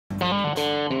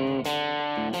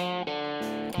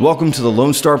Welcome to the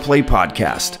Lone Star Play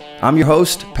Podcast. I'm your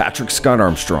host, Patrick Scott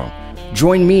Armstrong.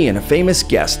 Join me and a famous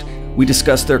guest. We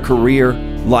discuss their career,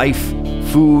 life,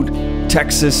 food,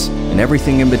 Texas, and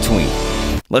everything in between.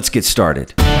 Let's get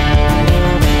started. Hi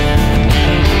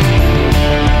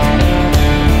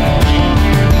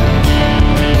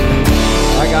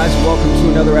guys, welcome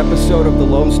to another episode of the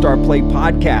Lone Star Play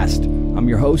Podcast. I'm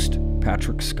your host,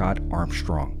 Patrick Scott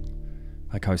Armstrong.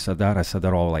 Like how I said that? I said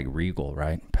that all like regal,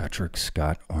 right? Patrick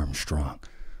Scott Armstrong.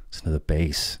 Listen to the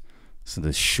bass. Listen to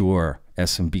the Shure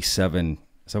SMB7.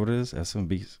 Is that what it is?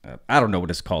 SMB? I don't know what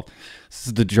it's called. This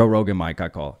is the Joe Rogan mic, I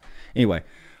call it. Anyway,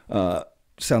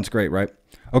 sounds great, right?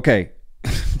 Okay,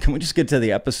 can we just get to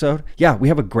the episode? Yeah, we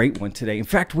have a great one today. In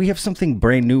fact, we have something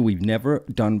brand new we've never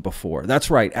done before.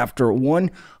 That's right. After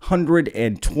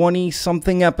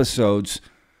 120-something episodes,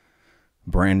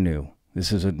 brand new.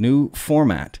 This is a new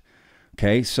format.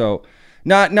 Okay, so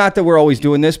not that we're always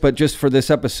doing this, but just for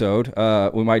this episode,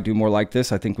 we might do more like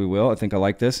this. I think we will. I think I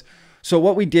like this. So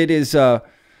what we did is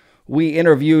we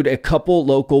interviewed a couple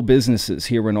local businesses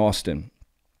here in Austin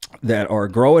that are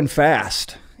growing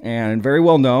fast and very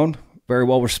well known, very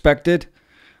well respected.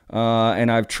 And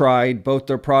I've tried both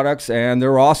their products and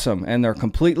they're awesome and they're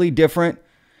completely different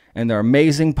and they're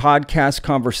amazing podcast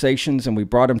conversations and we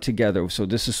brought them together. So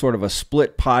this is sort of a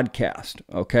split podcast,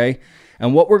 okay?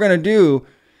 And what we're going to do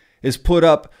is put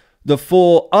up the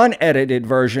full unedited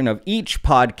version of each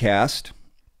podcast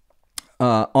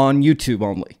on YouTube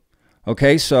only.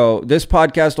 Okay, so this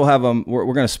podcast will have them. We're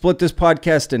going to split this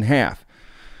podcast in half.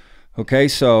 Okay,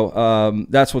 so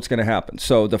that's what's going to happen.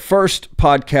 So the first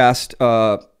podcast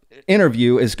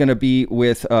interview is going to be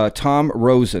with Tom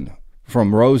Rosen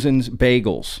from Rosens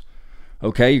Bagels.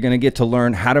 Okay, you're going to get to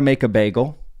learn how to make a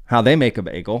bagel, how they make a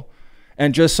bagel,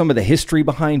 and just some of the history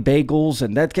behind bagels,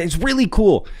 and that is really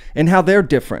cool, and how they're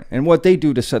different, and what they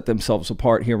do to set themselves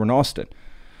apart here in Austin.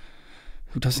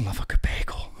 Who doesn't love a good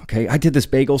bagel? Okay, I did this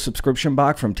bagel subscription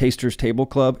box from Taster's Table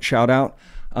Club, shout out,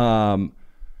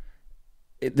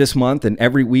 this month, and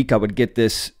every week I would get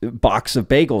this box of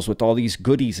bagels with all these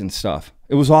goodies and stuff.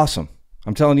 It was awesome.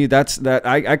 I'm telling you,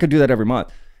 I could do that every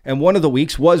month. And one of the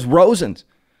weeks was Rosens,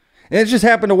 and it just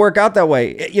happened to work out that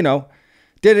way, you know.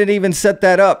 Didn't even set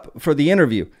that up for the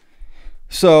interview.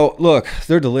 So look,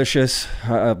 they're delicious.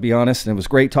 I'll be honest. And it was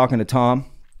great talking to Tom.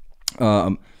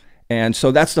 And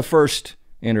so that's the first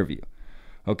interview.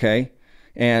 Okay.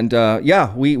 And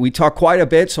yeah, we talked quite a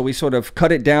bit. So we sort of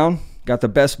cut it down, got the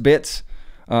best bits.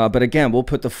 But again, we'll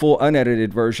put the full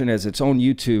unedited version as its own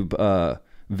YouTube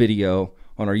video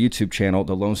on our YouTube channel,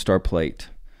 The Lone Star Plate.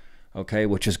 Okay.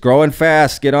 Which is growing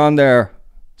fast. Get on there.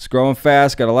 It's growing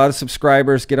fast. Got a lot of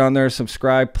subscribers. Get on there,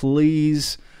 subscribe,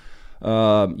 please.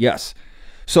 Yes.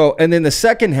 So, and then the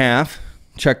second half,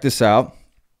 check this out.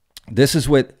 This is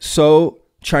with Tso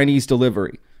Chinese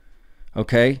Delivery.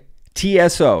 Okay?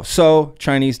 TSO, Tso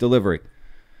Chinese Delivery.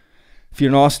 If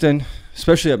you're in Austin,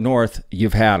 especially up north,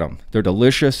 you've had them. They're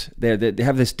delicious. They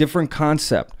have this different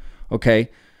concept.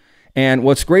 Okay? And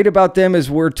what's great about them is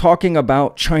we're talking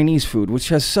about Chinese food, which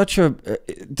has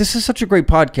this is such a great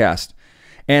podcast.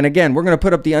 And again, we're going to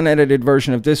put up the unedited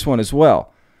version of this one as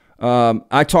well.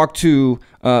 I talked to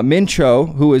Choe,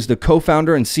 who is the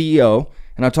co-founder and CEO,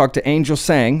 and I talked to Angell,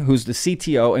 who's the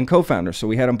CTO and co-founder. So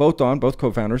we had them both on, both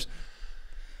co-founders.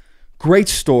 Great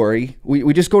story.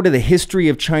 We just go to the history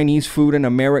of Chinese food in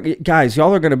America. Guys,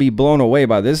 y'all are going to be blown away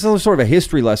by this. This is sort of a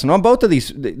history lesson on both of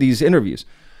these interviews.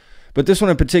 But this one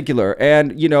in particular,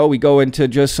 and you know, we go into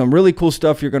just some really cool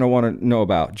stuff you're going to want to know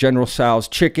about. General Tso's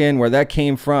chicken, where that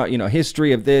came from, you know,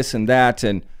 history of this and that,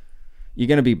 and you're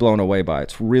going to be blown away by it.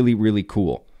 It's really, really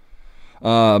cool.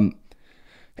 And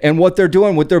what they're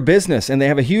doing with their business, and they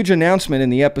have a huge announcement in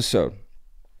the episode.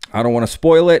 I don't want to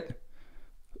spoil it,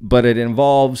 but it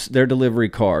involves their delivery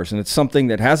cars, and it's something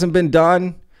that hasn't been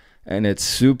done, and it's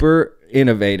super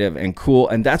innovative and cool,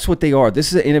 and that's what they are.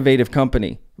 This is an innovative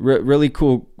company. Really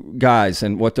cool guys,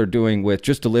 and what they're doing with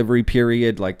just delivery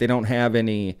period. Like they don't have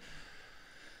any,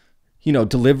 you know,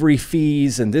 delivery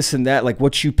fees and this and that. Like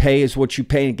what you pay is what you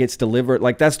pay and it gets delivered.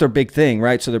 Like that's their big thing,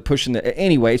 right? So they're pushing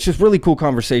anyway, it's just really cool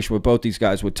conversation with both these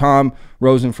guys, with Tom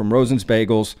Rosen from Rosens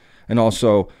Bagels and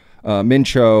also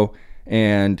Choe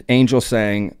and Angell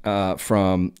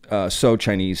from Tso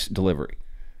Chinese Delivery.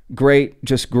 Great,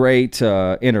 just great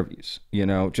interviews, you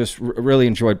know, just really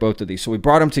enjoyed both of these. So we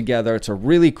brought them together. It's a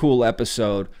really cool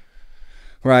episode,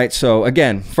 right? So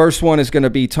again, first one is going to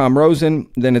be Tom Rosen,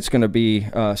 then it's going to be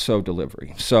Tso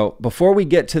Delivery. So before we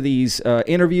get to these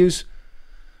interviews,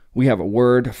 we have a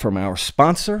word from our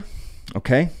sponsor,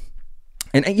 okay?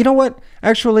 And you know what?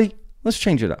 Actually, let's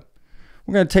change it up.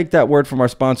 we're going to take that word from our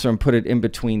sponsor and put it in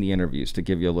between the interviews to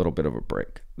give you a little bit of a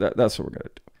break. That's what we're going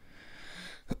to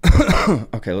do.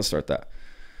 Okay, let's start that.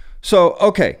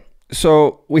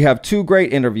 So we have 2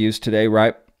 great interviews today,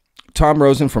 right? Tom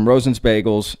Rosen from Rosens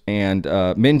Bagels and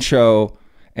Min Choe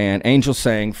and Angell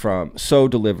Tsang from Tso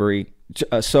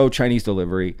Chinese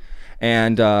Delivery.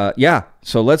 And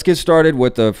so let's get started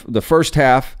with the first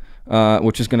half,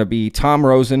 which is going to be Tom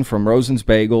Rosen from Rosens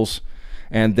Bagels.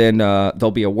 And then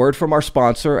there'll be a word from our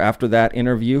sponsor after that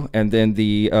interview. And then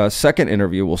the second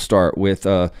interview will start with,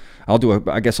 I'll do a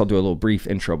little brief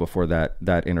intro before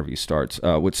that interview starts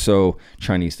with Tso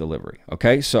Chinese Delivery.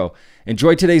 Okay, so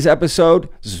enjoy today's episode.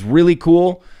 This is really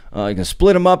cool. You can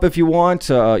split them up if you want.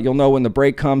 You'll know when the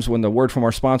break comes, when the word from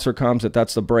our sponsor comes,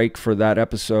 that's the break for that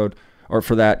episode or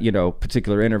for that,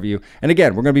 particular interview. And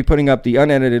again, we're going to be putting up the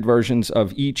unedited versions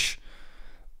of each,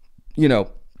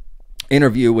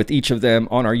 interview with each of them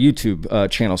on our YouTube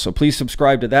channel. So please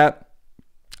subscribe to that,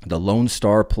 the Lone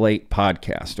Star Plate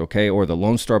podcast, okay? Or the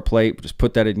Lone Star Plate. Just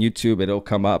put that in YouTube. It'll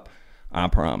come up, I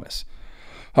promise.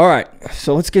 All right,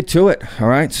 so let's get to it. All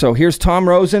right, so here's Tom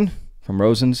Rosen from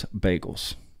Rosens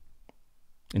Bagels.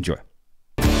 Enjoy.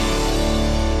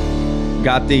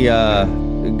 Got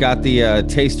the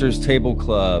Tasters Table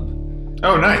Club.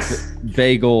 Oh, nice.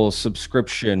 Bagel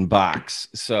subscription box.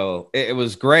 So it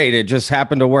was great. It just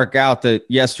happened to work out that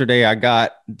yesterday I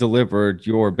got delivered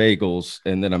your bagels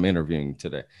and then I'm interviewing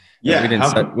today. Yeah. We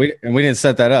didn't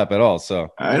set that up at all.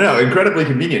 So I know, incredibly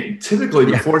convenient. Typically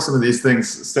before some of these things,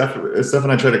 Steph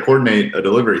and I try to coordinate a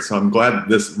delivery. So I'm glad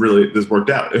this worked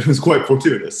out. It was quite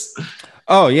fortuitous.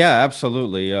 Oh yeah,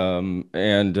 absolutely.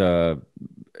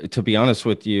 To be honest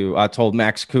with you, I told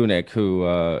Max Kunick,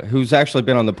 who's actually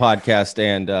been on the podcast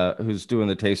and who's doing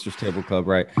the Tasters Table Club,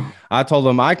 right? I told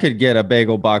him I could get a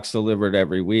bagel box delivered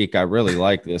every week. I really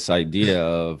like this idea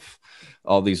of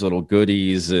all these little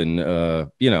goodies and,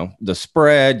 the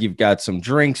spread. You've got some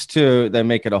drinks too. They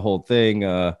make it a whole thing.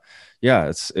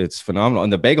 It's phenomenal.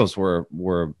 And the bagels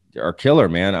are killer,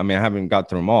 man. I mean, I haven't got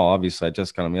through them all. Obviously, I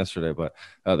just got them yesterday, but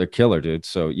they're killer, dude.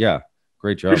 So, yeah.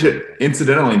 Great job.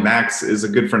 Incidentally, Max is a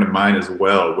good friend of mine as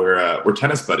well. We're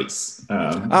tennis buddies.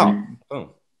 There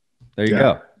you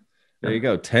go. There you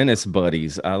go. Tennis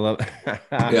buddies. I love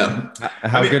Yeah.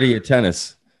 How good are you at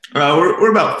tennis?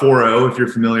 We're about 4-0 if you're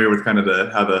familiar with kind of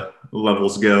how the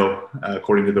levels go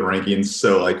according to the rankings.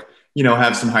 So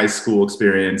have some high school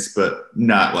experience, but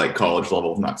not like college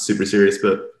level, not super serious,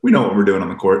 but we know what we're doing on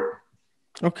the court.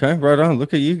 Okay, right on.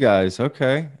 Look at you guys.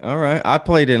 Okay. All right. I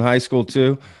played in high school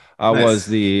too. I Nice. was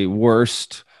the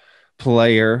worst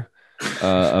player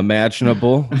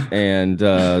imaginable, and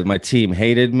my team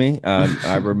hated me.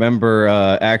 I remember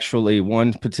actually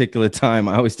one particular time,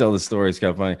 I always tell the story, it's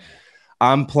kind of funny.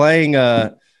 I'm playing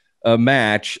a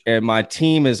match, and my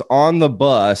team is on the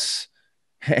bus,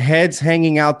 heads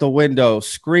hanging out the window,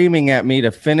 screaming at me to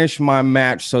finish my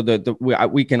match so that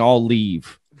we can all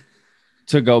leave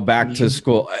to go back to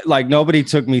school. Like nobody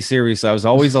took me seriously. I was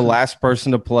always the last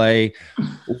person to play.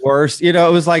 Worst, it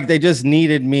was like they just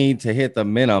needed me to hit the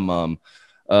minimum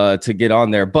to get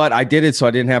on there. But I did it so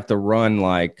I didn't have to run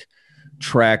like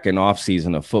track and off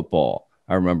season of football.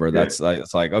 I remember it's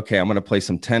like, okay, I'm going to play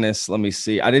some tennis. Let me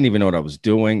see. I didn't even know what I was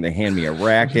doing. They hand me a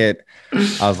racket.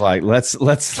 I was like, let's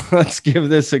give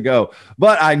this a go.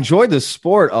 But I enjoyed the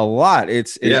sport a lot.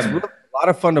 It's really a lot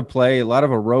of fun to play, a lot of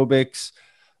aerobics.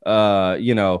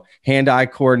 Hand-eye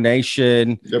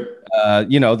coordination,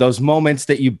 those moments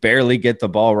that you barely get the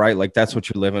ball right. Like that's what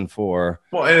you're living for.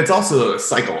 Well, and it's also a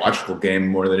psychological game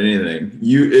more than anything.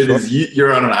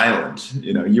 You're on an island,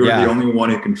 you're the only one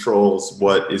who controls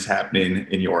what is happening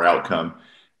in your outcome.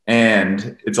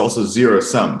 And it's also zero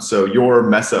sum. So your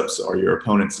mess ups are your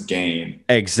opponent's gain.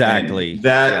 Exactly. And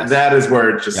that is where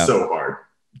it's just so hard.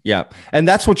 Yeah. And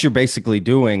that's what you're basically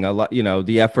doing a lot.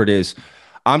 The effort is,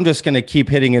 I'm just going to keep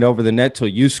hitting it over the net till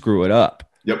you screw it up.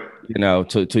 Yep.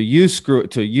 Till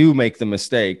you make the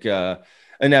mistake,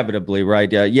 inevitably,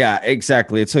 right? Yeah,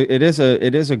 exactly. It is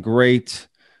a great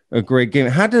game.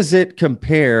 How does it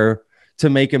compare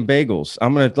to making bagels?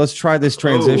 Let's try this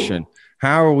transition.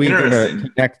 How are we going to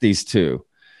connect these two?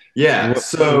 Yeah.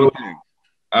 So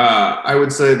I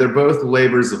would say they're both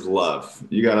labors of love.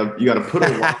 You gotta put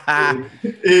a lot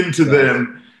into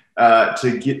them.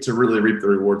 To get to really reap the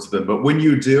rewards of them. But when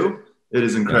you do, it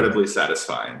is incredibly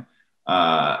satisfying.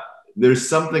 There's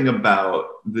something about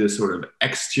the sort of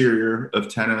exterior of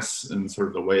tennis and sort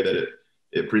of the way that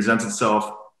it presents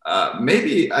itself.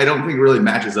 Maybe I don't think really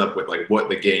matches up with like what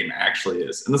the game actually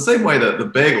is. In the same way that the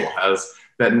bagel has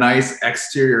that nice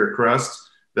exterior crust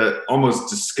that almost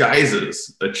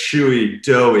disguises a chewy,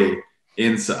 doughy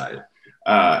inside.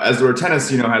 As where tennis,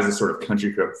 has a sort of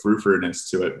country club frou-frou-ness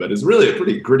to it, but is really a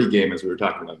pretty gritty game, as we were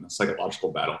talking about in the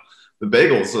psychological battle. The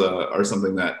bagels are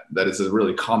something that is a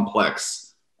really complex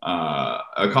food,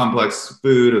 a complex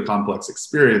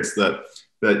experience that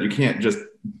you can't just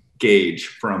gauge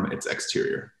from its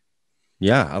exterior.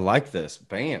 Yeah, I like this.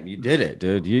 Bam, you did it,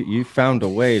 dude. You found a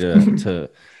way to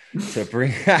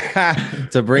bring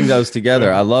to bring those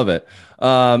together. I love it.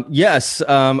 Yes.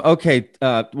 Okay.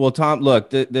 Well, Tom,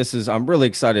 look, this is, I'm really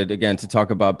excited again to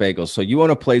talk about bagels. So you own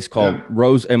a place called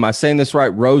Rose. Am I saying this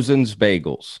right? Rosens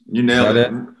Bagels. You nailed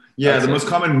it. Yeah. That's the most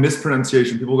common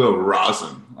mispronunciation. People go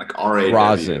Rosen, like R-A-W.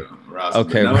 Rosen.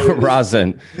 Okay. No,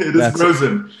 Rosen. It is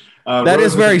Rosen. That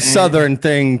is very Southern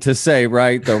thing to say,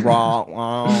 right? The raw.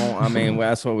 I mean,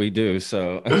 that's what we do.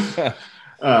 So.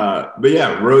 But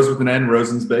yeah, Rose with an N,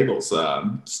 Rosen's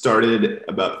Bagels. Started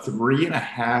about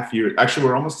 3.5 years. Actually,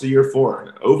 we're almost a year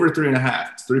 4. Over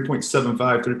 3.5. It's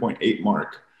 3.75, 3.8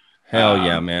 mark. Hell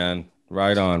yeah, man.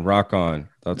 Right on. Rock on.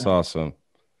 That's awesome.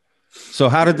 So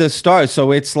how did this start?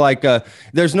 So it's like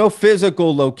there's no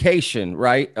physical location,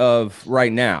 right? Of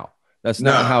right now. That's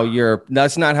not how you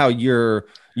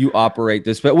operate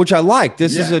this, but which I like.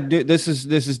 This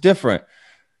is different.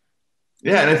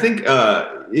 Yeah, and I think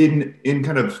in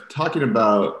kind of talking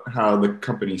about how the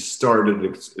company started,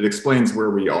 it explains where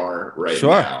we are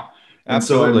now. And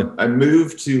absolutely. So I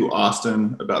moved to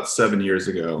Austin about 7 years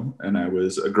ago, and I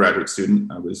was a graduate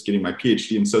student. I was getting my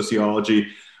PhD in sociology.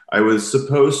 I was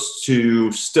supposed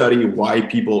to study why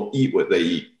people eat what they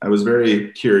eat. I was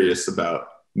very curious about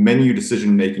menu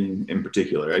decision making in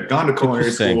particular. I'd gone to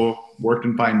culinary school, worked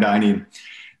in fine dining,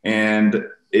 and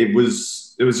it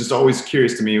was just always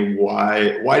curious to me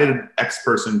why did X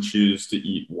person choose to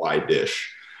eat Y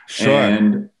dish?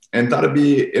 Sure. And thought it'd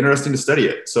be interesting to study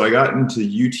it. So I got into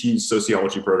UT's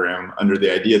sociology program under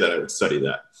the idea that I would study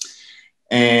that.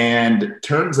 And it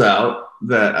turns out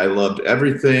that I loved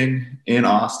everything in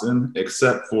Austin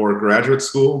except for graduate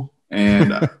school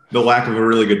and the lack of a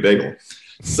really good bagel.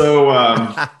 So,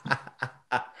 I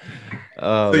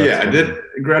did.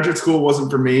 Graduate school wasn't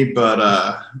for me,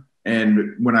 but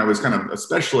and when I was kind of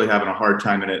especially having a hard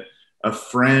time in it, a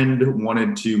friend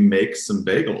wanted to make some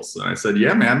bagels, and I said,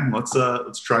 "Yeah, man, let's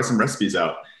try some recipes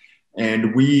out."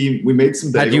 And we made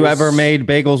some bagels. Had you ever made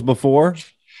bagels before?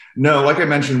 No, like I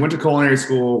mentioned, went to culinary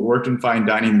school, worked in fine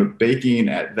dining, but baking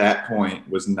at that point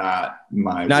was not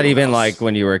my. Not even like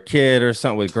when you were a kid or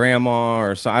something with grandma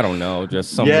or so. I don't know,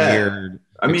 just some weird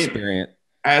experience.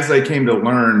 As I came to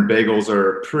learn, bagels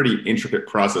are a pretty intricate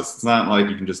process. It's not like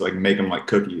you can just like make them like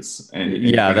cookies and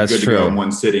that's good true. to go in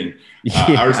one sitting.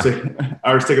 Ours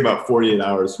take about 48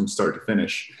 hours from start to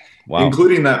finish,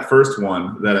 including that first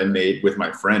one that I made with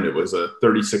my friend. It was a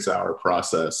 36-hour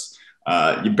process.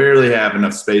 You barely have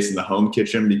enough space in the home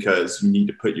kitchen because you need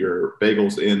to put your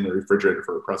bagels in the refrigerator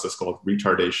for a process called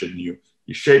retardation. You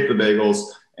shape the bagels,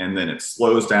 and then it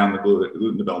slows down the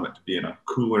gluten development to be in a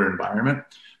cooler environment.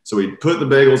 So we put the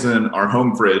bagels in our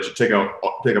home fridge, take up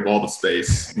all the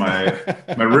space. My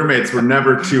roommates were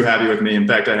never too happy with me. In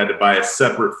fact, I had to buy a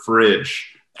separate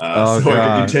fridge I could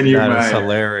continue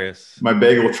my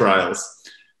bagel trials.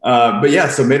 But yeah,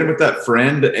 so made it with that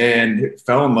friend and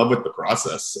fell in love with the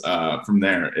process from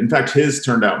there. In fact, his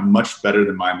turned out much better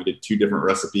than mine. We did 2 different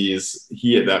recipes.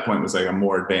 He at that point was like a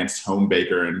more advanced home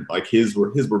baker, and like his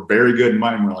were very good, and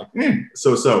mine were like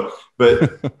so.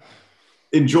 But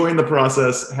enjoying the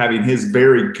process, having his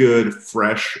very good,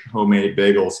 fresh, homemade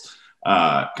bagels,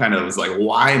 kind of was like,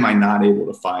 why am I not able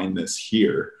to find this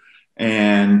here?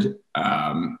 And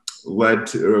led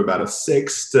to about a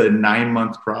 6 to 9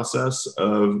 month process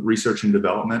of research and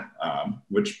development,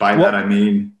 which by that I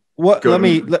mean. Let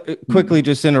me quickly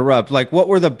just interrupt. Like, what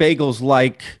were the bagels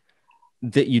like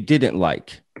that you didn't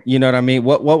like? You know what I mean?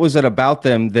 What was it about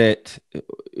them that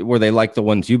were they like the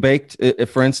ones you baked,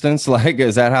 for instance? Like,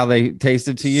 is that how they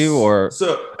tasted to you? Or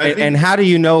and how do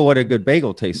you know what a good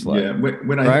bagel tastes like? Yeah,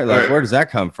 where does that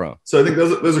come from? So I think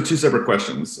those are 2 separate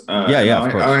questions. Of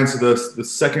course. I'll answer the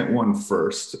second one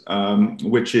first,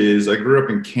 which is I grew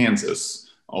up in Kansas,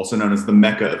 also known as the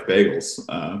Mecca of bagels.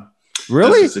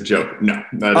 Really? That's just a joke. No,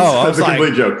 that's a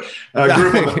complete joke.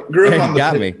 Grew up on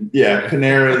the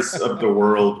Paneras of the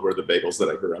world were the bagels that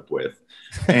I grew up with.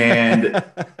 And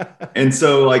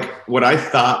so like what I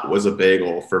thought was a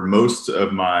bagel for most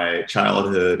of my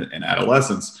childhood and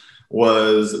adolescence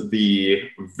was the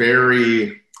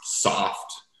very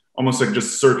soft, almost like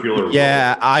just circular roll.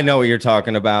 I know what you're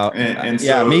talking about. And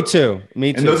so, me too.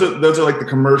 And those are like the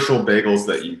commercial bagels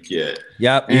that you get.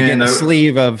 Yep. You get a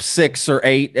sleeve of 6 or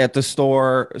 8 at the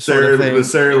store. The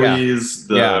Sara Lee's,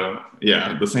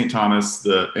 Yeah, the St. Thomas,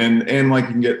 and like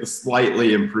you can get the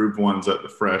slightly improved ones at the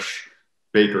Fresh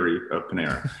Bakery of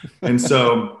Panera. And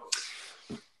so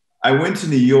I went to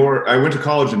New York. I went to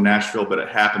college in Nashville, but it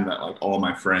happened that like all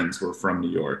my friends were from New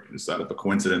York, just out of a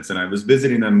coincidence. And I was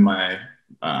visiting them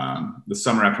the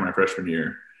summer after my freshman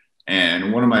year.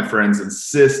 And one of my friends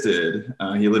insisted,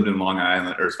 he lived in Long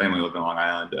Island, or his family lived in Long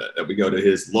Island, that we go to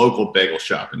his local bagel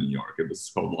shop in New York. It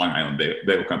was called Long Island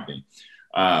Bagel Company.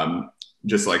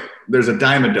 Just like there's a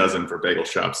dime a dozen for bagel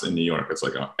shops in New York. It's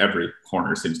like every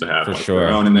corner seems to have their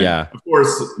own. And then, of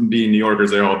course, being New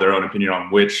Yorkers, they all have their own opinion on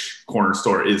which corner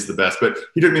store is the best. But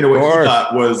he took me to what he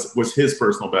thought was his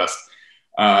personal best.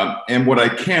 And what I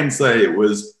can say, it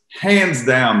was hands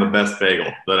down the best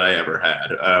bagel that I ever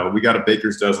had. We got a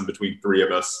baker's dozen between three of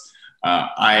us.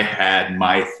 I had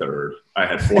my third. I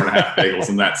had 4.5 bagels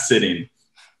in that sitting.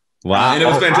 Wow. And it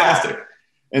was fantastic. Wow.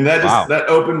 And that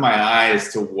opened my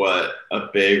eyes to what a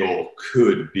bagel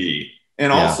could be.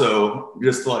 And also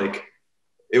just like,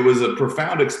 it was a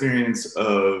profound experience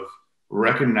of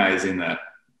recognizing that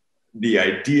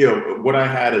what I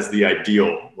had as the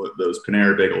ideal, those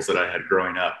Panera bagels that I had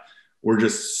growing up, were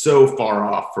just so far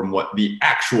off from what the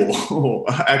actual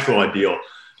ideal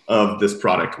of this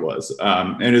product was.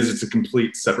 And it's a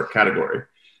complete separate category.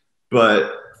 But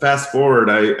fast forward,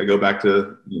 I go back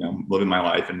to, living my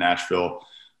life in Nashville,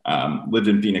 lived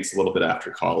in Phoenix a little bit after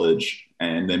college,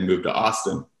 and then moved to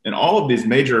Austin. In all of these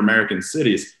major American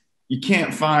cities, you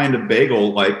can't find a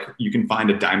bagel like you can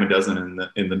find a dime a dozen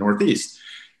in the Northeast.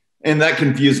 And that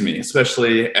confused me,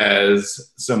 especially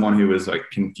as someone who was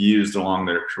like confused along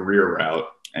their career route,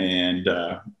 and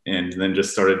then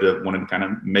just started to want to kind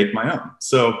of make my own.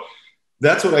 So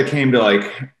that's what I came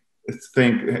to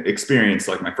experience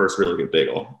like my first really good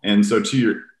bagel. And so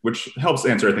which helps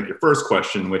answer, I think, your first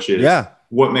question, which is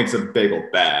what makes a bagel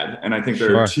bad? And I think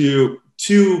there are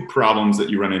two problems that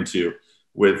you run into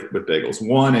with bagels.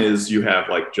 One is you have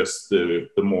like just the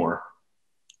more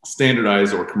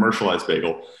standardized or commercialized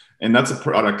bagel. And that's a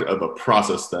product of a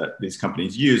process that these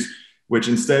companies use, which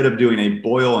instead of doing a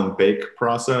boil and bake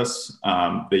process,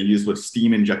 they use with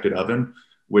steam injected oven,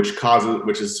 which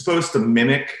is supposed to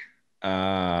mimic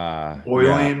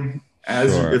boiling.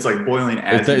 It's like boiling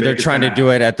as they're trying to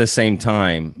do it at the same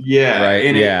time. Yeah. Right.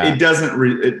 And it doesn't,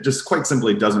 it just quite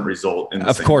simply doesn't result in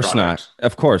the same course product. not.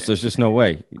 Of course. There's just no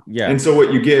way. Yeah. And so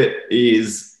what you get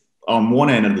is on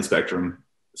one end of the spectrum,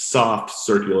 soft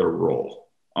circular roll.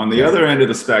 On the other end of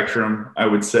the spectrum, I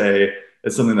would say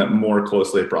it's something that more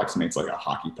closely approximates like a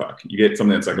hockey puck. You get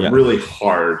something that's like really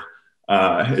hard.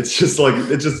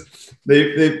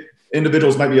 They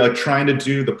individuals might be like trying to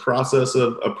do the process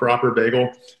of a proper bagel,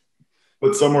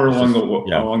 but somewhere along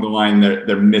the line,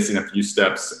 they're missing a few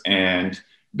steps. And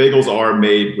bagels are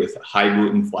made with high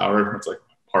gluten flour. That's like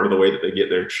part of the way that they get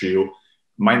their chew.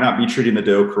 Might not be treating the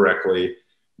dough correctly.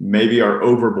 Maybe are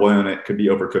overboiling it, could be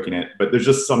overcooking it, but there's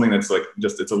just something that's like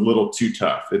it's a little too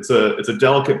tough. It's a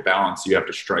delicate balance you have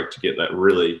to strike to get that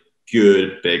really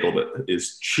good bagel that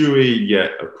is chewy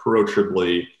yet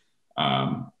approachably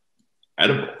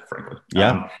edible, frankly.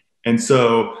 And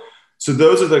so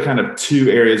those are the kind of two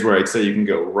areas where I'd say you can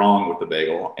go wrong with the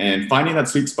bagel. And finding that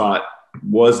sweet spot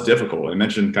was difficult. I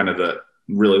mentioned kind of the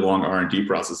really long R&D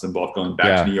process involved going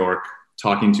back to New York,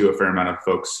 talking to a fair amount of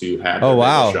folks who had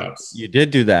bagel shops. You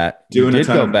did do that. You did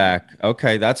go back.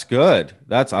 Okay, that's good.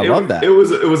 I love that. It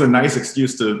was a nice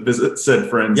excuse to visit said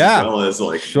friends, as well as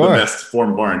like the best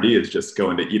form of R&D is just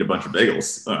going to eat a bunch of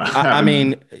bagels. I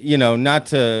mean, not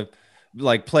to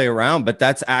like play around, but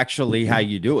that's actually how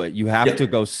you do it. You have to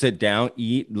go sit down,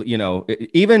 eat,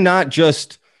 even not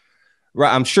just,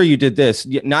 right. I'm sure you did this,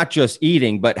 not just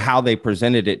eating, but how they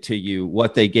presented it to you,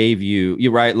 what they gave you,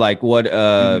 right? Like what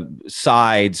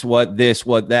sides, what this,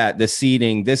 what that, the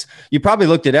seating, this, you probably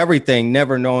looked at everything,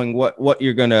 never knowing what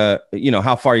you're going to,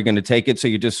 how far you're going to take it. So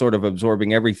you're just sort of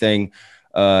absorbing everything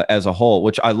as a whole,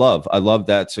 which I love. I love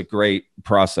that. It's a great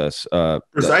process.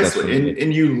 Precisely.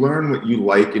 And you learn what you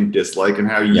like and dislike and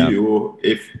how you,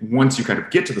 once you kind of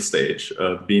get to the stage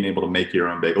of being able to make your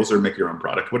own bagels or make your own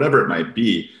product, whatever it might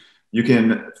be, you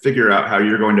can figure out how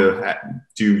you're going to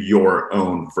do your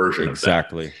own version of that.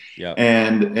 Exactly. Yeah.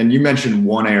 And you mentioned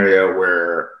one area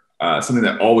where something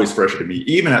that always frustrated me,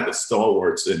 even at the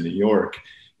stalwarts in New York,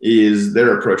 is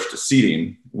their approach to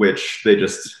seeding, which they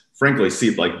just frankly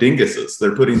seed like dinguses.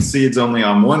 They're putting seeds only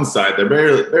on one side. They're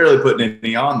barely putting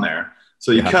any on there.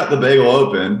 So you cut the bagel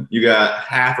open, you got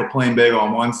half a plain bagel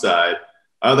on one side.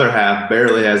 Other half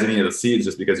barely has any of the seeds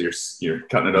just because you're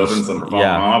cutting it open, some are falling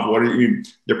off.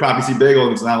 Your poppy seed bagel,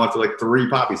 and it's now left with like 3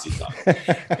 poppy seeds on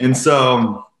it. And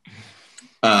so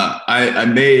I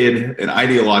made an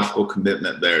ideological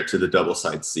commitment there to the double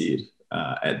side seed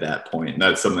at that point. And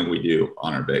that's something we do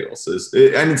on our bagels.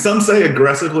 I mean, some say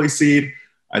aggressively seed.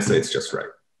 I say it's just right.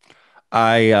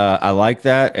 I like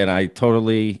that, and I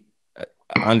totally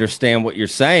understand what you're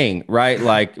saying, right?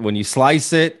 Like when you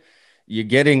slice it, you're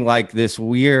getting like this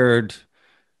weird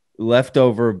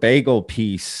leftover bagel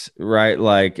piece, right?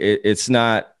 Like it's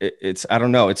not, it's, I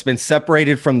don't know, it's been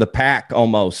separated from the pack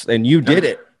almost, and you did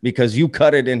it because you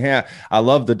cut it in half. I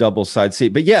love the double side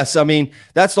seat, but yes, I mean,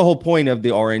 that's the whole point of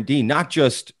the R&D, not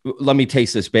just let me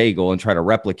taste this bagel and try to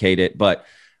replicate it, but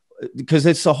because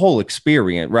it's a whole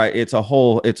experience, right? It's a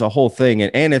whole thing.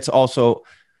 And it's also,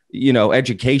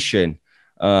 education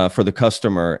for the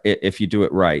customer if you do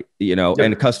it right, Yep.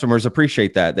 and customers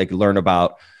appreciate that. They can learn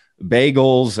about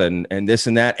bagels and this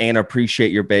and that and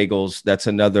appreciate your bagels. That's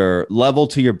another level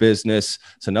to your business.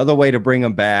 It's another way to bring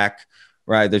them back,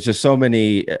 right? There's just so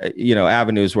many,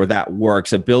 avenues where that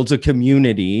works. It builds a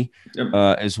community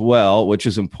as well, which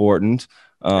is important.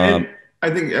 And I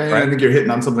think you're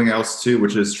hitting on something else too,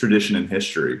 which is tradition and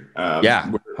history. Yeah,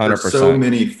 100%. There's so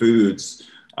many foods.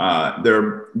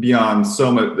 They're beyond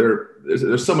so much.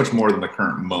 There's so much more than the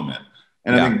current moment.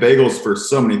 And I think bagels for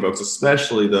so many folks,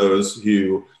 especially those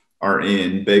who are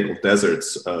in bagel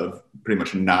deserts of pretty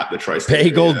much not the tri-state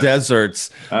bagel area. Deserts.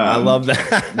 I love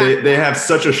that. they have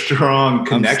such a strong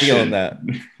connection. I'm stealing that.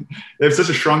 They have such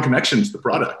a strong connection to the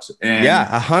product. And,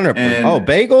 100%. Oh,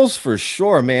 bagels for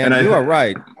sure, man. You are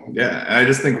right. Yeah. And I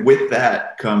just think with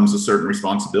that comes a certain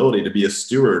responsibility to be a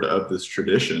steward of this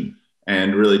tradition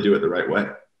and really do it the right way.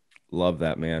 Love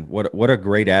that, man. What a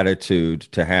great attitude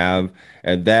to have.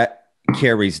 And that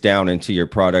carries down into your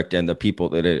product and the people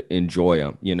that enjoy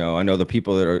them. I know the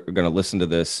people that are going to listen to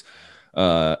this,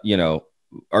 are going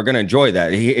to enjoy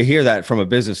that. Hear that from a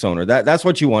business owner. That's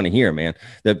what you want to hear, man.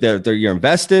 That you're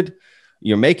invested,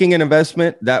 you're making an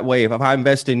investment. That way, if I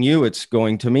invest in you, it's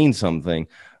going to mean something.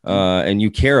 And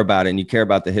you care about it, and you care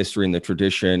about the history and the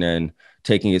tradition and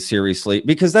taking it seriously,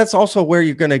 because that's also where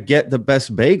you're going to get the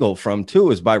best bagel from too,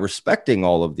 is by respecting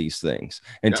all of these things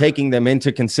and taking them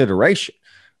into consideration.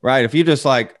 Right. If you just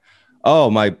like, oh,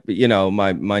 my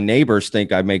neighbors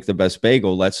think I make the best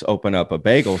bagel, let's open up a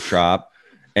bagel shop.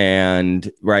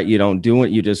 And right, you don't do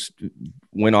it. You just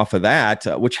went off of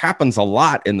that, which happens a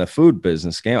lot in the food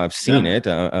business game. I've seen it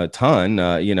a ton.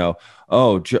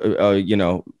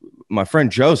 My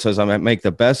friend Joe says I might make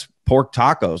the best pork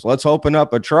tacos. Let's open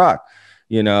up a truck.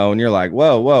 And you're like,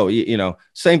 whoa,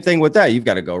 same thing with that. You've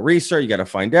got to go research. You got to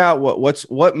find out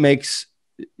what makes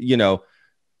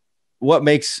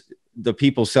the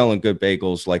people selling good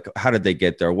bagels, like, how did they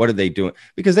get there? What are they doing?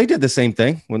 Because they did the same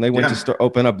thing when they went to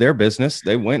open up their business.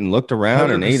 They went and looked around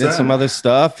 100%. And ate at some other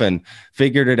stuff and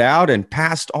figured it out and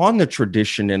passed on the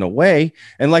tradition in a way.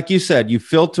 And like you said, you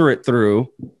filter it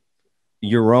through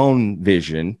your own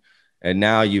vision. And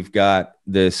now you've got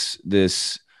this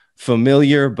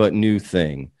familiar but new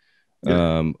thing,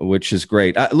 which is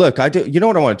great. Look, I do. You know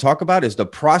what I want to talk about is the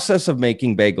process of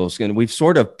making bagels, and you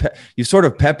sort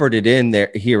of peppered it in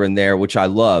there, here and there, which I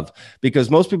love,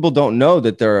 because most people don't know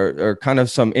that there are kind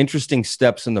of some interesting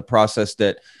steps in the process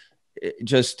that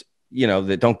just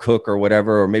that don't cook or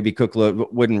whatever, or maybe cook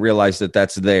wouldn't realize that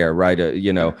that's there, right?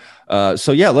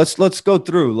 So yeah, let's go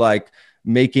through like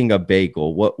making a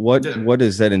bagel. What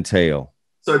does that entail?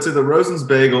 So it's the Rosens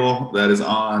bagel that is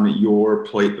on your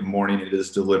plate the morning it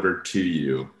is delivered to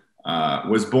you.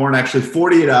 Was born actually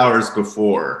 48 hours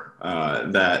before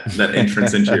that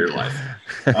entrance into your life.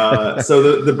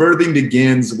 So the birthing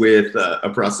begins with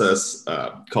a process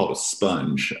called a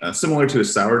sponge, similar to a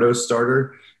sourdough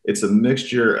starter. It's a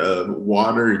mixture of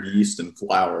water, yeast, and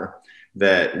flour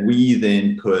that we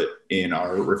then put in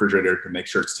our refrigerator to make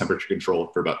sure it's temperature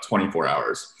controlled for about 24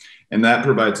 hours. And that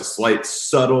provides a slight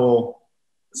subtle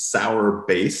sour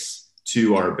base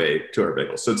to our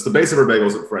bagels. So it's the base of our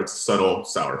bagels that provides subtle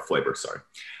sour flavor,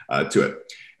 to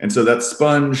it. And so that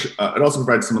sponge, it also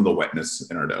provides some of the wetness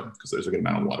in our dough because there's a good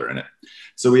amount of water in it.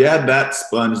 So we add that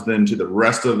sponge then to the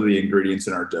rest of the ingredients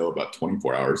in our dough about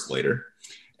 24 hours later.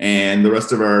 And the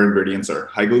rest of our ingredients are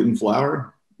high gluten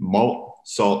flour, malt,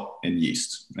 salt, and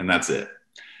yeast. And that's it.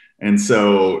 And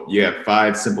so you have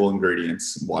 5 simple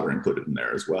ingredients, water included in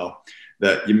there as well,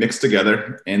 that you mix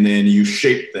together and then you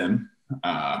shape them.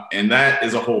 And that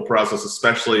is a whole process,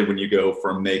 especially when you go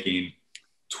from making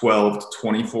 12 to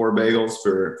 24 bagels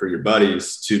for your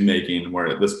buddies to making, we're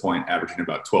at this point averaging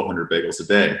about 1,200 bagels a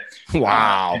day.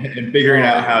 Wow. And figuring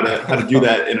out how to do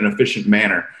that in an efficient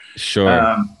manner.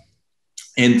 Sure.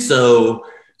 And so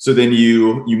then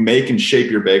you make and shape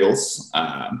your bagels.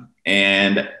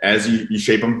 And as you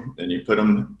shape them, then you put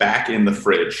them back in the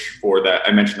fridge for that.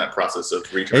 I mentioned that process of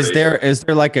retardation. Is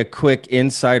there like a quick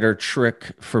insider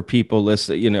trick for people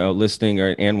listening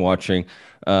and watching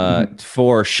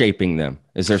for shaping them?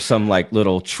 Is there some like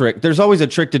little trick? There's always a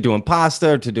trick to doing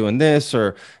pasta or to doing this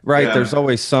or right. Yeah. There's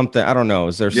always something. I don't know.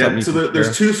 Is there something? So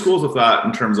there's two schools of thought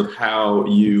in terms of how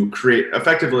you create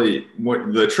effectively.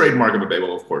 What the trademark of a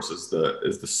bagel, of course, is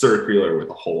the circular with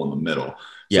a hole in the middle.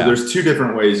 So there's two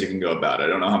different ways you can go about it. I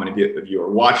don't know how many of you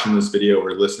are watching this video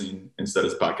or listening instead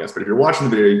of this podcast, but if you're watching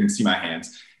the video, you can see my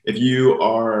hands. If you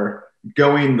are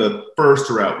going the first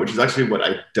route, which is actually what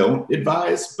I don't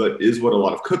advise, but is what a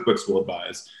lot of cookbooks will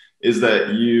advise, is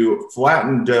that you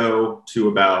flatten dough to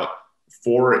about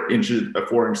 4 inches, a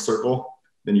 4-inch circle.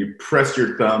 Then you press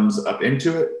your thumbs up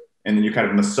into it, and then you kind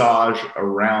of massage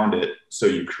around it so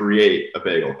you create a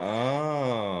bagel.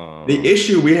 Oh. The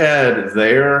issue we had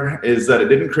there is that it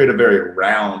didn't create a very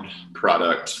round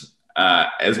product,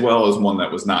 as well as one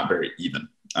that was not very even.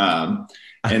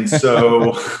 And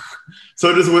so,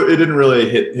 it didn't really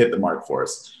hit the mark for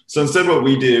us. So instead, what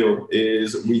we do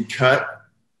is we cut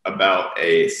about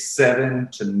a 7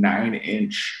 to 9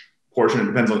 inch portion. It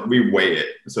depends on, we weigh it.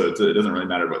 So it doesn't really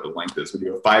matter what the length is. We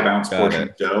do a 5-ounce portion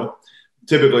of dough.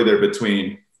 Typically they're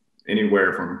between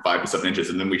anywhere from 5 to 7 inches.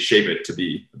 And then we shape it to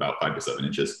be about 5 to 7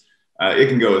 inches. It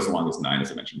can go as long as 9,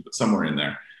 as I mentioned, but somewhere in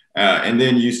there. And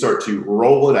then you start to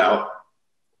roll it out,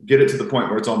 get it to the point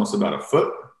where it's almost about a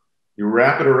foot. You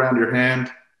wrap it around your hand,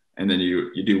 and then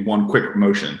you do one quick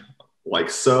motion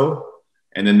like so.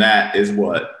 And then that is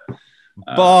what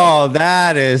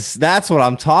that's what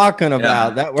I'm talking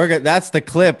about. That's the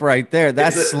clip right there.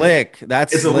 That's slick.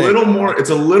 It's a little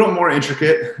more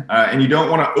intricate, and you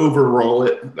don't want to over roll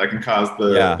it. That can cause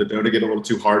the dough to get a little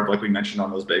too hard, like we mentioned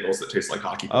on those bagels that taste like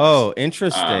hockey pucks. Oh,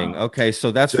 interesting. Okay,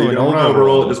 so that's so you don't want to over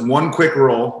roll it. Just one quick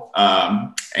roll,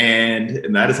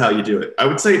 and that is how you do it. I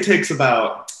would say it takes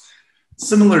about,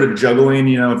 similar to juggling,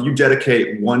 if you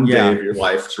dedicate one day of your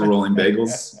life to rolling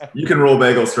bagels, you can roll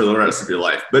bagels for the rest of your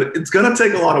life. But it's going to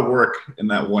take a lot of work in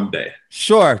that one day.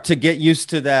 Sure, to get used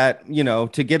to that,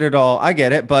 to get it all. I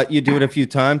get it, but you do it a few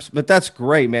times. But that's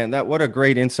great, man. What a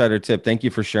great insider tip. Thank you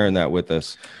for sharing that with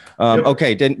us.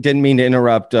 Okay, didn't mean to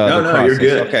interrupt. No, you're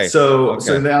good. Okay. So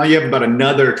now you have about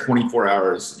another 24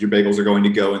 hours. Your bagels are going to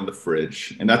go in the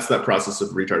fridge, and that's that process of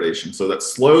retardation. So that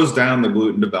slows down the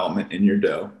gluten development in your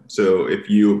dough. So if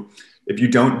you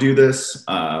don't do this,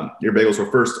 your bagels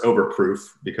will first overproof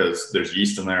because there's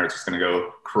yeast in there. It's just going to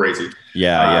go crazy.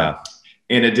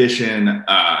 In addition,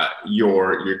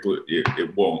 your gluten,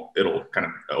 it'll kind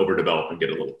of overdevelop and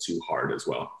get a little too hard as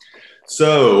well.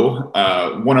 So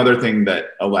one other thing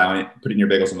that putting your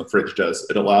bagels in the fridge does,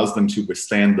 it allows them to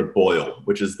withstand the boil,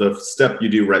 which is the step you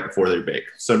do right before they bake.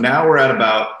 So now we're at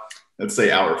about, let's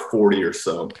say, hour 40 or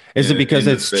so. Is it because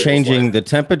it's changing the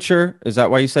temperature? Is that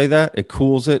why you say that? It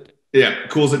cools it? Yeah, it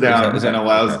cools it down and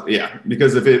allows,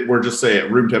 because if it were just, say, at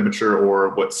room temperature, or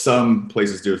what some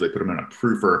places do is they put them in a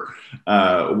proofer.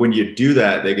 When you do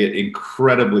that, they get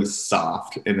incredibly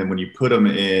soft. And then when you put them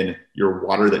in your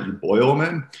water that you boil them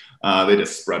in, they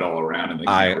just spread all around and they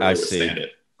can't really withstand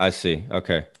it. I see.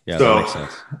 Okay. Yeah, that makes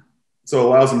sense. So it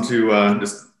allows them to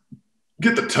just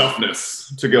get the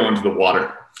toughness to go into the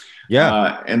water.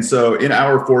 Yeah. And so in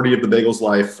hour 40 of the bagel's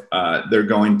life, they're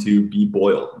going to be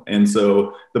boiled. And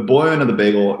so the boiling of the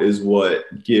bagel is what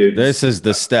gives. This is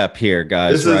the step here,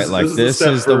 guys, right? Like this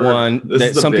is the one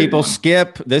that some people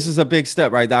skip. This is a big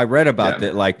step, right? I read about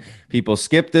that. Like people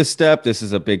skip this step. This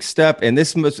is a big step. And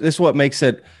this is what makes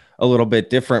it a little bit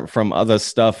different from other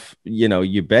stuff,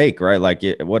 you bake, right? Like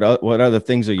what other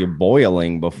things are you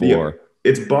boiling before?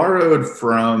 It's borrowed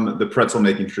from the pretzel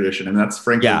making tradition, and that's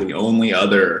frankly the only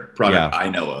other product I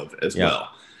know of as well.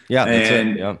 Yeah,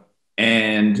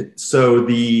 and so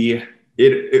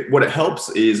what it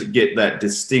helps is get that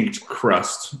distinct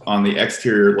crust on the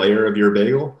exterior layer of your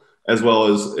bagel, as well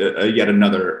as yet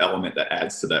another element that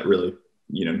adds to that really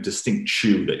distinct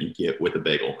chew that you get with a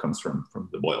bagel comes from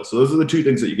the boil. So those are the two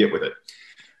things that you get with it.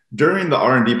 During the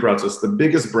R&D process, the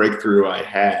biggest breakthrough I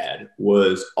had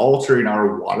was altering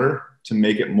our water to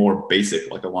make it more basic,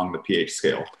 like along the pH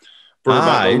scale. For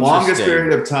about the longest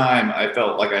period of time, I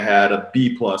felt like I had a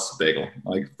B+ bagel.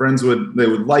 Like friends would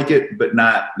like it, but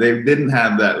they didn't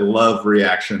have that love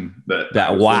reaction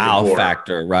that wow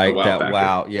factor, right?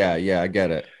 Wow. Yeah, I get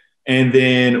it. And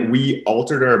then we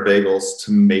altered our bagels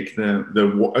to make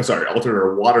altered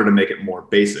our water to make it more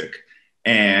basic.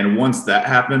 And once that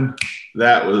happened,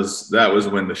 that was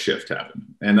when the shift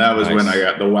happened. And that was when I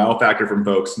got the wow factor from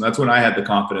folks. And that's when I had the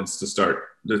confidence to start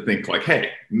to think like,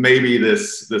 hey, maybe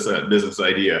this business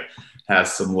idea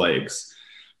has some legs.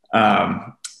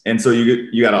 And so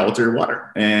you got to alter your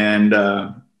water. And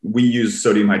we use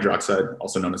sodium hydroxide,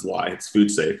 also known as lye. It's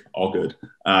food safe, all good.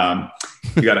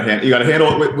 You got to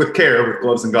handle it with care, with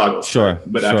gloves and goggles. Sure.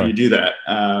 But after you do that,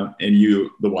 and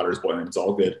the water is boiling, it's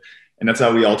all good. And that's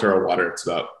how we alter our water. It's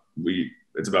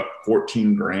about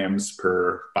 14 grams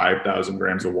per 5,000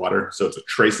 grams of water. So it's a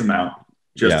trace amount,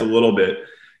 just a little bit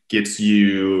gets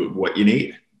you what you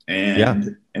need.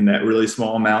 And that really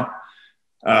small amount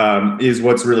is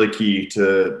what's really key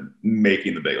to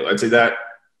making the bagel. I'd say that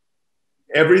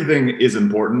everything is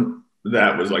important.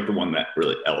 That was like the one that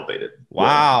really elevated the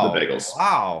bagels.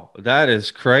 Wow. That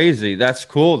is crazy. That's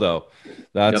cool though.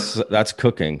 That's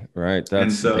cooking, right?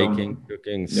 That's baking,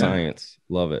 cooking, science.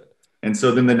 Love it. And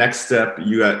so then the next step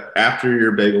after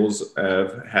your bagels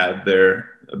have had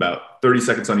their about 30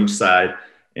 seconds on each side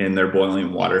and they're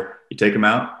boiling water, you take them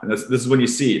out. And this is when you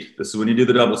seed. This is when you do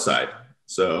the double side.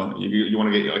 So you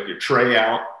want to get like your tray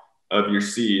out of your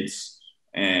seeds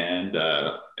and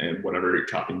whatever you're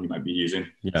chopping you might be using.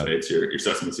 Yeah. Say it's your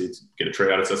sesame seeds. Get a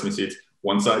tray out of sesame seeds.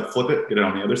 One side, flip it, get it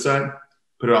on the other side,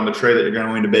 put it on the tray that you're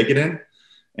going to bake it in.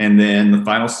 And then the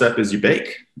final step is you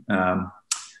bake.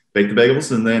 Bake the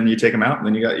bagels, and then you take them out, and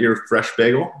then you got your fresh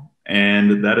bagel.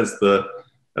 And that's about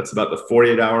the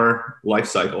 48-hour life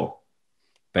cycle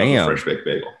of a fresh baked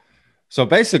bagel. So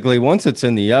basically, once it's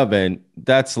in the oven,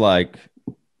 that's like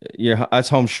that's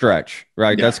home stretch,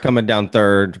 right? Yeah. That's coming down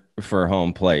third for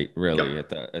home plate, really. At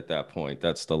that point,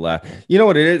 that's the last. You know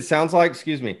what it is? It sounds like.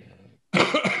 Excuse me,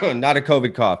 not a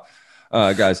COVID cough,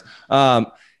 guys.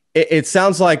 It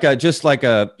sounds like just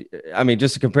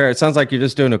to compare, it sounds like you're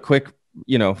just doing a quick,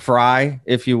 fry,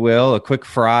 if you will, a quick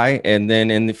fry, and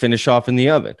then finish off in the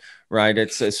oven, right?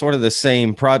 It's sort of the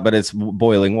same product, but it's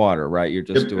boiling water, right? You're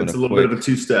just doing it's a little bit of a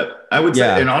two-step, I would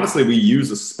say. And honestly, we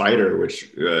use a spider,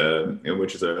 which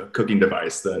is a cooking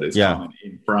device that is common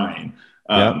in frying,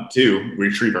 to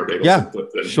retrieve our bagels. And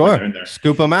put them in there.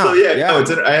 Scoop them out.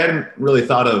 So I hadn't really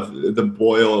thought of the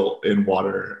boil in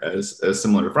water as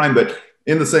similar to frying, but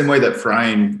in the same way that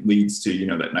frying leads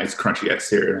to, that nice crunchy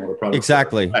exterior and all the products.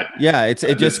 Exactly.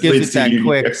 It just gives it that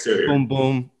quick exterior. Boom,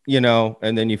 boom,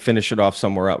 and then you finish it off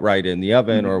somewhere out right in the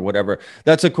oven or whatever.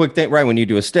 That's a quick thing, right? When you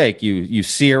do a steak, you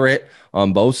sear it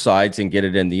on both sides and get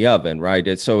it in the oven, right?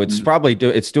 It's probably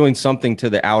it's doing something to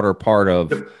the outer part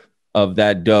of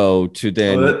that dough to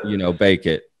then, bake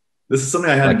it. This is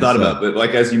something I hadn't thought about, but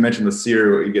like, as you mentioned, the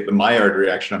sear, you get the Maillard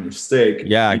reaction on your steak.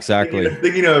 Yeah, exactly.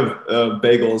 Thinking of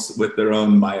bagels with their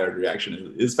own Maillard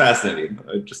reaction is fascinating.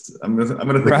 I'm gonna think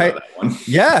about that one.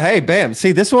 Yeah. Hey, bam.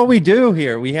 See, this is what we do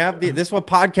here. We have this is what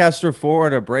podcasts are for,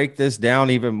 to break this down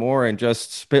even more and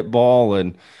just spitball.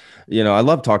 And I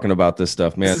love talking about this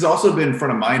stuff, man. This has also been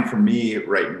front of mind for me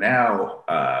right now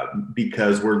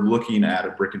because we're looking at a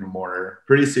brick and mortar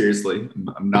pretty seriously.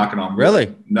 I'm knocking on wood.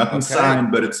 Really? Nothing's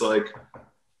signed, but it's like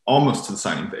almost to the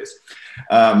signing phase.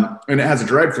 And it has a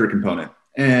drive-through component.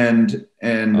 And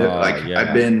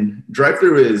I've been,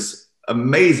 drive-through is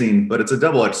amazing, but it's a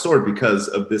double-edged sword because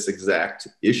of this exact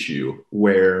issue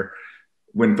where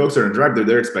when folks are in a drive-through,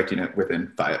 they're expecting it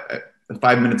within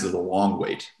 5 minutes is a long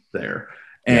wait there.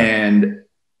 And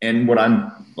what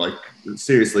I'm like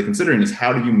seriously considering is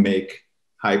how do you make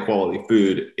high quality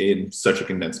food in such a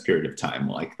condensed period of time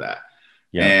like that?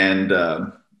 Yeah. And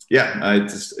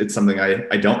it's something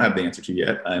I don't have the answer to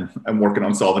yet. I'm working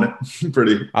on solving it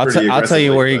pretty I'll tell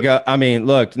you where you go. I mean,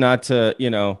 look, not to,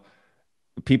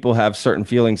 people have certain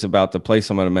feelings about the place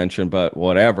I'm going to mention, but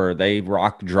whatever, they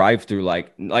rock drive-through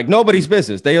like nobody's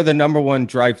business. They are the number one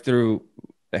drive-through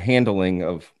handling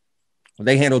of.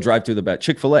 They handle drive-through the best.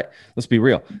 Chick-fil-A, let's be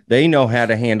real. They know how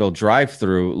to handle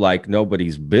drive-through like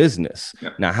nobody's business. Yeah.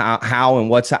 Now, how and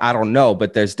what's, I don't know,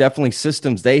 but there's definitely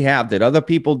systems they have that other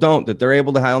people don't, that they're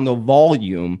able to handle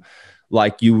volume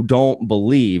like you don't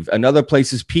believe. Another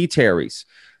place is P. Terry's.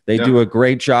 They do a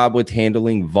great job with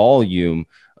handling volume.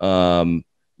 I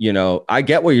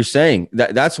get what you're saying.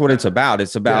 That's what it's about.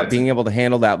 It's about being able to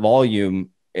handle that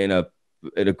volume in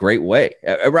a great way.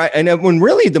 Right. And when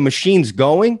really the machine's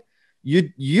going,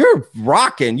 you're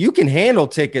rocking. You can handle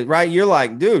tickets, right? You're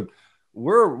like, dude,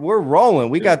 we're rolling.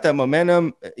 We got that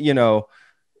momentum.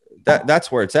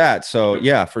 That's where it's at. So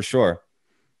yeah, for sure.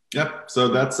 Yep. So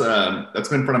that's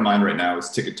been front of mind right now is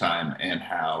ticket time and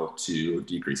how to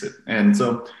decrease it. And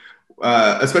so,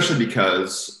 especially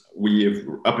because we've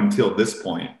up until this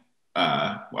point,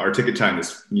 our ticket time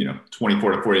is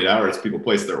 24 to 48 hours. People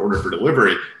place their order for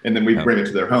delivery, and then we bring it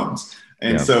to their homes.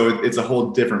 And so it's a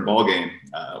whole different ballgame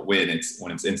when it's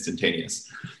instantaneous.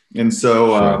 And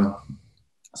so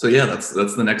So yeah, that's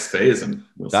the next phase, and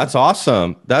we'll see. That's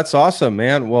awesome. That's awesome,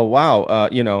 man. Well, wow.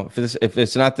 You know, if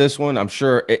it's not this one, I'm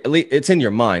sure at least it's in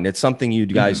your mind. It's something you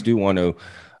guys Mhm. do want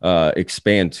to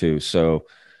expand to. So,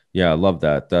 yeah, I love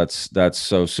that. That's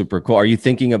so super cool. Are you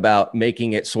thinking about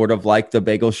making it sort of like the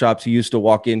bagel shops you used to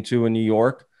walk into in New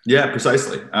York? Yeah,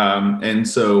 precisely. And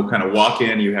so, kind of walk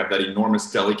in, you have that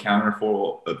enormous deli counter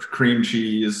full of cream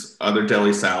cheese, other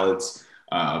deli salads,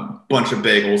 bunch of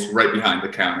bagels right behind the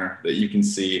counter that you can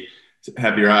see.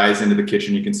 Have your eyes into the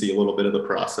kitchen, you can see a little bit of the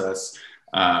process.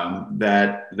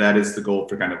 That is the goal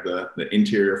for kind of the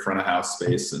interior front of house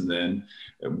space. And then,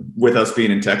 with us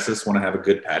being in Texas, want to have a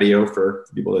good patio for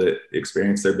people to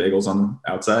experience their bagels on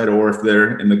the outside, or if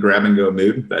they're in the grab and go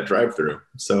mood, that drive through.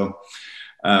 So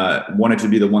wanted to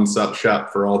be the one-stop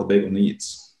shop for all the bagel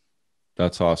needs.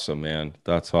 That's awesome, man.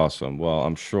 That's awesome. Well,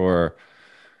 I'm sure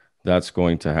that's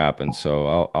going to happen.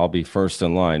 So I'll be first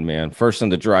in line, man. First in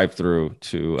the drive-through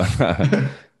to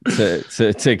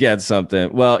to get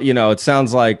something. Well, you know, it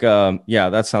sounds like yeah,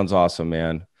 that sounds awesome,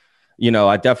 man. You know,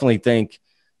 I definitely think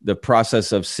the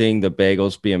process of seeing the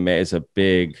bagels being made is a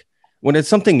big when it's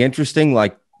something interesting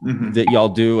like Mhm. that y'all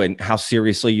do and how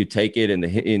seriously you take it and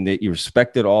that you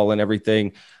respect it all and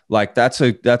everything. Like that's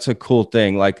a cool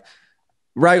thing. Like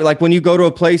right, like when you go to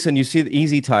a place and you see the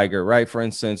Easy Tiger, right, for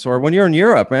instance, or when you're in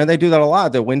Europe, man, they do that a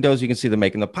lot. The windows, you can see them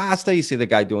making the pasta, you see the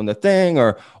guy doing the thing,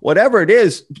 or whatever it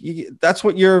is. That's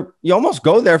what you almost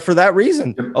go there for that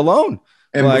reason Yep. alone.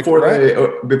 And Like, right,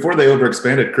 before they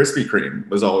overexpanded, Krispy Kreme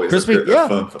was always crispy,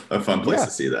 yeah, a fun place yeah,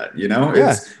 to see that. You know,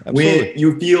 yeah, it's when absolutely,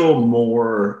 you feel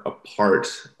more a part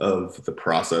of the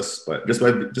process, but just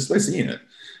by seeing it.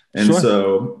 And sure,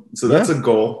 so that's yeah, a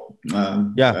goal.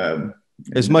 yeah.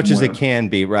 As And much as it one can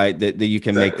be, right? That you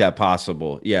can make exactly. that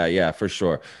possible. Yeah, yeah, for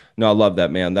sure. No, I love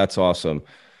that, man. That's awesome.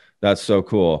 That's so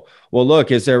cool. Well,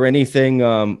 look, is there anything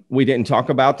we didn't talk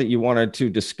about that you wanted to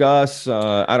discuss?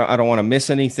 I don't want to miss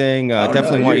anything. Oh no,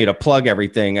 Definitely want you you to plug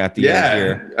everything at the end Yeah,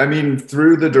 here. I mean,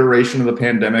 through the duration of the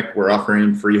pandemic, we're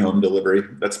offering free home delivery.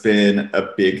 That's been a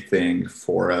big thing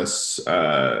for us.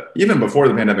 Even before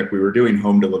the pandemic, we were doing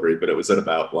home delivery, but it was at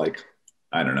about like,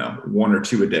 I don't know, one or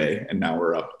two a day. And now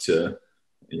we're up to,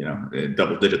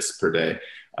 double digits per day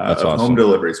That's of home awesome.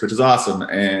 deliveries, which is awesome.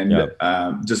 And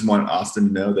Yeah, just want Austin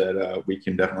to know that we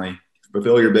can definitely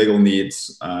fulfill your bagel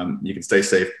needs. You can stay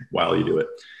safe while you do it.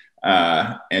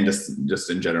 And just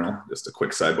in general, just a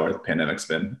quick sidebar: the pandemic's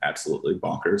been absolutely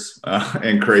bonkers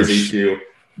and for crazy to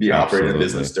be operating a absolutely.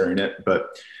 business during it.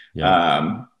 But Yeah.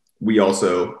 um, we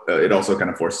also it also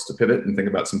kind of forced us to pivot and think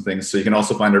about some things. So you can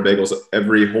also find our bagels at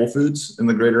every Whole Foods in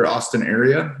the greater Austin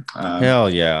area.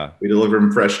 Hell yeah. We deliver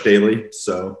them fresh daily.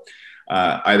 So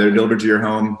either delivered to your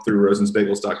home through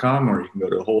rosensbagels.com, or you can go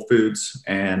to Whole Foods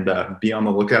and be on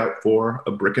the lookout for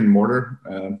a brick and mortar.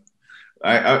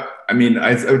 I mean,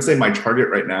 I would say my target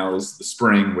right now is the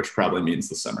spring, which probably means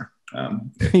the summer.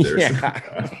 If there's,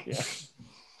 Yeah. Yeah.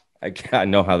 I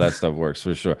know how that stuff works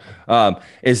for sure.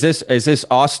 Is this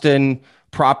Austin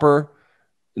proper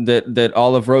that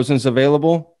all of Rosen's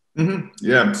available?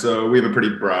 Yeah, so we have a pretty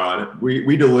broad.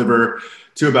 We deliver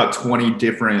to about 20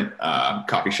 different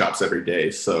coffee shops every day.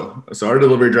 So our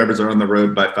delivery drivers are on the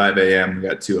road by 5 a.m. We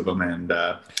got two of them, Any and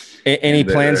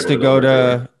they're plans able to to go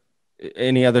deliver daily. to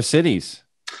any other cities?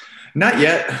 Not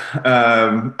yet.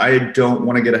 I don't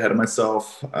want to get ahead of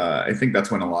myself. I think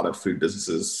that's when a lot of food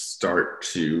businesses start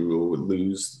to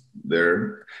lose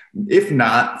their, if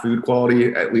not food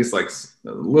quality, at least like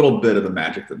a little bit of the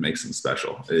magic that makes them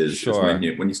special is Sure.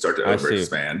 when you start to I see.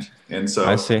 overexpand. And I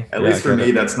so, see. at Yeah, I least for get me,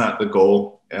 it. that's not the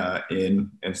goal in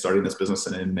starting this business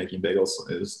and in making bagels,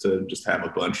 is to just have a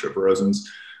bunch of Rosens.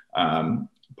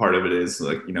 Part of it is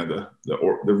like, the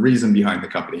reason behind the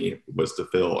company was to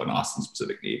fill an Austin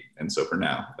specific need, and so for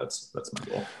now that's my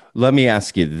goal. Let me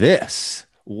ask you this.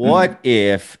 Mhm. What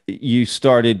if you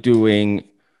started doing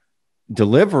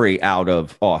delivery out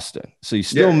of Austin? So you're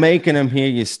still Yeah. making them here,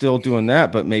 you're still doing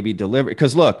that, but maybe delivery.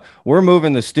 Because look, we're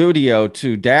moving the studio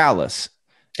to Dallas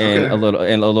Okay. in a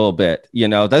little bit. You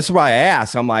know, that's why I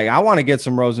asked. I'm like, I want to get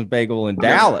some Rosen Bagel in Okay.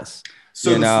 Dallas,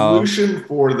 So you the know. solution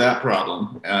for that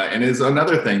problem, and is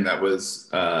another thing that was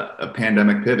a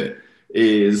pandemic pivot,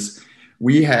 is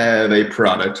we have a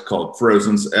product called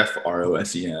Frosens,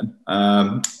 Frosen,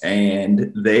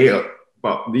 and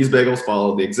these bagels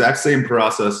follow the exact same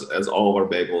process as all of our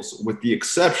bagels, with the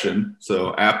exception.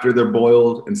 So after they're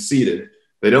boiled and seeded,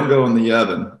 they don't go in the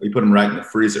oven. We put them right in the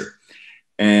freezer,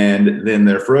 and then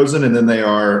they're frozen, and then they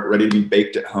are ready to be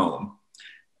baked at home.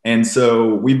 And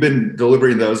so we've been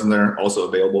delivering those, and they're also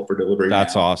available for delivery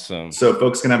That's now. awesome. So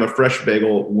folks can have a fresh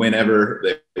bagel whenever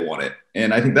they want it.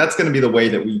 And I think that's going to be the way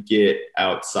that we get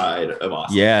outside of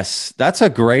Austin. Yes, that's a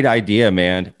great idea,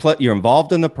 man. You're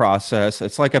involved in the process.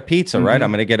 It's like a pizza, right?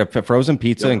 I'm going to get a frozen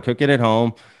pizza and cook it at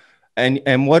home.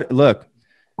 And what, look,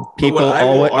 people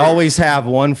always have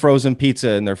one frozen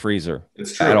pizza in their freezer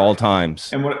at all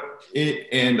times.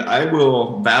 And I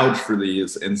will vouch for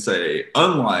these and say,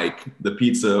 unlike the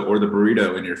pizza or the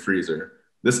burrito in your freezer,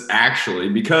 this actually,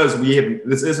 because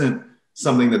this isn't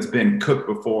something that's been cooked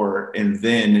before and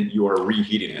then you are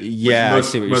reheating it. Yeah,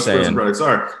 most frozen products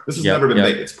are. This has never been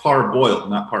baked. It's par-boiled,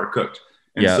 not par-cooked.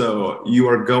 And so you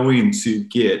are going to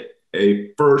get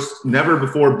a never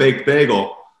before baked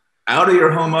bagel out of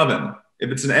your home oven. If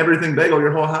it's an everything bagel,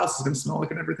 your whole house is going to smell like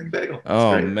an everything bagel.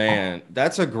 Man,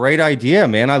 that's a great idea,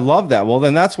 man. I love that. Well,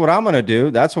 then that's what I'm going to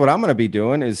do. That's what I'm going to be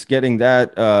doing, is getting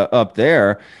that up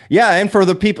there. Yeah. And for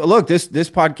the people, look, this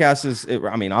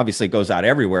podcast obviously it goes out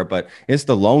everywhere, but it's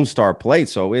the Lone Star Plate.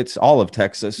 So it's all of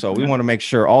Texas. So we want to make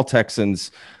sure all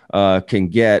Texans can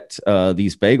get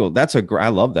these bagels. I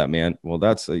love that, man. Well,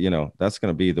 that's going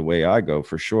to be the way I go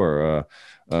for sure.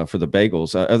 For the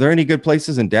bagels. Are there any good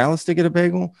places in Dallas to get a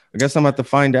bagel? I guess I'm about to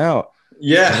find out.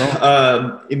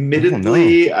 Yeah.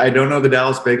 Admittedly, I don't know the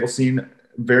Dallas bagel scene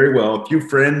very well. A few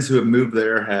friends who have moved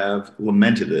there have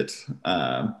lamented it.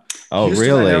 Houston,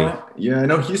 really? I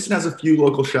know Houston has a few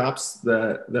local shops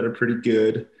that are pretty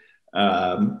good.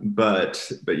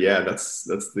 But yeah, that's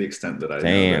the extent that I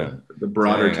know the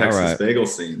broader Texas bagel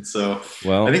scene. So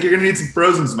I think you're going to need some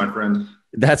Rosens, my friend.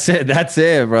 That's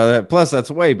it, brother. Plus,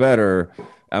 that's way better.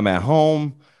 I'm at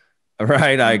home,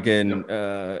 right? I can,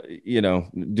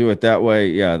 do it that way.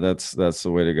 Yeah, that's the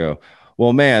way to go.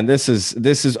 Well, man, this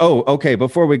is. Oh, okay.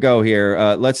 Before we go here,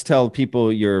 let's tell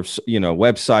people your,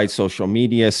 website, social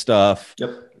media stuff.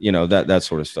 Yep. That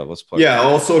sort of stuff. Let's play. Yeah,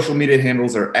 all social media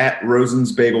handles are at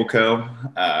Rosens Bagel Co.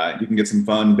 You can get some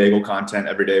fun bagel content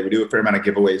every day. We do a fair amount of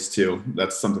giveaways too.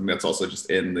 That's something that's also just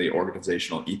in the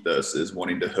organizational ethos, is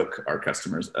wanting to hook our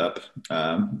customers up.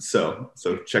 So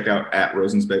check out at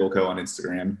Rosens Bagel Co. on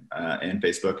Instagram and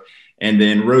Facebook. And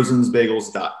then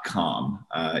rosensbagels.com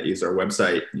is our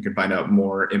website. You can find out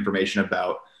more information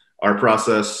about our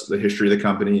process, the history of the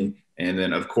company, and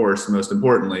then, of course, most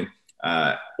importantly,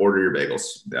 order your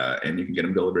bagels and you can get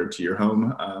them delivered to your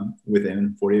home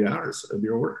within 48 hours of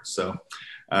your order. So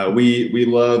we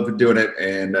love doing it.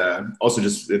 And also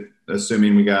just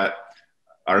assuming we got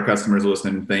our customers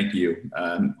listening, thank you.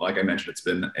 Like I mentioned, it's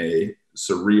been a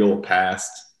surreal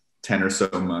past 10 or so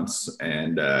months,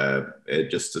 and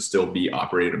just to still be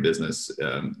operating a business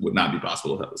would not be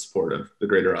possible without the support of the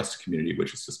greater Austin community,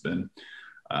 which has just been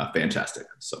fantastic.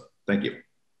 So thank you.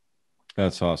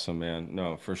 That's awesome, man.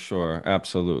 No, for sure.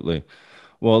 Absolutely.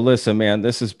 Well, listen, man,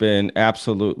 this has been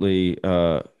absolutely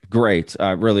great.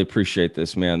 I really appreciate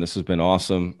this, man. This has been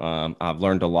awesome. I've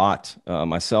learned a lot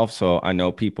myself, so I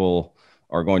know people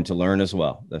are going to learn as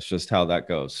well. That's just how that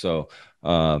goes. So,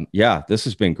 yeah, this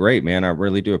has been great, man. I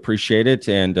really do appreciate it.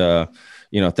 And,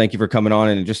 thank you for coming on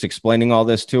and just explaining all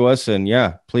this to us. And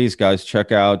yeah, please, guys,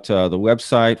 check out the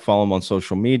website, follow them on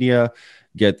social media,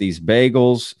 get these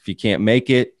bagels. If you can't make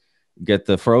it, get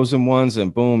the frozen ones,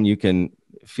 and boom, you can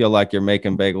feel like you're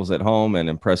making bagels at home and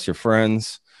impress your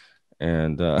friends.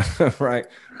 And right,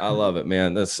 I love it,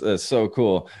 man. That's so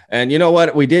cool. And you know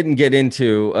what we didn't get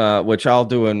into, which I'll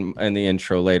do in the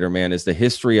intro later, man, is the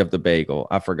history of the bagel.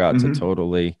 I forgot to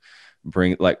totally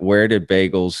bring, where did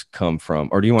bagels come from?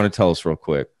 Or do you want to tell us real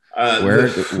quick?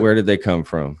 Where did they come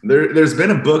from? There's been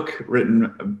a book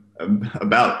written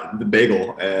about the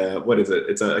bagel. What is it?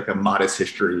 It's like a modest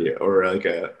history, or like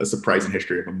a surprising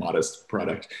history of a modest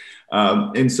product.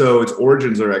 And so its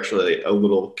origins are actually a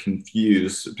little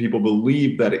confused. People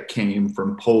believe that it came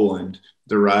from Poland,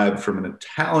 derived from an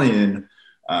Italian,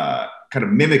 kind of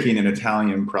mimicking an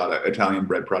Italian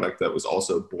bread product that was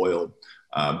also boiled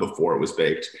before it was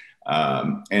baked.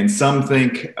 And some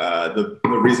think the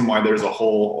reason why there's a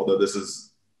hole, although this is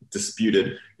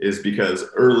disputed, is because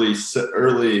early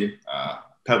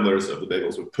peddlers of the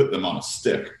bagels would put them on a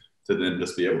stick to then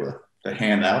just be able to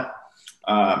hand out.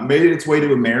 Made its way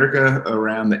to America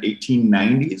around the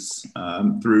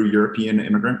 1890s through European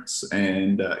immigrants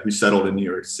and who settled in New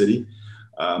York City.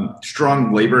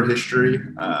 Strong labor history.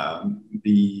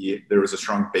 There was a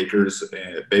strong bakers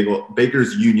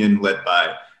union led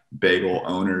by bagel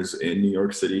owners in New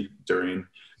York City during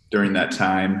that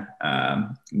time,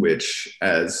 which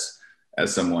as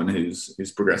someone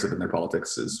who's progressive in their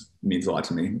politics means a lot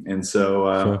to me. And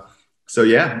so, Sure. So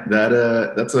yeah,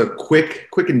 that's a quick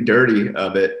and dirty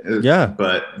of it. Yeah.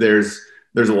 But there's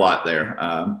a lot there.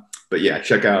 But yeah,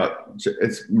 check out,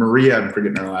 it's Maria, I'm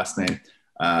forgetting her last name.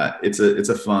 It's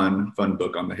a fun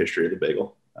book on the history of the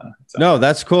bagel. No,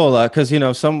 that's cool. Cause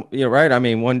you're right. I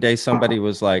mean, one day somebody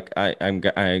was like, I'm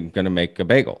going to make a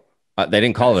bagel. They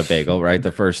didn't call it a bagel, right?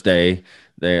 The first day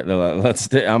they're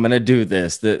like, I'm going to do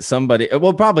this. That somebody,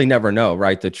 we'll probably never know,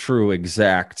 right? The true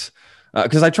exact,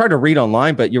 cause I tried to read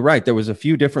online, but you're right. There was a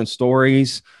few different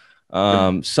stories.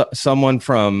 Someone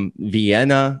from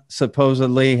Vienna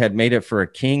supposedly had made it for a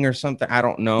king or something. I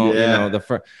don't know,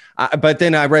 but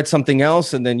then I read something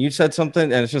else and then you said something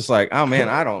and it's just like, oh man,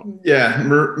 I don't. Yeah.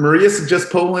 Maria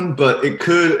suggests Poland, but it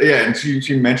could, yeah. And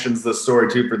she mentions the story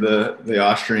too for the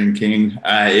Austrian king.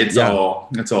 It's all,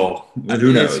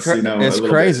 who knows, it's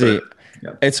crazy. Bit,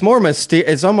 yeah. It's more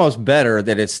mysterious. It's almost better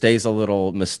that it stays a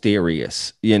little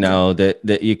mysterious,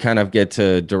 that you kind of get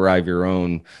to derive your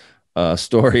own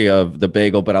story of the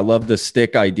bagel. But I love the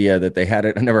stick idea that they had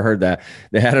it. I never heard that.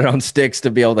 They had it on sticks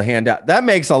to be able to hand out. That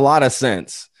makes a lot of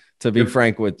sense, to be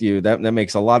frank with you. That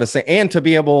makes a lot of sense. And to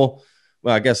be able,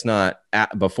 well, I guess not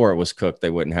before it was cooked,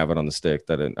 they wouldn't have it on the stick.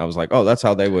 I was like, oh, that's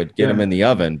how they would get them in the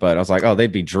oven. But I was like, oh,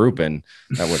 they'd be drooping.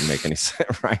 That wouldn't make any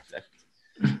sense, right?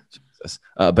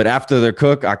 But after they're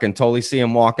cooked, I can totally see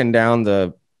them walking down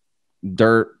the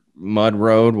dirt, mud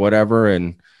road, whatever,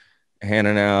 and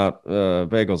handing out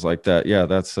bagels like that. Yeah,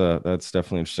 that's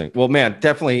definitely interesting. Well, man,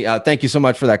 definitely thank you so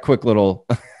much for that quick little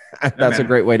that's a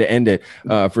great way to end it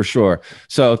for sure.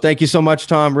 So thank you so much,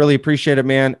 Tom. Really appreciate it,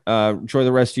 man. Enjoy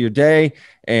the rest of your day.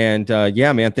 And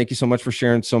yeah, man, thank you so much for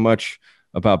sharing so much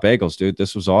about bagels, dude.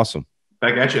 This was awesome.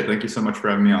 Back at you. Thank you so much for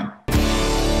having me on.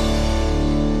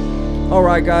 All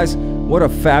right, guys. What a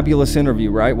fabulous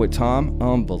interview, right, with Tom?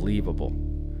 Unbelievable.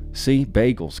 See,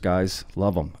 bagels, guys.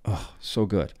 Love them. Oh, so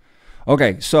good.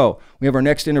 Okay, so we have our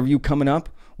next interview coming up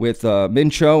with Min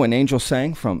Choe and Angell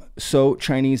Tsang from Tso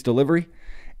Chinese Delivery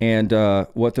and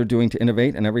what they're doing to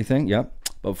innovate and everything. Yep.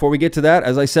 But before we get to that,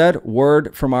 as I said,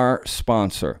 word from our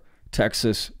sponsor,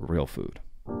 Texas Real Food.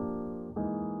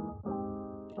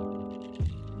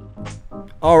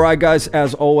 All right, guys,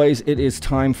 as always, it is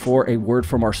time for a word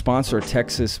from our sponsor,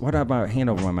 Texas. What have my hand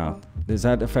over my mouth? Does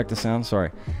that affect the sound? Sorry.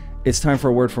 It's time for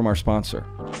a word from our sponsor.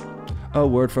 A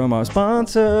word from our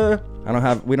sponsor.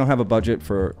 We don't have a budget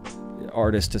for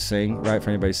artists to sing, right? For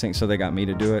anybody to sing, so they got me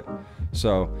to do it.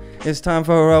 So it's time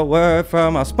for a word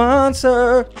from our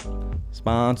sponsor.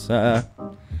 Sponsor.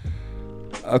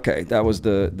 Okay, that was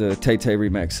the Tay-Tay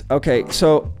remix. Okay,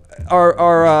 so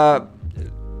our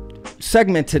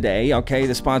segment today, okay,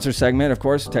 the sponsor segment, of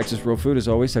course, Texas Real Food, as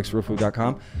always,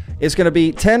 texasrealfood.com. It's going to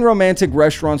be 10 romantic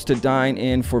restaurants to dine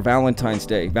in for Valentine's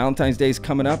Day. Valentine's Day is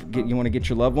coming up. You want to get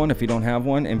your loved one. If you don't have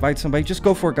one, invite somebody. Just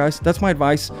go for it, guys. That's my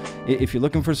advice. If you're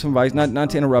looking for some advice, not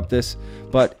to interrupt this,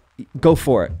 but go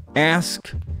for it.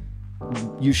 Ask,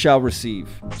 you shall receive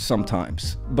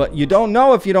sometimes. But you don't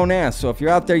know if you don't ask. So if you're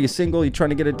out there, you're single, you're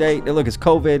trying to get a date. Look, it's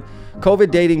COVID.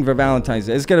 COVID dating for Valentine's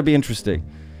Day. It's going to be interesting.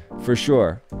 For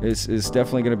sure. It's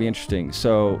definitely going to be interesting.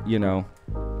 So,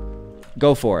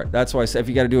 go for it. That's why I said if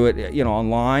you got to do it,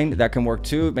 online, that can work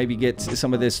too. Maybe get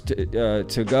some of this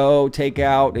to go, take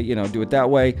out, do it that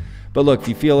way. But look, if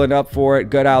you're feeling up for it,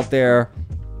 get out there.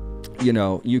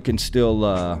 You can still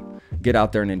get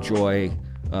out there and enjoy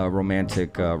a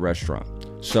romantic restaurant.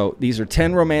 So these are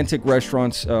 10 romantic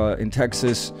restaurants in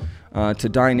Texas to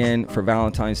dine in for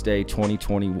Valentine's Day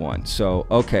 2021. So,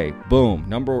 okay, boom.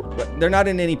 They're not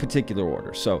in any particular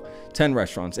order. So 10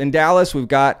 restaurants. In Dallas, we've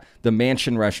got the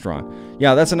Mansion Restaurant.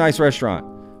 Yeah, that's a nice restaurant.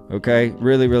 Okay,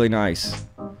 really, really nice.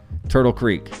 Turtle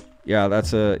Creek. Yeah,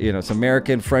 that's it's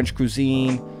American, French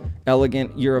cuisine,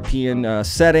 elegant European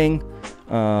setting.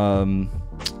 And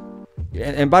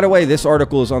by the way, this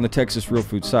article is on the Texas Real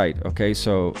Food site. Okay,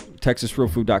 so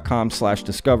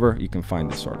texasrealfood.com/discover. You can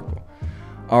find this article.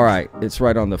 All right, it's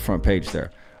right on the front page there.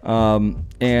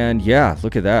 And yeah,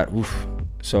 look at that. Oof.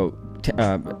 So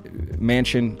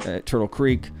Mansion at Turtle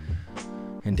Creek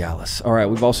in Dallas. All right,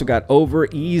 we've also got Over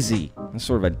Easy. It's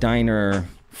sort of a diner,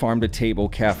 farm-to-table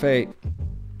cafe.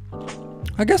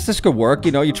 I guess this could work.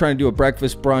 You're trying to do a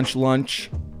breakfast, brunch,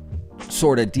 lunch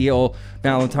sort of deal,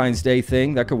 Valentine's Day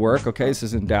thing. That could work. Okay, this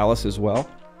is in Dallas as well.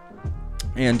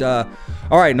 And all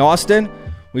right, in Austin,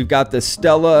 we've got the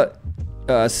Stella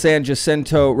San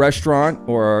Jacinto restaurant,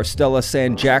 or Stella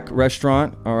San Jack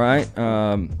restaurant. All right,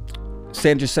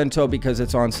 San Jacinto because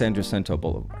it's on San Jacinto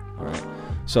Boulevard. All right,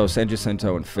 so San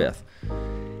Jacinto and 5th.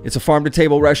 It's a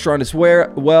farm-to-table restaurant as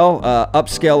well,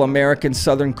 upscale American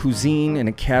Southern cuisine in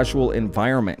a casual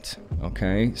environment.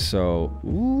 Okay,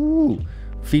 so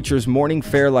features morning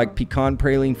fare like pecan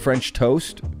praline French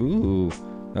toast. Ooh,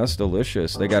 that's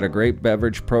delicious. They got a great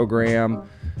beverage program.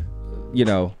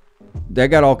 They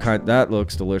got all kinds. That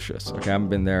looks delicious. Okay, I haven't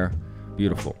been there.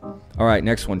 Beautiful. All right,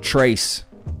 next one, Trace.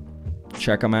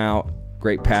 Check them out.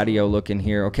 Great patio look in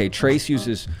here. Okay, Trace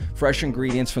uses fresh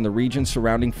ingredients from the region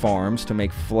surrounding farms to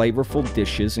make flavorful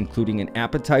dishes, including an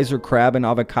appetizer crab and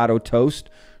avocado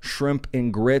toast, shrimp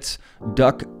and grits,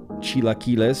 duck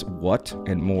chilaquiles,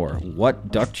 and more.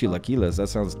 What? Duck chilaquiles? That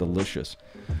sounds delicious.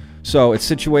 So it's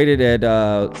situated at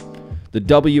the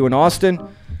W in Austin.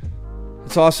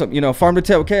 It's awesome. You know, farm to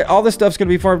table. Okay, all this stuff's going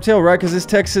to be farm to table, right? Because it's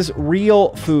Texas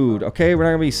real food. Okay, we're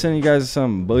not going to be sending you guys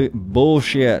some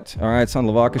bullshit. All right, it's on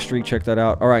Lavaca Street. Check that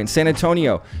out. All right, in San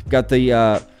Antonio, got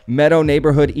the Meadow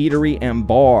Neighborhood Eatery and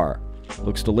Bar.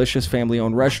 Looks delicious.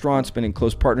 Family-owned restaurant. It's been in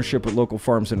close partnership with local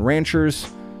farms and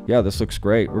ranchers. Yeah, this looks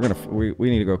great. We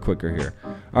need to go quicker here.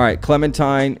 All right,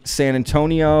 Clementine, San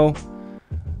Antonio.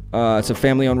 It's a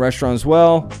family-owned restaurant as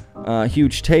well.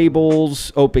 Huge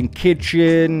tables, open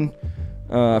kitchen.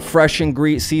 Fresh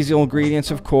seasonal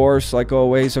ingredients, of course, like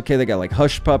always. Okay, they got like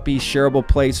hush puppies, shareable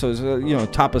plates, so it's, you know,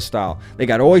 tapas style. They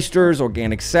got oysters,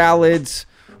 organic salads,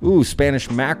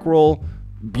 Spanish mackerel,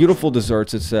 beautiful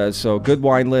desserts, it says. So good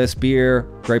wine list, beer,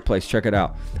 great place. Check it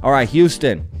out. All right,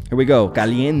 Houston, here we go.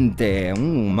 Caliente,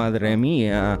 madre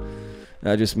mia.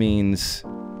 That just means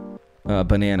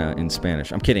banana in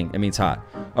Spanish. I'm kidding, it means hot.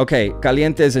 Okay,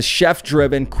 Caliente is a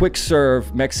chef-driven,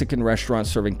 quick-serve Mexican restaurant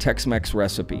serving Tex-Mex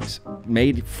recipes.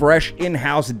 Made fresh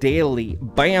in-house daily.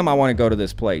 Bam, I want to go to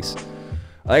this place.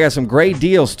 I got some great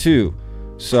deals, too.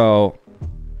 So,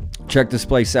 check this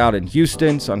place out in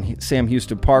Houston. It's on Sam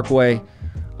Houston Parkway.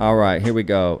 All right, here we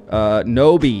go.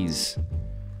 Nobi's.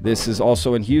 This is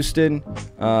also in Houston.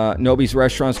 Nobi's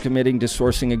Restaurant's committing to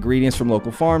sourcing ingredients from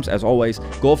local farms. As always,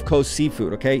 Gulf Coast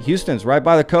seafood, okay? Houston's right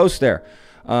by the coast there.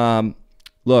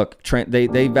 Look,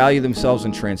 they value themselves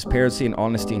in transparency and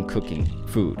honesty in cooking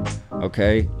food,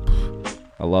 okay?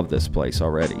 I love this place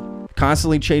already.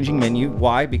 Constantly changing menu.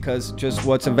 Why? Because just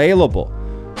what's available.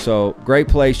 So, great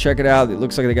place. Check it out. It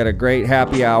looks like they got a great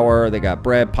happy hour. They got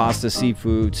bread, pasta,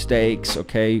 seafood, steaks,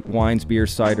 okay? Wines, beer,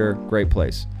 cider. Great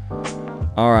place.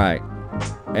 All right.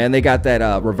 And they got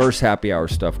that reverse happy hour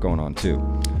stuff going on,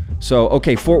 too. So,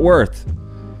 okay, Fort Worth.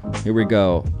 Here we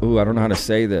go. Ooh, I don't know how to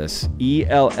say this.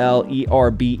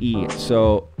 E-L-L-E-R-B-E.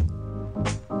 So,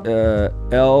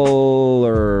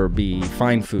 L-R-B,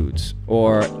 Fine Foods.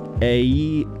 Or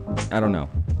A-E, I don't know.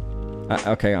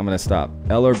 Okay, I'm going to stop.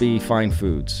 L-R-B, Fine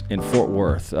Foods in Fort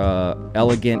Worth.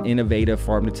 Elegant, innovative,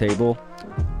 farm-to-table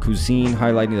cuisine,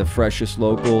 highlighting the freshest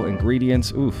local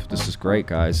ingredients. Oof, this is great,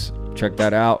 guys. Check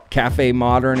that out. Cafe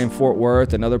Modern in Fort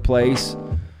Worth, another place.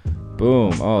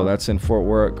 Boom. Oh, that's in Fort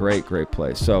Worth. Great, great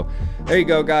place. So there you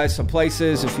go, guys. Some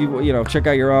places. If you know, check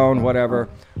out your own, whatever.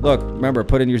 Look, remember,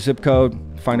 put in your zip code.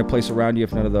 Find a place around you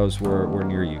if none of those were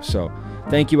near you. So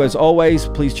thank you as always.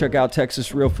 Please check out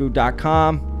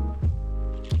TexasRealFood.com.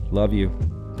 Love you.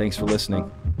 Thanks for listening.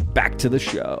 Back to the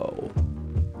show.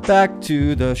 Back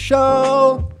to the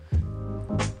show.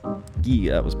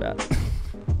 Yeah, that was bad.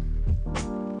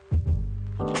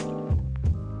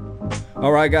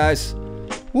 All right, guys.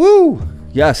 Woo!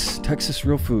 Yes, Texas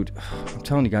Real Food. I'm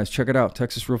telling you guys, check it out,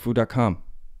 TexasRealFood.com.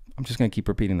 I'm just going to keep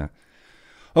repeating that.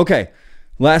 Okay,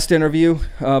 last interview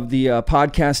of the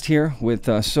podcast here with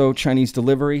Tso Chinese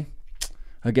Delivery.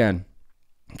 Again,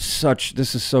 this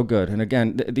is so good. And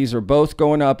again, these are both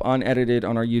going up unedited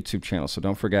on our YouTube channel, so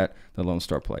don't forget the Lone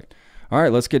Star Plate. All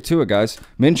right, let's get to it, guys.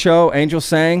 Min Choe, Angell,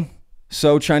 Tsang,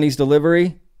 Tso Chinese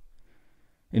Delivery.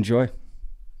 Enjoy.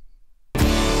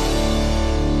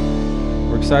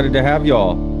 We're excited to have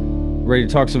y'all. Ready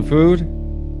to talk some food?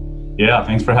 Yeah,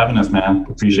 thanks for having us, man.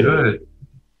 Appreciate it.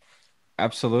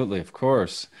 Absolutely, of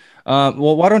course.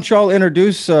 Well, why don't y'all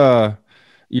introduce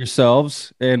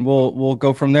yourselves, and we'll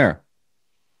go from there.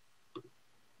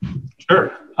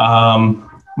 Sure.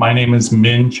 My name is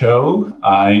Min Choe.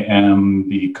 I am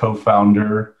the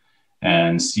co-founder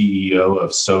and CEO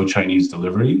of Tso Chinese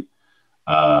Delivery.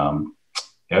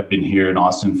 I've been here in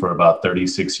Austin for about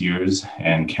 36 years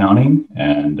and counting,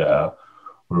 and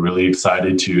we're really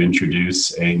excited to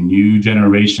introduce a new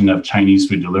generation of Chinese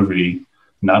food delivery,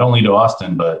 not only to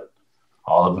Austin, but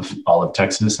all of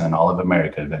Texas and all of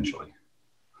America eventually.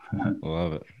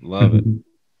 Love it. Love it.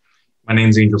 My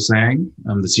name's Angell Tsang.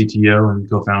 I'm the CTO and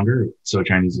co-founder of Tso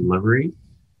Chinese Delivery.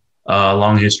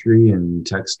 Long history in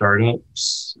tech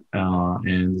startups,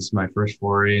 and this is my first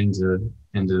foray into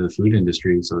the food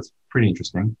industry, so it's pretty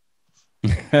interesting.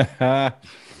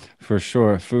 For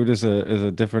sure, food is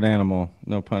a different animal.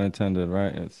 No pun intended,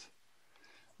 right? It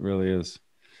really is.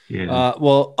 Yeah.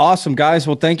 Well, awesome, guys.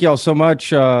 Well, thank you all so much,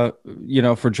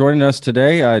 for joining us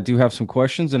today. I do have some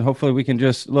questions, and hopefully we can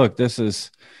just look. This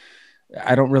is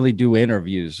I don't really do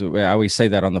interviews. I always say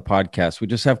that on the podcast. We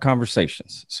just have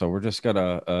conversations. So we're just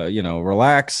gonna,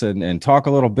 relax and talk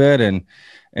a little bit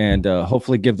and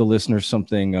hopefully give the listeners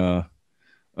something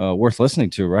worth listening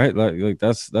to. Right? Like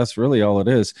that's really all it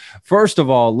is. First of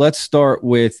all, let's start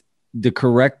with the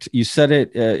correct. You said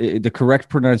it, the correct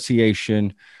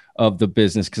pronunciation of the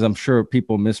business, because I'm sure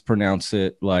people mispronounce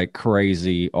it like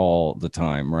crazy all the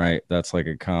time. Right? That's like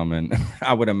a common.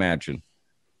 I would imagine.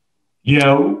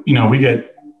 Yeah, we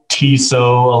get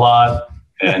Tso a lot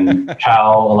and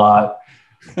cow a lot.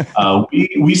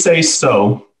 We say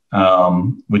so,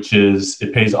 which is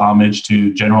it pays homage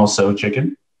to General Tso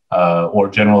chicken, or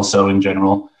General Tso in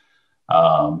general.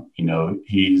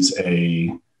 He's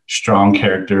a strong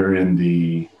character in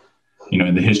the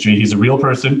history. He's a real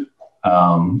person,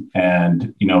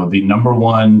 and the number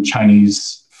one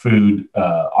Chinese food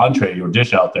entree or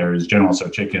dish out there is General Tso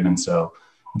chicken, and so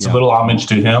it's a little homage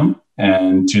to him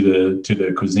and to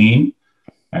the cuisine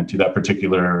and to that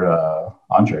particular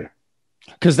entree.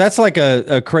 Because that's like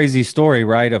a crazy story,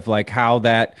 right? Of like how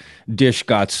that dish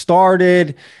got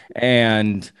started,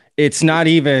 and it's not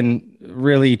even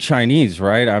really Chinese,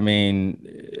 right? I mean,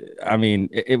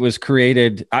 it was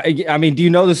created. I mean, do you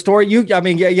know the story?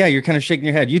 Yeah. You're kind of shaking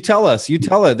your head. You tell us. You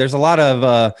tell it. There's a lot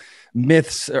of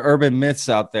myths, urban myths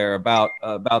out there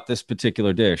about this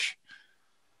particular dish.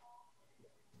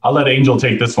 I'll let Angell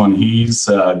take this one. He's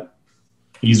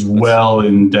well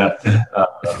in depth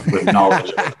with knowledge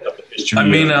of the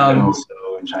history of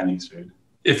Chinese food.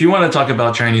 If you want to talk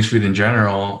about Chinese food in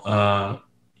general,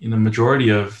 majority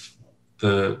of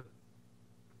the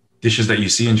dishes that you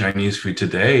see in Chinese food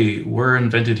today were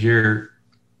invented here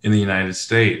in the United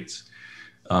States.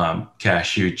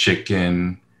 Cashew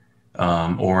chicken,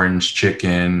 orange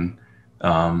chicken.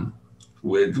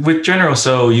 With General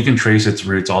Tso, you can trace its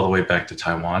roots all the way back to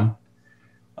Taiwan.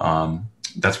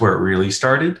 That's where it really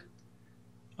started,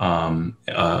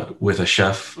 with a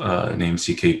chef named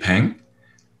C.K. Peng.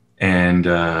 And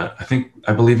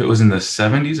I believe it was in the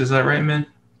 70s. Is that right, Min?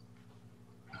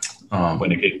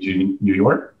 When it came to New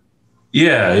York?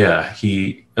 Yeah.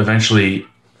 He eventually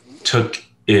took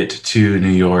it to New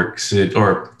York City,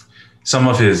 or some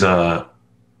of his,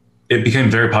 it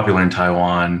became very popular in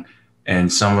Taiwan,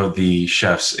 and some of the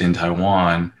chefs in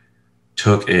Taiwan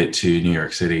took it to New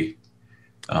York City.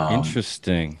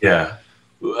 Interesting. Yeah.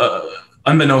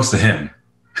 Unbeknownst to him.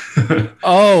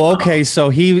 Oh, okay. So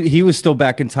he was still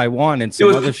back in Taiwan, and some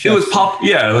other chefs. It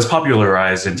was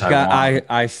popularized in Taiwan.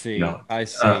 I see. I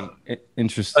see.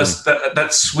 Interesting. That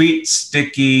sweet,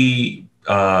 sticky,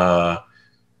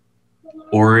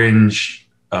 orange,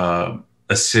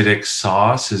 acidic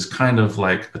sauce is kind of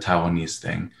like a Taiwanese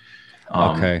thing.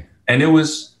 Okay. And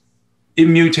it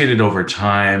mutated over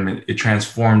time. It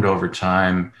transformed over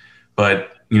time. But,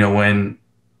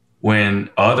 when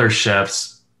other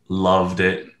chefs loved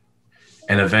it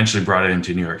and eventually brought it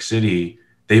into New York City,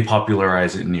 they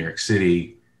popularized it in New York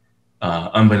City,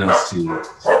 unbeknownst to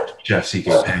Chef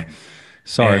C.K. Peng.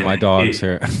 Sorry, my dog's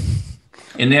here.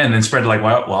 And then spread like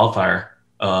wildfire,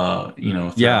 throughout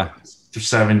the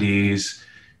 70s,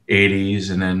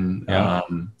 80s. And then,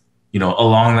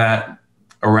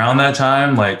 around that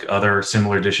time, like other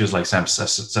similar dishes like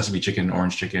sesame chicken,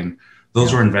 orange chicken,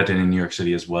 those were invented in New York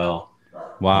City as well.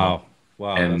 Wow.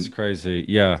 That's crazy.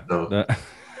 Yeah.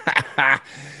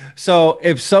 So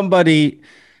if somebody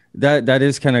that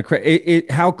is kind of crazy,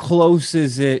 how close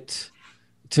is it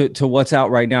to what's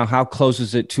out right now? How close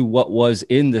is it to what was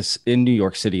in New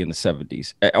York City in the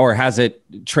 70s, or has it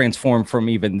transformed from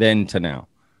even then to now?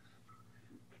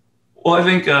 Well, I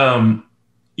think,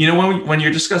 when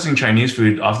you're discussing Chinese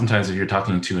food, oftentimes if you're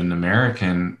talking to an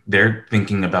American, they're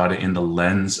thinking about it in the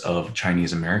lens of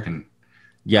Chinese American.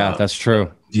 Yeah, that's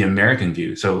true. The American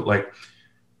view. So like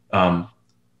I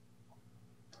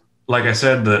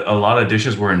said, a lot of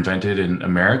dishes were invented in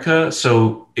America.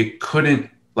 So it couldn't,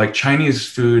 like Chinese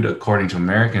food, according to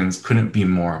Americans, couldn't be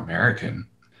more American.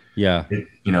 Yeah.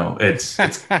 It's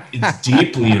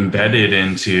deeply embedded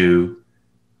into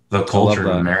the culture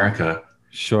of America.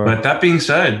 Sure. But that being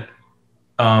said,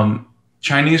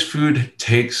 Chinese food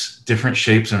takes different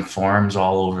shapes and forms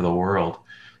all over the world.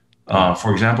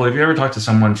 For example, if you ever talk to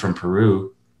someone from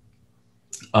Peru,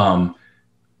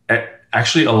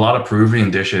 actually a lot of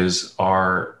Peruvian dishes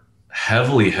are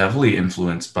heavily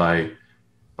influenced by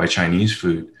Chinese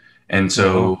food. And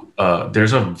so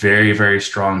there's a very, very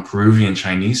strong Peruvian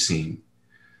Chinese scene.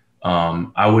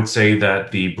 I would say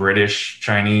that the British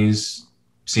Chinese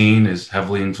scene is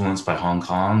heavily influenced by Hong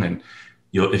Kong, and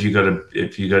if you go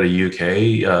to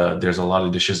UK, there's a lot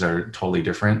of dishes that are totally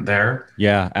different there.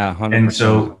 Yeah,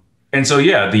 100%. And so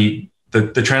the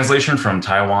the translation from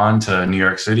Taiwan to New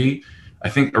York City, I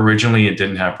think originally it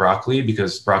didn't have broccoli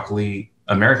because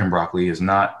American broccoli is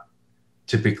not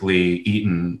typically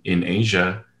eaten in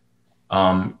Asia.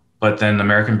 But then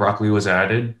American broccoli was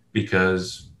added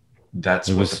because that's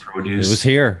what the produce. It was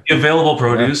here. The available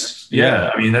produce.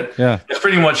 Yeah. I mean, that's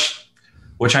pretty much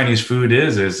what Chinese food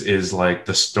is like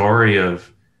the story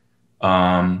of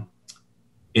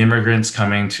immigrants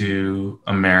coming to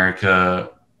America,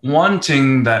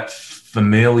 wanting that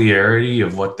familiarity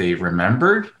of what they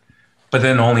remembered, but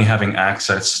then only having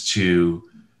access to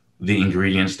the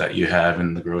ingredients that you have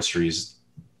in the groceries,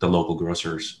 the local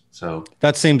grocers. So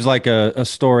that seems like a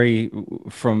story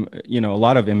from, a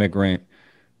lot of immigrant,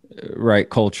 right,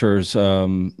 cultures,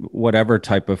 whatever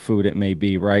type of food it may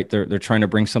be, right? They're trying to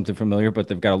bring something familiar, but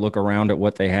they've got to look around at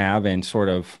what they have and sort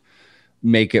of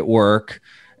make it work.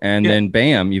 And then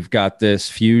bam, you've got this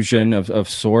fusion of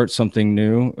sorts, something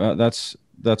new. That's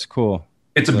cool.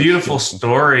 It's a beautiful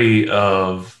story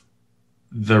of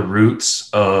the roots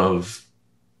of,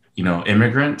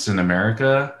 immigrants in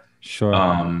America. Sure.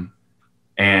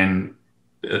 And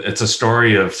it's a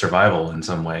story of survival in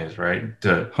some ways, right?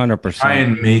 To 100%. try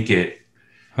and make it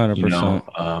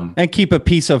 100%. And keep a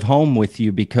piece of home with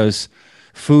you, because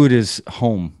food is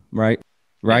home, right?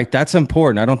 Right. That's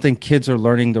important. I don't think kids are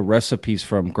learning the recipes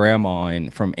from grandma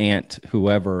and from aunt,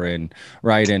 whoever, and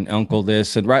uncle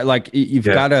this and right. Like you've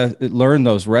got to learn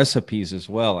those recipes as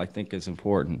well. I think is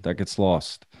important. That gets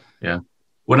lost. Yeah.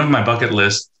 One of my bucket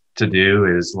lists to do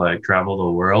is like travel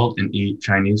the world and eat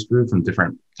Chinese food from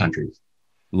different countries.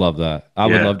 Love that. I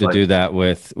would love to do that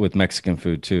with Mexican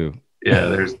food too.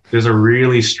 Yeah. There's a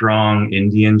really strong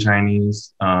Indian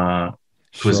Chinese,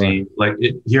 cuisine. Sure. Like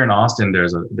here in Austin,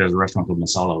 there's a restaurant called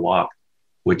Masala Wok,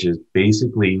 which is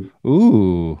basically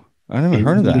I never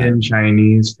heard of that. Indian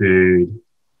Chinese food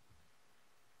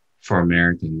for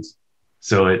Americans.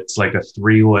 So it's like a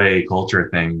three-way culture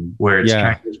thing where it's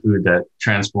Chinese food that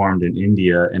transformed in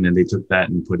India, and then they took that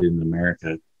and put it in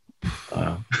America.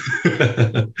 And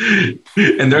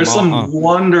there's some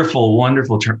wonderful,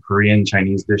 wonderful Korean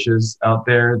Chinese dishes out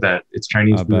there that it's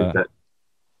Chinese food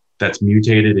that's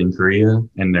mutated in Korea,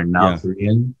 and they're not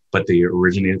Korean, but they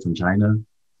originated from China.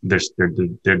 They're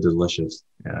delicious.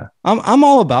 Yeah. I'm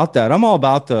all about that. I'm all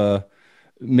about the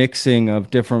mixing of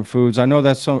different foods. I know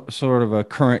that's sort of a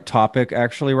current topic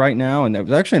actually right now. And there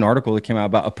was actually an article that came out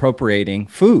about appropriating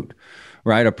food,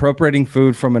 right? Appropriating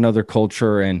food from another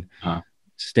culture and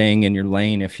staying in your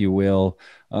lane, if you will.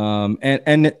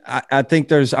 And I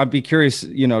think I'd be curious,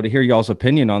 to hear y'all's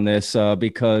opinion on this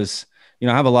because I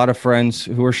have a lot of friends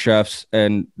who are chefs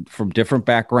and from different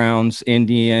backgrounds,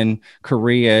 Indian,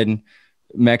 Korean,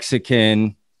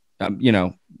 Mexican,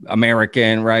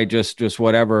 American, right? Just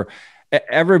whatever.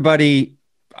 Everybody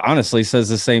honestly says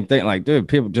the same thing. Like, dude,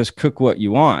 people just cook what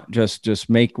you want. Just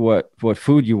make what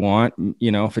food you want.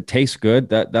 If it tastes good,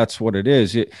 that's what it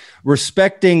is.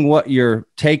 Respecting what you're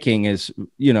taking is,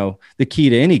 the key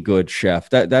to any good chef.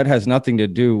 That has nothing to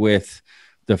do with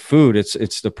the food.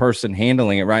 It's the person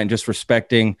handling it, right? And just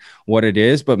respecting what it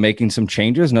is, but making some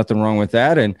changes. Nothing wrong with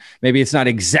that. And maybe it's not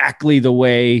exactly the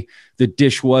way the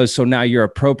dish was, so now you're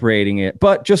appropriating it.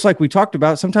 But just like we talked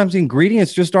about, sometimes the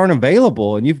ingredients just aren't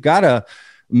available, and you've got to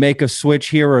make a switch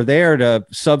here or there to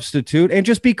substitute and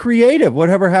just be creative.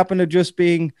 Whatever happened to just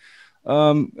being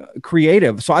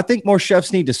creative? So I think more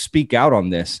chefs need to speak out on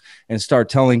this and start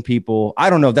telling people. I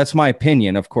don't know. That's my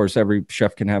opinion. Of course, every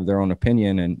chef can have their own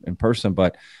opinion in person,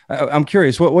 but I'm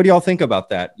curious. What do y'all think about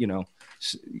that?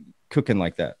 Cooking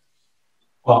like that.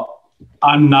 Well,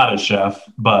 I'm not a chef,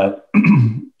 but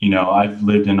I've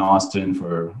lived in Austin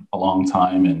for a long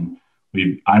time, and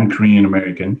I'm Korean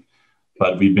American,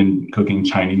 but we've been cooking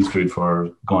Chinese food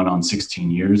for going on 16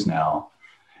 years now.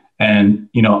 And,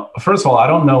 first of all, I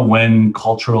don't know when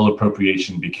cultural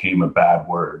appropriation became a bad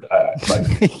word. I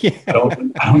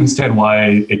don't understand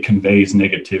why it conveys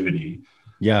negativity.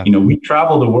 Yeah. We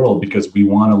travel the world because we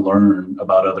want to learn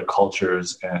about other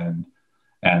cultures and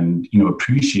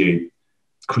appreciate.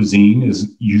 Cuisine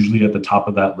is usually at the top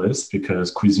of that list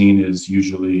because cuisine is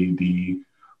usually the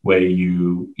way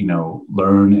you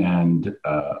learn and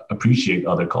appreciate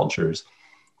other cultures.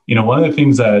 One of the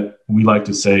things that we like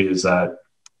to say is that,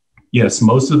 yes,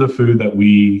 most of the food that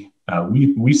we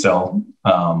sell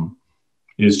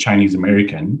is Chinese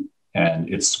American, and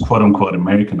it's quote unquote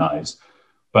Americanized,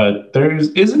 but there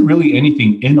isn't really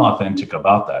anything inauthentic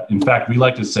about that. In fact, we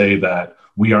like to say that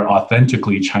we are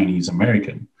authentically Chinese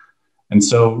American. And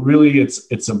so really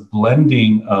it's a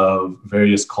blending of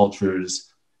various cultures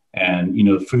and,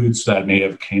 foods that may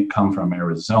have come from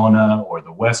Arizona or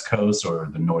the West Coast or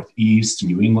the Northeast,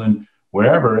 New England,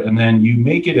 wherever, and then you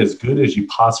make it as good as you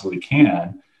possibly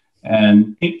can.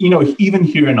 And even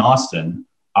here in Austin,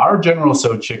 our General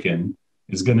Tso chicken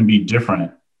is going to be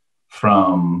different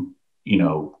from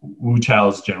Wu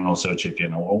Chao's General Tso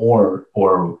chicken, or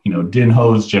Din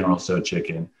Ho's General Tso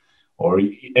chicken, or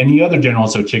any other General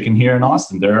Tso chicken here in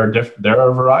Austin. There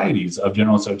are varieties of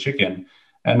General Tso chicken,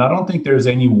 and I don't think there's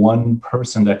any one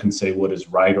person that can say what is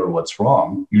right or what's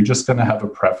wrong. You're just going to have a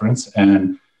preference,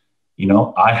 and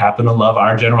I happen to love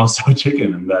our General Tso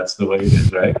chicken, and that's the way it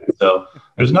is, right? So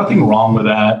there's nothing wrong with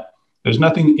that. There's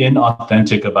nothing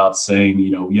inauthentic about saying,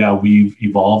 yeah, we've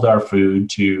evolved our food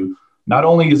to, not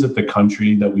only is it the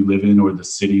country that we live in, or the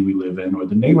city we live in, or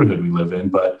the neighborhood we live in,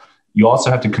 but you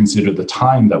also have to consider the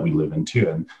time that we live in too.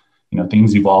 And,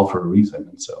 things evolve for a reason.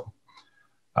 And so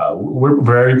we're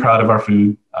very proud of our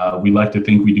food. We like to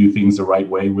think we do things the right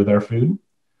way with our food,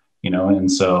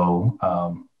 and so,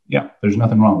 yeah, there's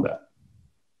nothing wrong with that.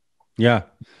 Yeah.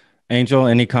 Angell,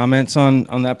 any comments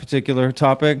on that particular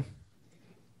topic?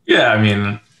 Yeah, I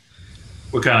mean,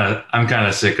 I'm kind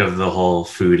of sick of the whole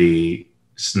foodie,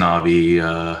 snobby.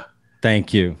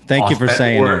 Thank you for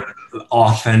saying it.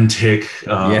 Authentic.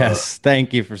 Yes,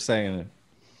 thank you for saying it.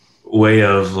 Way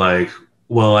of like,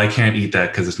 well, I can't eat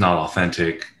that because it's not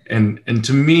authentic, and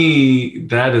to me,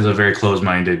 that is a very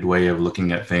closed-minded way of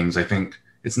looking at things. I think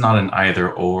it's not an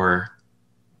either or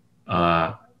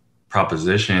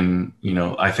proposition.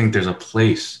 I think there's a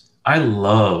place. I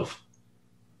love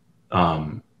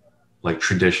like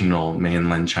traditional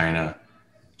mainland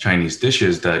Chinese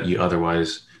dishes that you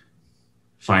otherwise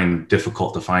find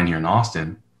difficult to find here in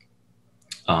Austin.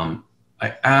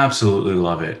 I absolutely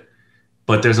love it,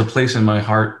 but there's a place in my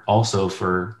heart also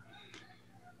for,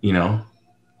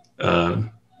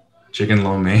 chicken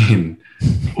lo mein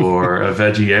or a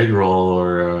veggie egg roll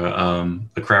or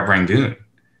a crab rangoon.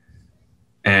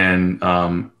 And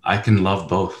I can love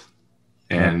both.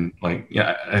 And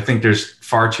I think there's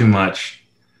far too much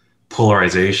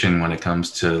polarization when it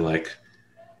comes to like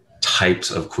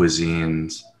types of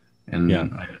cuisines. And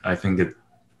I think that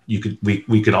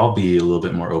we could all be a little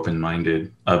bit more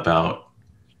open-minded about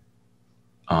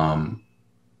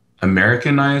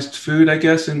Americanized food, I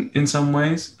guess, in some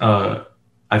ways. I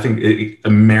think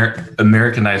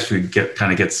Americanized food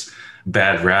kind of gets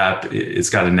bad rap. It's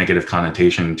got a negative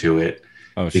connotation to it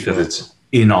because it's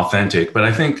inauthentic. But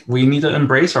I think we need to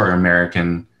embrace our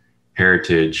American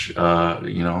heritage.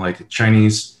 Like the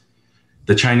Chinese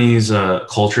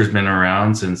culture has been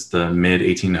around since the mid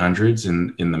 1800s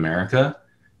in America.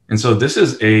 And so this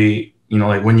is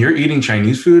like when you're eating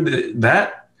Chinese food,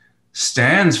 that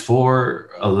stands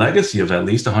for a legacy of at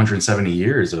least 170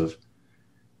 years of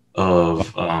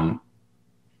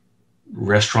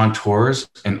restaurateurs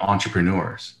and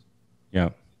entrepreneurs. Yeah.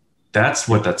 That's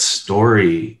what that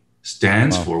story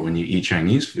stands for when you eat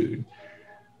Chinese food.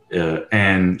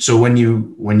 And so when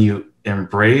you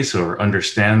embrace or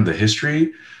understand the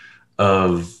history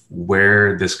of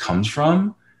where this comes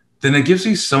from, then it gives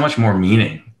you so much more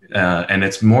meaning. And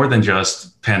it's more than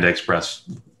just Panda Express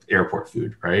airport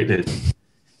food, right?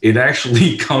 It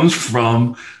actually comes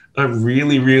from a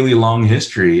really, really long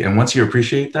history. And once you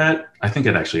appreciate that, I think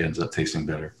it actually ends up tasting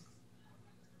better.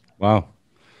 Wow.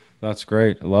 That's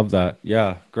great. I love that.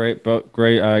 Yeah, great.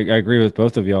 Great. I agree with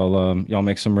both of y'all. Y'all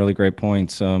make some really great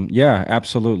points. Yeah,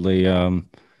 absolutely.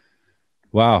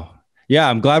 Wow. Yeah,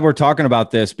 I'm glad we're talking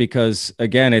about this because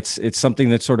again, it's something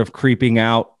that's sort of creeping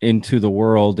out into the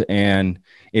world, and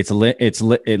it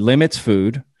limits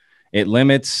food, it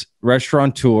limits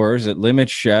restaurateurs, it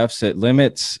limits chefs,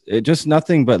 it just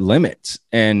nothing but limits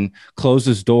and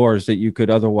closes doors that you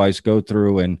could otherwise go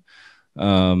through. And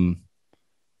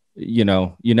you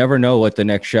never know what the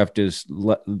next chef is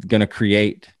going to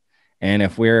create. And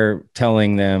if we're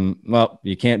telling them, well,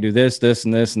 you can't do this, this,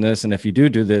 and this, and this, and if you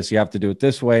do this, you have to do it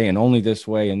this way and only this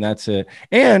way, and that's it.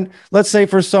 And let's say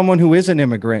for someone who is an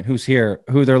immigrant who's here,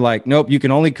 who they're like, nope, you can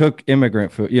only cook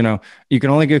immigrant food. You can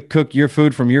only cook your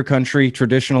food from your country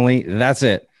traditionally. That's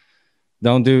it.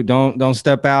 Don't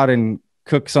step out and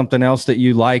cook something else that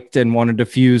you liked and wanted to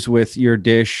fuse with your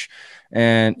dish.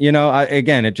 And,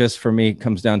 again, it just, for me,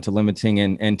 comes down to limiting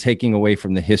and taking away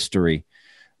from the history,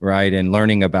 right? And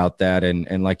learning about that.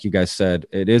 And like you guys said,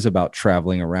 it is about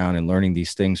traveling around and learning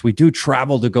these things. We do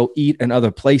travel to go eat in other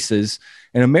places.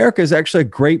 And America is actually a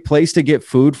great place to get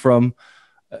food from,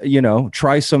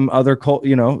 try some other,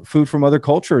 food from other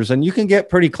cultures. And you can get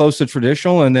pretty close to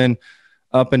traditional and then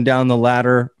up and down the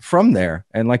ladder from there.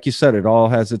 And like you said, it all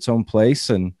has its own place.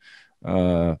 And,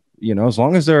 as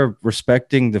long as they're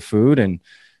respecting the food and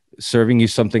serving you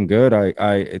something good,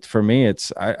 for me,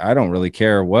 I don't really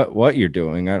care what you're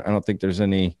doing. I don't think there's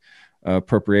any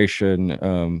appropriation,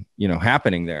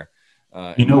 happening there.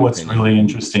 What's really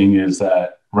interesting is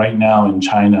that right now in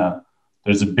China,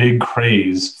 there's a big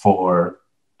craze for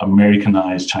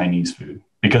Americanized Chinese food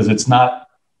because it's not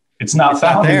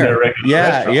found in their regular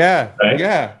restaurants, right?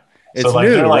 Yeah. It's so like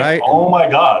new, they're like, right? oh my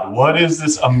God, what is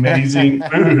this amazing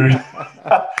food?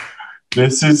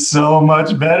 This is so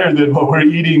much better than what we're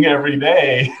eating every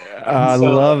day. I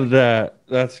love that.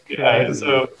 That's crazy. Yeah,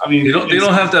 so I mean, they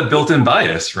don't have that built-in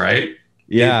bias, right?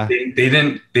 Yeah.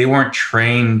 They weren't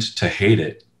trained to hate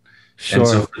it. Sure. And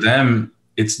so for them,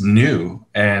 it's new.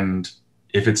 And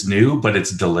if it's new, but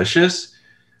it's delicious,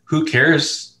 who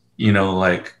cares?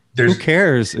 Who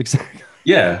cares? Exactly.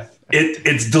 Yeah.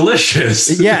 It's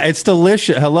delicious. Yeah, it's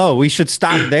delicious. Hello. We should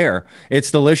stop there.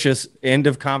 It's delicious. End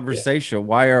of conversation. Yeah.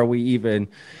 Why are we even?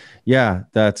 Yeah,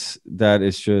 that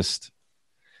is just.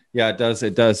 Yeah, it does.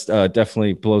 It does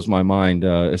definitely blows my mind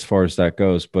as far as that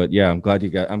goes. But yeah, I'm glad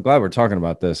we're talking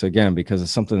about this again because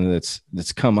it's something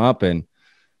that's come up and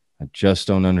I just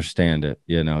don't understand it.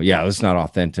 Yeah, it's not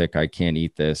authentic. I can't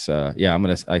eat this.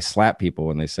 I slap people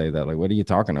when they say that. Like, what are you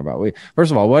talking about?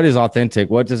 First of all, what is authentic?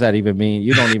 What does that even mean?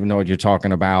 You don't even know what you're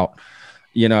talking about.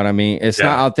 You know what I mean? It's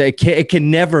not authentic. It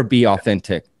can never be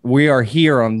authentic. We are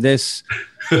here on this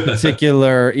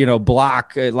particular,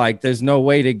 block. Like, there's no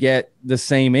way to get the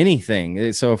same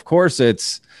anything. So of course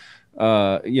it's,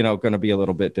 going to be a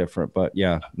little bit different. But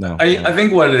yeah, no. I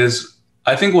think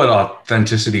what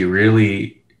authenticity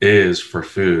really is for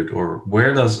food, or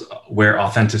where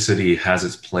authenticity has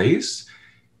its place,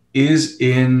 is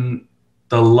in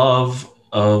the love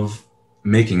of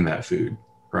making that food,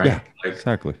 right? Yeah,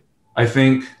 exactly. I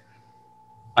think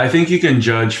you can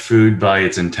judge food by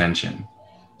its intention.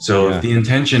 So if the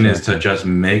intention is to just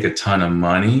make a ton of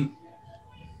money,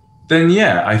 then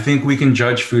I think we can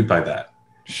judge food by that.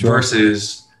 Sure.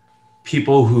 Versus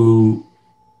people who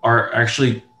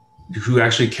actually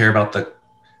care about the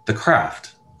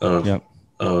craft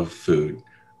of food,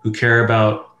 who care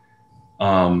about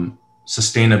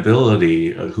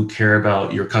sustainability, who care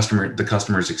about the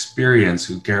customer's experience,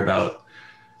 who care about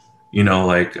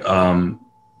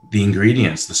the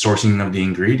ingredients, the sourcing of the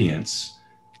ingredients.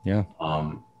 Yeah.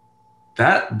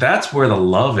 That's where the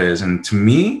love is, and to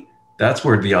me, that's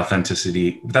where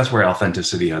authenticity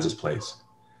has its place.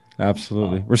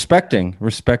 Absolutely. Respecting,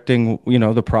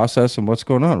 the process and what's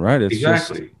going on, right? It's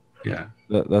exactly.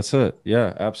 That's it.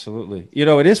 Yeah, absolutely.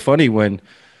 It is funny when,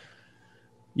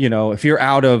 if you're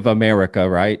out of America,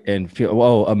 right, and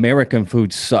feel, American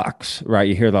food sucks, right?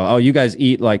 You hear you guys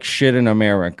eat like shit in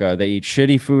America. They eat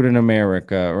shitty food in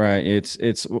America, right?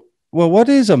 It's what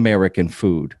is American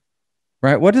food,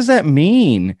 right? What does that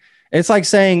mean? It's like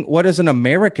saying, what does an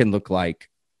American look like?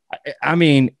 I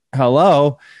mean,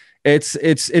 hello.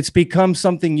 It's become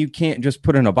something you can't just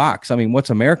put in a box. I mean, what's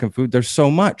American food? There's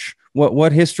so much.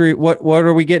 What history? What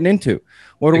are we getting into?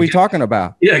 What are we talking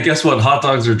about? Yeah, guess what? Hot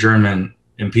dogs are German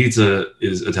and pizza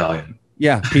is Italian.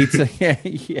 Yeah, pizza.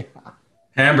 yeah.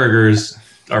 Hamburgers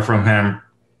are from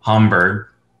Hamburg.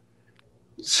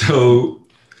 So,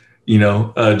 do you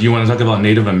want to talk about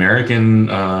Native American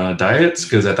diets?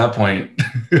 Because at that point,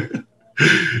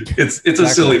 it's a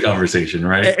silly conversation,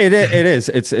 right? It is.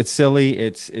 It's silly.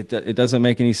 It doesn't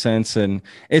make any sense, and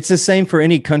it's the same for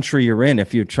any country you're in.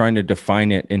 If you're trying to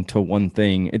define it into one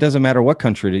thing, it doesn't matter what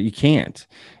country you can't.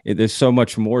 There's so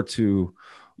much more to,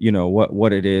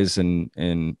 what it is,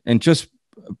 and just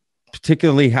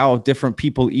particularly how different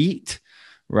people eat.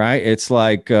 Right? It's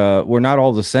like we're not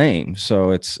all the same,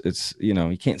 so it's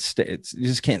you can't you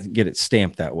just can't get it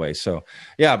stamped that way. So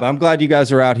yeah, but I'm glad you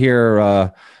guys are out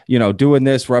here, doing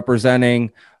this,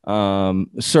 representing,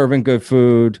 serving good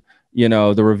food.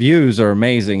 The reviews are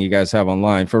amazing. You guys have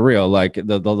online for real. Like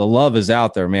the love is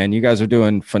out there, man. You guys are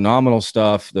doing phenomenal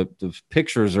stuff. The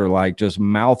pictures are like just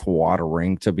mouth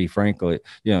watering. To be frank with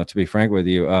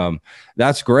you,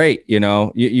 that's great.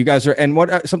 You guys are,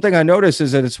 and something I noticed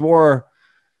is that it's more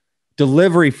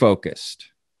delivery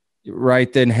focused,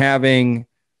 right, than having,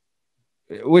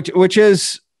 which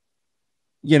is,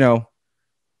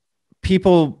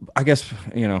 people, I guess,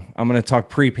 I'm going to talk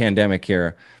pre-pandemic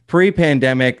here.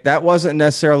 Pre-pandemic, that wasn't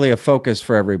necessarily a focus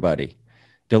for everybody.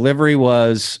 Delivery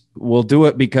was, we'll do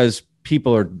it because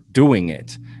people are doing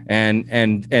it.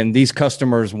 And these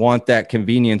customers want that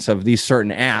convenience of these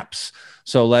certain apps.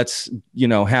 So let's,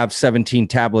 have 17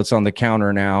 tablets on the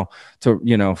counter now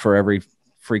to, for every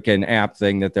freaking app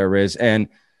thing that there is.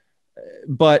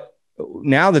 But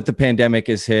now that the pandemic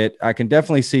is hit, I can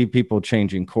definitely see people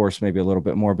changing course maybe a little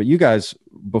bit more. But you guys,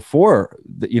 before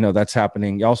that's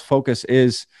happening, y'all's focus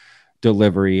is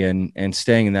delivery and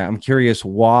staying in that. I'm curious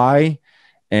why,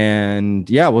 And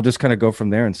yeah, we'll just kind of go from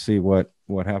there and see what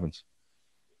happens.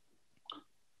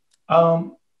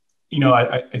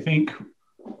 I think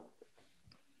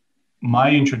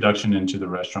my introduction into the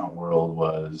restaurant world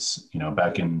was,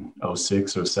 back in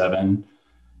 06, 07.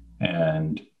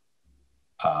 And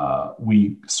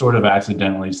we sort of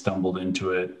accidentally stumbled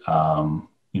into it.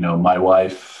 My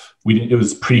wife, it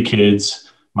was pre-kids.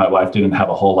 My wife didn't have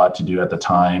a whole lot to do at the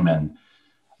time. And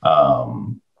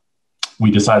we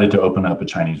decided to open up a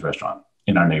Chinese restaurant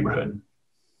in our neighborhood.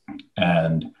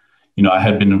 And, I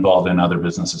had been involved in other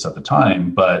businesses at the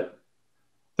time, but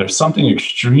there's something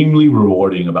extremely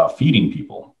rewarding about feeding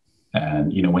people.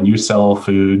 And, when you sell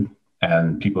food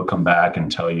and people come back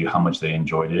and tell you how much they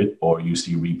enjoyed it, or you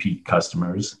see repeat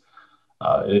customers,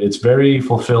 it's very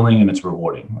fulfilling and it's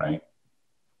rewarding, right?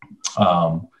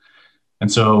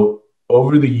 And so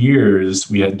over the years,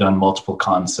 we had done multiple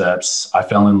concepts. I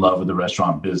fell in love with the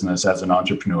restaurant business as an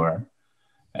entrepreneur.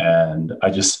 And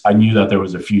I knew that there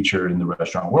was a future in the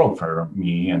restaurant world for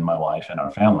me and my wife and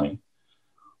our family.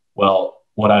 Well,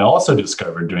 what I also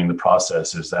discovered during the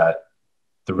process is that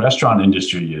the restaurant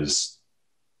industry it's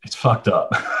fucked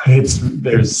up.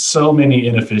 There's so many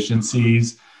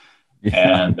inefficiencies,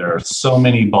 and there are so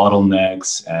many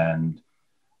bottlenecks, and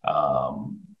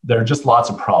there are just lots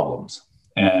of problems.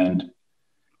 And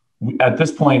at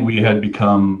this point, we had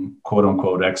become quote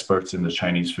unquote experts in the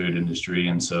Chinese food industry.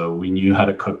 And so we knew how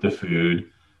to cook the food,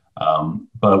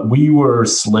 but we were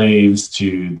slaves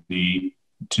to the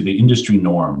industry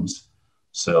norms.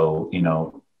 So,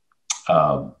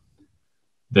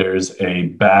 there's a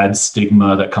bad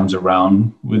stigma that comes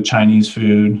around with Chinese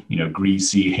food,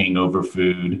 greasy hangover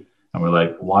food. And we're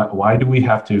like, why do we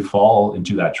have to fall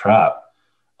into that trap?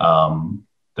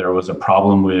 There was a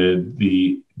problem with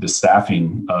the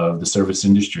staffing of the service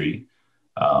industry,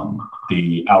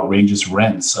 the outrageous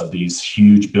rents of these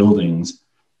huge buildings.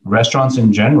 Restaurants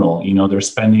in general, they're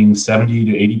spending 70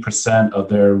 to 80% of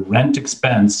their rent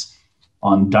expense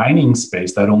on dining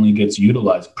space that only gets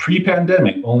utilized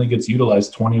pre-pandemic, only gets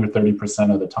utilized 20 or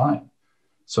 30% of the time.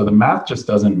 So the math just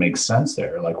doesn't make sense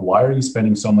there. Like, why are you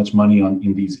spending so much money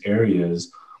in these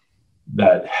areas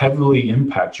that heavily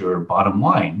impact your bottom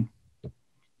line?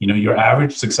 Your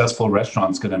average successful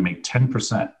restaurant is going to make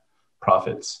 10%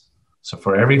 profits. So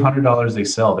for every $100 they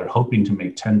sell, they're hoping to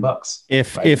make $10.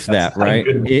 If that.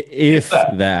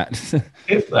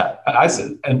 If that. I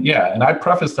said, and I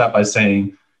preface that by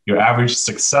saying your average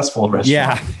successful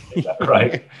restaurant. Yeah.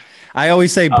 Right. I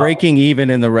always say breaking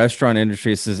even in the restaurant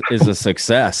industry is a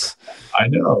success. I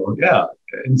know. Yeah.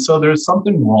 And so there's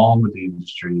something wrong with the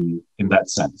industry in that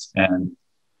sense. And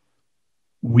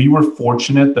we were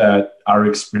fortunate that our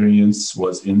experience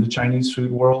was in the Chinese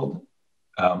food world.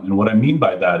 And what I mean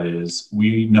by that is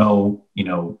we know,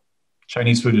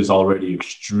 Chinese food is already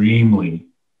extremely,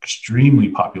 extremely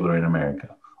popular in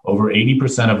America. Over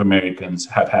 80% of Americans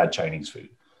have had Chinese food.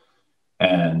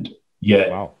 And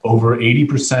yet over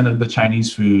 80% of the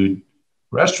Chinese food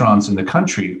restaurants in the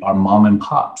country are mom and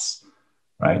pops,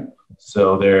 right?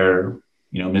 So they're,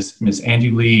 Miss Angie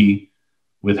Lee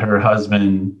with her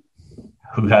husband,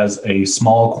 who has a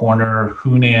small corner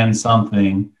Hunan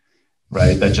something,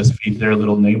 right, that just feeds their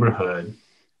little neighborhood.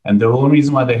 And the only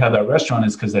reason why they have that restaurant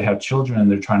is because they have children and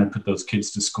they're trying to put those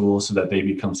kids to school so that they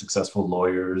become successful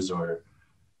lawyers or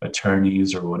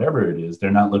attorneys or whatever it is.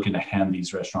 They're not looking to hand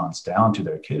these restaurants down to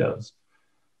their kiddos.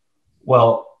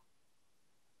 Well,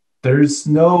 there's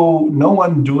no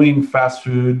one doing fast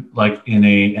food like in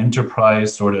a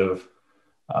enterprise sort of,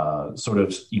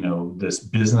 this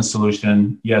business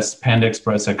solution. Yes, Panda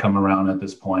Express had come around at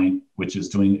this point, which is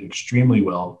doing extremely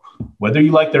well. Whether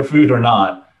you like their food or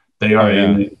not, they are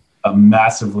a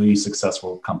massively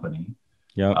successful company.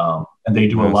 Yeah. And they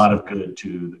do a lot of good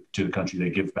to the country.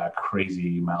 They give back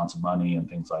crazy amounts of money and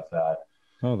things like that.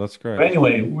 Oh, that's great. But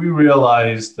anyway, we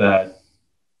realized that,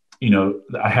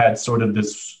 I had sort of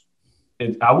this,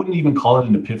 I wouldn't even call it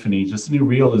an epiphany, just a new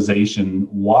realization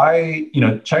why,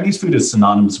 Chinese food is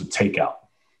synonymous with takeout.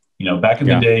 Back in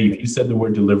the day, if you said the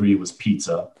word delivery, it was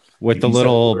pizza. With the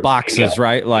little boxes,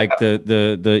 right? Like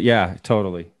the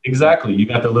totally. Exactly. You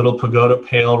got the little pagoda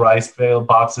pail, rice pail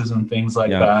boxes and things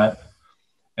like that.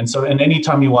 And so, and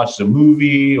anytime you watch a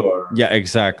movie or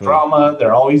drama,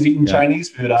 they're always eating Chinese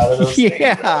food out of those things,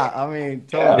 right? I mean,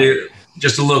 totally.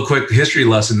 Just a little quick history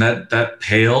lesson. That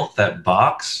pail, that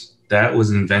box, that was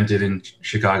invented in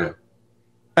Chicago.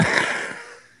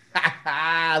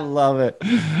 I love it.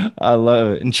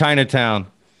 In Chinatown.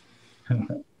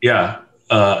 Yeah.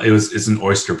 It's an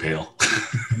oyster pail.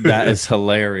 That is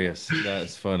hilarious. That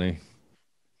is funny.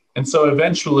 And so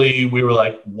eventually we were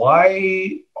like,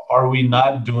 why are we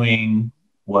not doing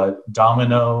what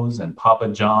Domino's and Papa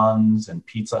John's and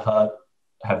Pizza Hut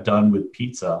have done with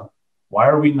pizza,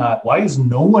 why is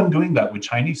no one doing that with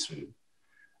Chinese food?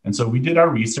 And so we did our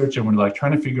research and we're like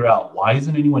trying to figure out, why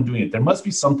isn't anyone doing it? There must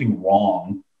be something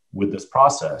wrong with this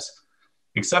process,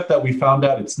 except that we found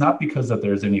out it's not because that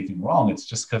there's anything wrong. It's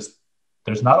just because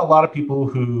there's not a lot of people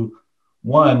who,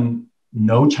 one,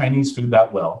 know Chinese food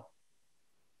that well,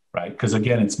 right? Because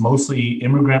again, it's mostly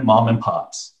immigrant mom and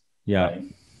pops. Yeah. Right?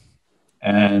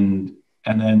 And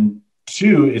then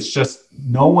two, it's just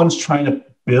no one's trying to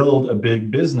build a big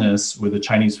business with the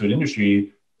Chinese food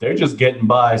industry. They're just getting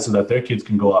by so that their kids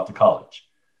can go off to college.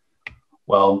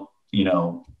 Well,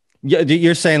 yeah,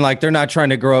 you're saying like they're not trying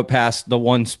to grow it past the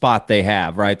one spot they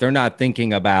have, right? They're not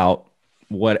thinking about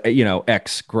what,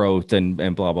 X growth and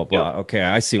blah, blah, blah. Yeah. Okay.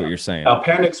 I see what you're saying. Now,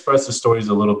 Panda Express's story is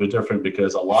a little bit different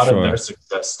because a lot of their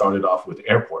success started off with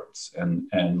airports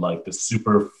and like the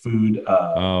super food,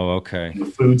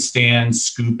 food stand,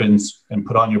 scoop and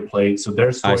put on your plate. So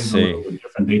their story is a little bit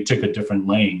different. They took a different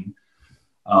lane.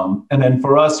 And then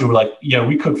for us, we were like, yeah,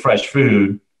 we cook fresh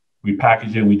food. We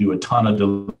package it. We do a ton of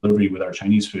delivery with our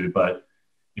Chinese food. But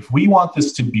if we want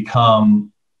this to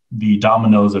become the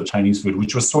Domino's of Chinese food,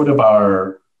 which was sort of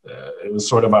our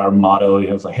motto. It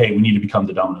was like, hey, we need to become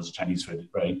the Domino's of Chinese food,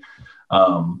 right?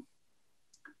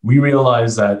 We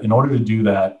realized that in order to do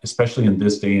that, especially in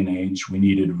this day and age, we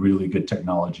needed really good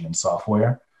technology and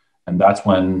software. And that's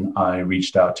when I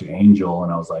reached out to Angell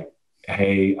and I was like,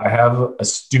 hey, I have a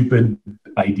stupid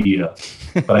idea,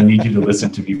 but I need you to listen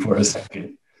to me for a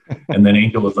second. And then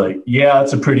Angell was like, yeah,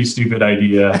 it's a pretty stupid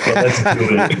idea, but let's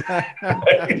do it.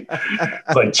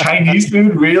 It's like, Chinese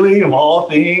food, really? Of all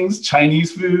things,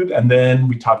 Chinese food? And then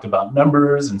we talked about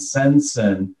numbers and cents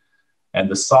and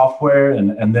the software.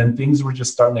 And then things were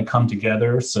just starting to come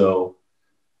together.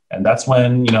 And that's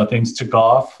when, things took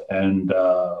off and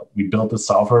we built the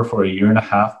software for 1.5 years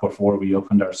before we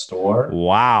opened our store.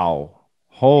 Wow.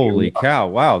 Holy cow.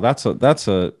 Wow.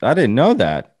 I didn't know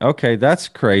that. Okay. That's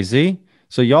crazy.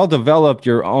 So y'all developed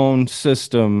your own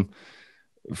system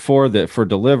for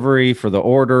delivery, for the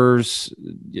orders,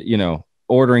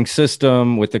 ordering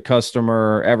system with the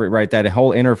customer, that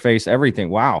whole interface, everything.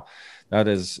 Wow.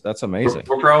 That's amazing.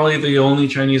 We're probably the only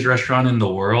Chinese restaurant in the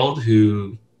world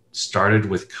who started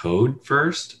with code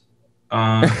first.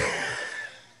 I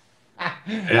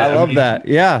love that.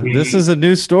 Yeah, this is a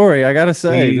new story. I gotta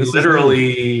say, we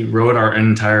literally wrote our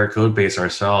entire code base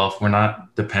ourselves. We're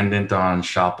not dependent on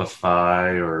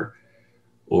Shopify or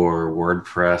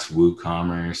WordPress,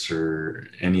 WooCommerce, or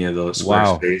any of those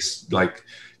Squarespace.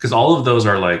 Because all of those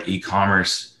are like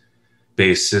e-commerce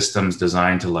based systems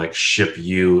designed to like ship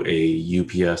you a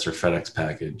UPS or FedEx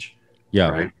package. Yeah.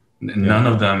 Right. None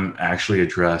of them actually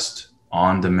addressed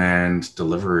on-demand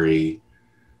delivery.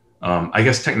 I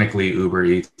guess technically Uber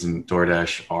Eats and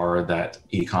DoorDash are that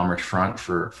e-commerce front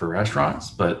for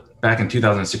restaurants. But back in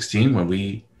 2016, when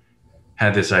we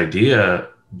had this idea,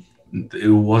 it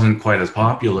wasn't quite as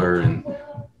popular, and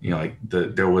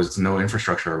there was no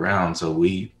infrastructure around. So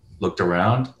we looked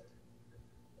around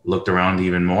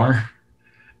even more,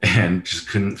 and just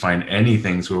couldn't find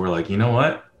anything. So we were like, you know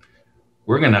what?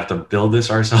 We're gonna have to build this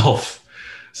ourselves.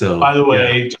 So, by the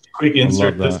way, just a quick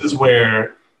insert. This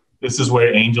is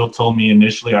where Angell told me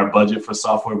initially our budget for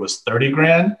software was 30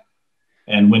 grand.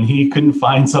 And when he couldn't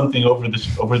find something over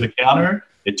the counter,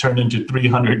 it turned into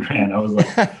 300 grand. I was like,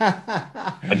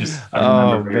 I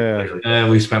remember very clearly.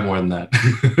 We spent more than that.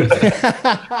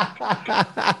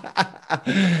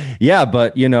 Yeah,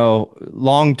 but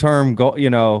long-term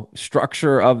goal,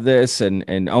 structure of this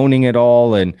and owning it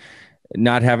all and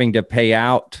not having to pay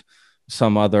out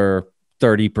some other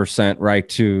 30% right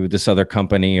to this other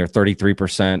company, or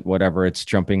 33%, whatever it's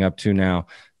jumping up to now.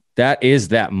 That is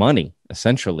that money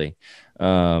essentially.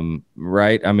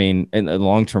 Right. I mean, in the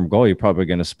long-term goal, you're probably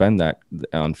going to spend that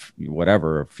on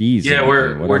whatever fees. Yeah.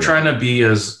 We're trying to be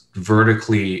as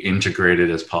vertically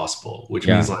integrated as possible, which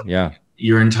means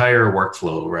your entire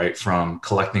workflow, right? From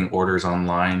collecting orders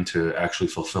online to actually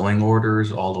fulfilling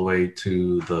orders all the way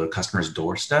to the customer's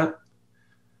doorstep.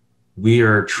 We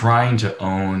are trying to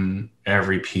own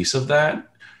every piece of that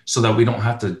so that we don't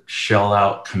have to shell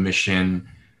out commission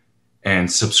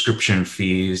and subscription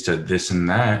fees to this and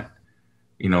that.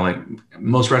 Like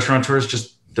most restaurateurs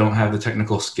just don't have the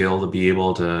technical skill to be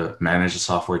able to manage a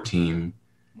software team.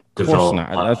 Of course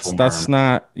not. That's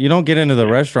not, you don't get into the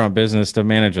restaurant business to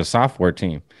manage a software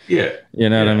team. Yeah. You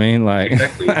know what I mean? Like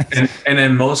exactly. and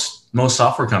then most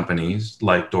software companies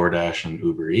like DoorDash and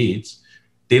Uber Eats,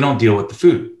 they don't deal with the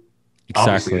food.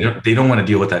 Exactly. Obviously, they don't want to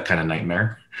deal with that kind of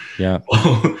nightmare. Yeah.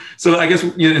 So I guess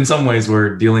in some ways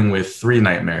we're dealing with 3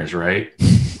 nightmares, right?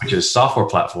 which is software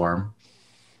platform,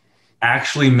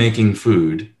 actually making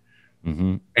food,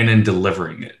 and then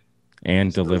delivering it.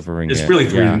 It's really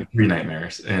three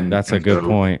nightmares. And that's a good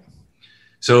point.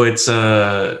 So it's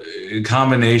a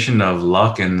combination of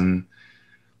luck and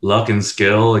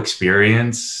skill,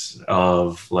 experience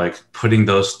of like putting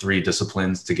those three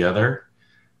disciplines together,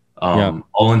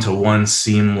 all into one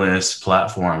seamless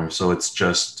platform. So it's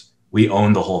just, we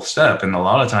own the whole step. And a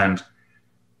lot of times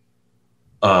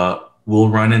we'll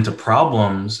run into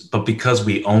problems, but because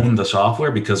we own the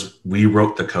software, because we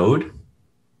wrote the code,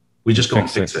 we just go and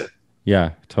fix it.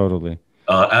 Yeah, totally.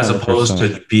 As 100%. Opposed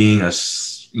to being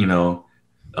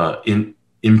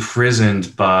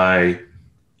imprisoned by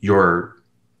your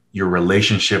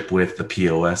relationship with the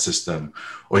POS system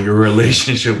or your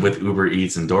relationship with Uber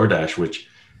Eats and DoorDash, which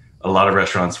a lot of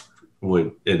restaurants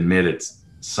would admit it's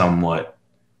somewhat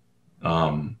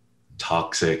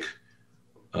toxic.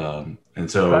 And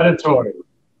so predatory.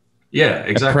 Yeah,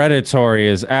 exactly. Predatory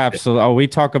is absolutely. Oh, we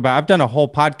talk about. I've done a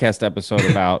whole podcast episode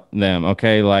about them.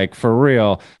 Okay, like for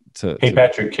real. Hey,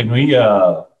 Patrick, can we?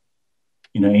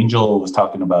 Angell was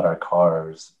talking about our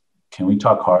cars. Can we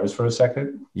talk cars for a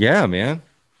second? Yeah, man.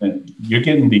 And you're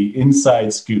getting the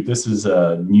inside scoop. This is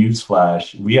a news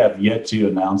flash. We have yet to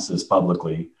announce this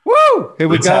publicly. Woo! Here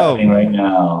we go. Happening right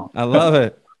now. I love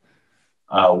it.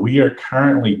 We are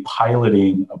currently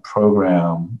piloting a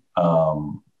program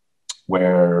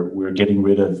where we're getting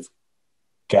rid of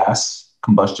gas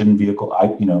combustion vehicle,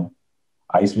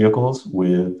 ICE vehicles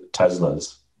with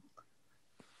Teslas.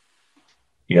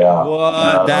 Yeah.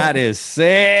 What? That is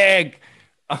sick.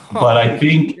 But I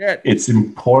think it's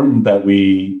important that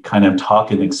we kind of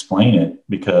talk and explain it,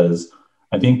 because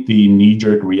I think the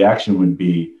knee-jerk reaction would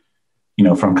be,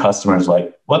 from customers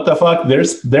like, what the fuck?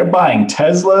 They're buying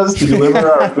Teslas to deliver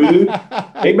our food.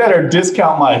 They better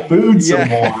discount my food some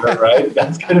more, right?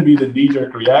 That's going to be the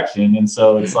knee-jerk reaction. And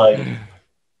so it's like,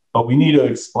 but we need to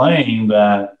explain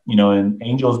that, and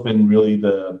Angell's been really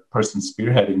the person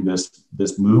spearheading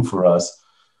this move for us.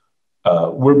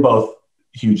 We're both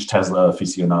huge Tesla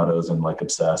aficionados and like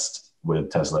obsessed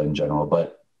with Tesla in general,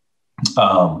 but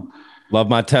love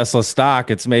my Tesla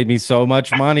stock. It's made me so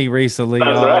much money recently.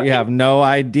 Right. You have no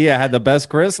idea. I had the best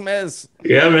Christmas.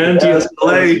 Yeah, man.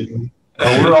 TSLA.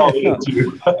 We're all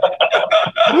into.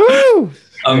 Woo!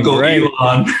 Uncle Great.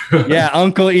 Elon. Yeah,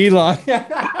 Uncle Elon.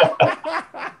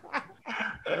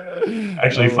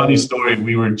 Actually, funny story.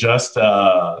 We were just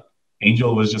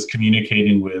Angell was just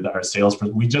communicating with our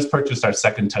salesperson. We just purchased our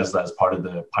second Tesla as part of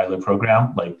the pilot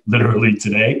program, like literally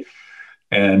today.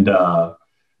 And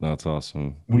that's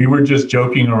awesome. We were just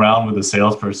joking around with the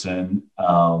salesperson.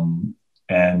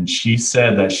 And she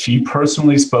said that she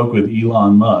personally spoke with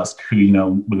Elon Musk, who,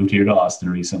 moved here to Austin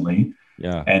recently.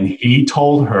 Yeah. And he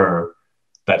told her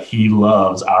that he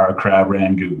loves our crab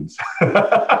rangoons.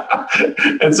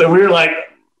 And so we were like,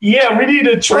 yeah, we need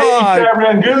to trade crab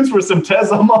rangoons for some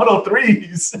Tesla Model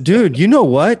 3s. Dude, you know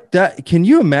what? Can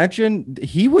you imagine?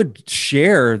 He would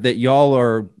share that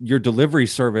your delivery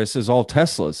service is all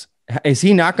Teslas. Is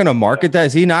he not going to market that?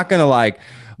 Is he not going to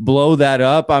blow that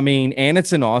up? I mean, and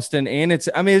it's in Austin, and it's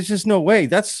just no way.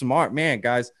 That's smart, man,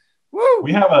 guys. Woo!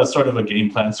 We have a sort of a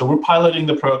game plan. So we're piloting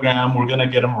the program. We're going to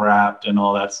get them wrapped and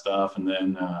all that stuff. And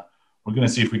then we're going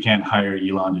to see if we can't hire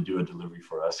Elon to do a delivery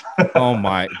for us. Oh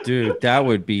my, dude, that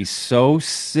would be so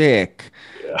sick.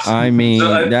 Yeah. I mean,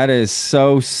 that is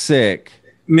so sick.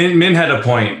 Min had a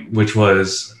point, which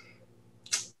was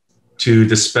to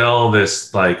dispel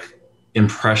this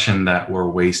impression that we're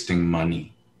wasting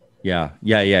money. Yeah.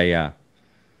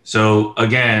 So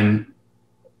again,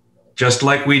 just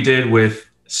like we did with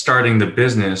starting the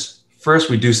business, first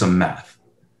we do some math,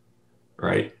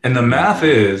 right? And the math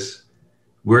is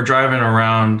we're driving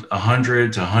around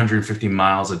 100 to 150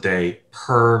 miles a day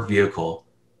per vehicle.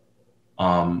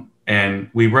 And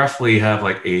we roughly have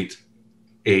eight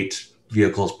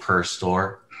vehicles per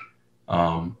store.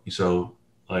 So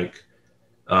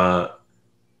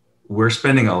we're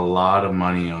spending a lot of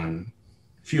money on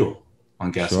fuel,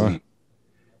 on gasoline. Sure.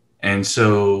 And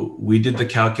so we did the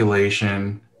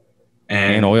calculation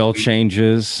and oil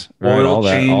changes, right? all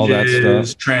that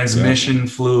stuff. Transmission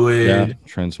fluid.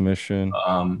 Transmission.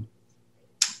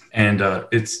 And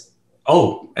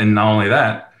and not only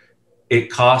that,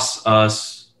 it costs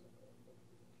us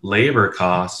labor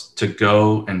costs to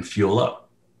go and fuel up.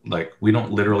 We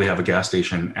don't literally have a gas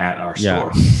station at our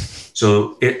store.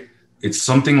 So it's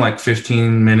something like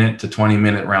 15-minute to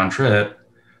 20-minute round trip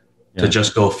to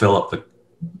just go fill up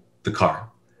the car.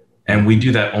 And we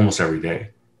do that almost every day.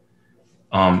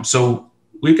 So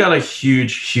we've got a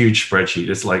huge spreadsheet.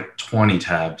 It's 20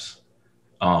 tabs,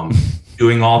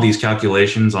 doing all these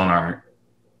calculations on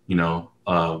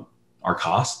our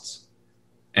costs,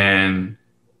 and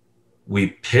we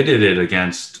pitted it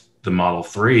against the Model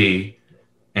 3,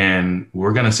 and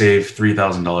we're going to save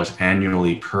 $3,000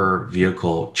 annually per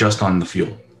vehicle just on the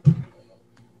fuel.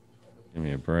 Give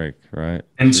me a break, right?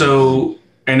 And so,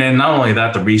 and then not only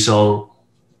that, the resale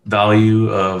value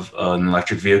of an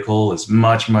electric vehicle is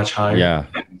much, much higher.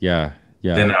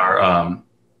 Than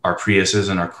our Priuses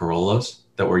and our Corollas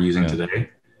that we're using today.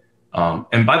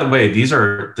 And by the way,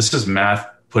 this is math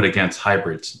put against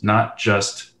hybrids, not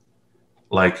just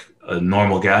like a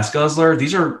normal gas guzzler.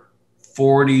 These are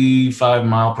 45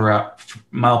 mile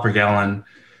per gallon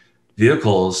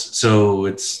vehicles. So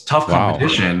it's tough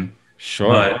competition.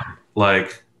 Sure. But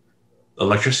like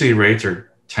electricity rates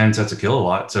are 10 cents a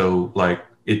kilowatt. So like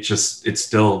it's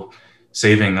still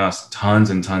saving us tons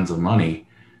and tons of money.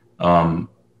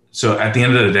 So at the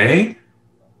end of the day,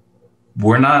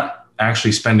 we're not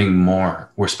actually spending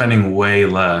more. We're spending way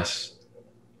less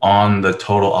on the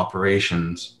total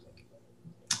operations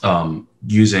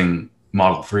using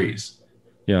Model 3s.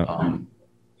 Yeah.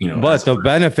 But the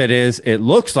benefit is it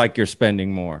looks like you're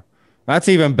spending more. That's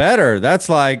even better. That's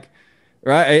like,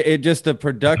 right. It just the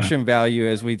production value,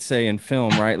 as we'd say in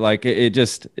film, right? Like it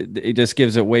just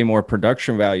gives it way more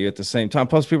production value at the same time.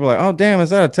 Plus people are like, oh, damn, is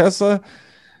that a Tesla?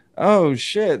 Oh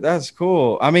shit, that's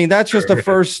cool. I mean, that's just the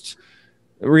first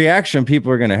reaction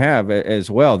people are going to have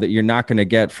as well, that you're not going to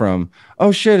get from,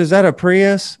 oh shit, is that a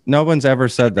Prius? No one's ever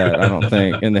said that, I don't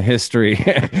think, in the history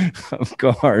of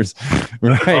cars,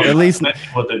 right? At least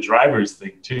what the drivers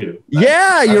think too.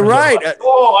 Yeah, you're right. Like,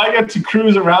 oh, I get to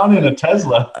cruise around in a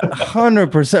Tesla.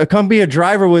 100%. Come be a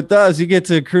driver with us. You get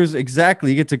to cruise.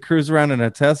 Exactly. You get to cruise around in a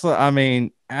Tesla. I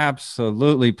mean,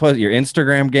 absolutely. Plus your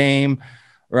Instagram game,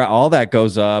 right? All that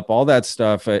goes up, all that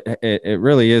stuff. It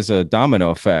really is a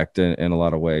domino effect in a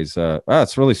lot of ways.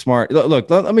 It's really smart. Look,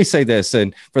 let me say this,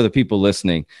 and for the people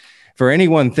listening, for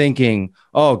anyone thinking,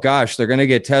 oh gosh, they're going to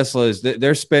get Teslas,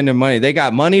 they're spending money. They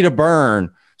got money to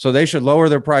burn, so they should lower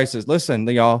their prices. Listen,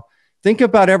 y'all, think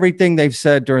about everything they've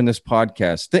said during this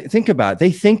podcast. Think about it.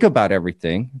 They think about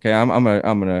everything. Okay. I'm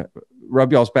gonna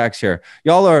rub y'all's backs here.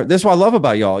 This is what I love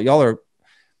about y'all. Y'all are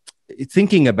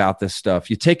thinking about this stuff.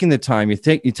 You're taking the time,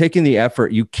 you're taking the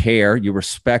effort, you care, you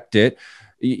respect it.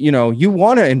 You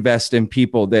want to invest in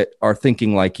people that are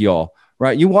thinking like y'all,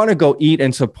 right? You want to go eat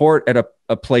and support at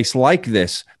a place like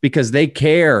this because they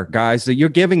care, guys, that you're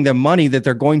giving them money that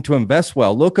they're going to invest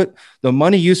well. Look at the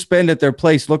money you spend at their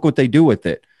place. Look what they do with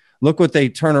it. Look what they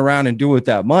turn around and do with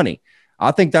that money.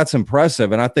 I think that's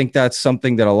impressive. And I think that's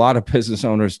something that a lot of business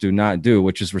owners do not do,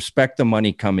 which is respect the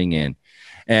money coming in.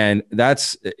 And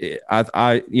that's,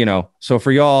 so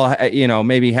for y'all,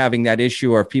 maybe having that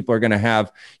issue, or if people are going to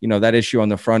have, that issue on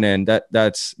the front end,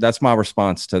 that's my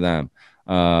response to them.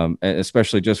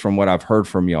 Especially just from what I've heard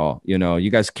from y'all, you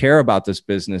guys care about this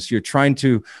business. You're trying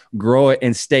to grow it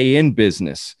and stay in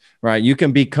business, right? You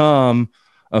can become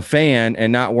a fan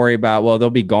and not worry about, well, they'll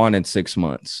be gone in 6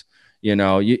 months. You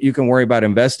can worry about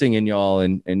investing in y'all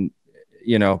and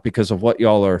because of what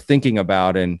y'all are thinking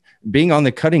about and being on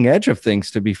the cutting edge of things.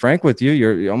 To be frank with you,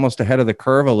 you're almost ahead of the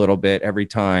curve a little bit every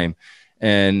time,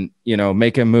 and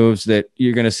making moves that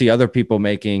you're going to see other people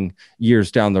making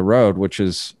years down the road, which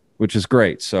is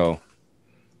great. So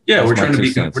yeah, we're trying to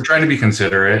be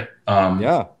considerate.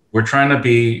 We're trying to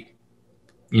be,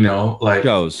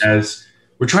 as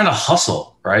we're trying to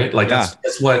hustle, right? Like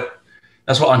that's what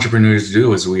entrepreneurs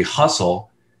do, is we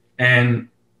hustle. And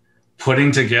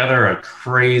putting together a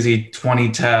crazy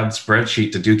 20-tab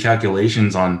spreadsheet to do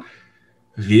calculations on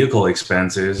vehicle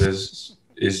expenses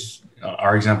is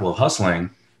our example of hustling.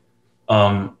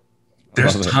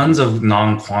 There's tons of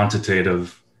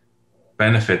non-quantitative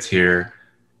benefits here.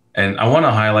 And I want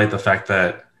to highlight the fact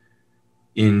that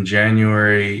in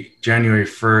January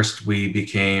 1st,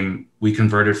 we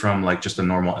converted from like just a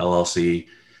normal LLC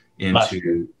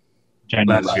into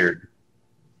last year.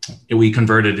 We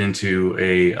converted into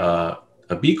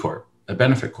a B Corp, a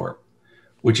benefit corp,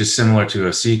 which is similar to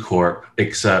a C Corp,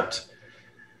 except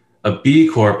a B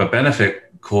Corp, a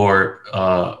benefit corp,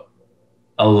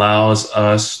 allows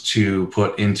us to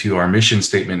put into our mission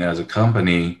statement as a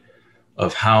company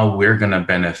of how we're going to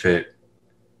benefit,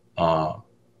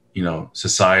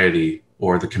 society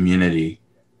or the community.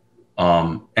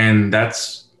 And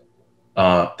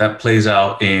that plays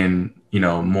out in,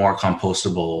 more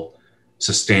compostable,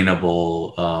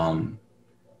 sustainable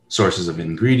sources of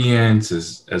ingredients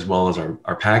as well as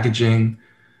our packaging.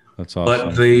 That's awesome.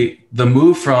 But the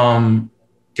move from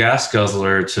gas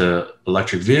guzzler to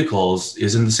electric vehicles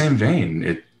is in the same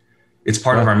vein. It's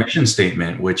part of our mission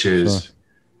statement, which is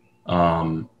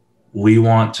we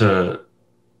want to,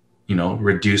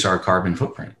 reduce our carbon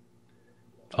footprint.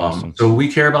 Awesome. So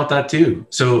we care about that too.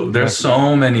 So there's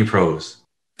so many pros.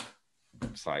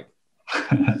 It's like,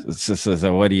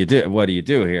 so what do you do? What do you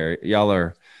do here? Y'all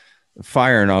are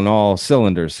firing on all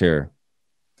cylinders here.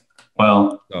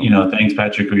 Well, thanks,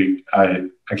 Patrick.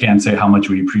 I can't say how much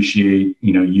we appreciate,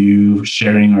 you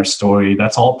sharing our story.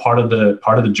 That's all part of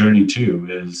the journey too,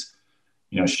 is,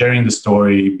 sharing the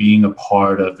story, being a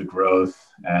part of the growth,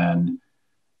 and,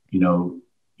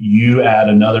 you add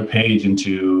another page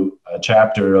into a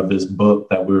chapter of this book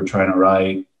that we were trying to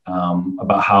write,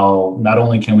 about how not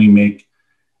only can we make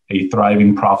a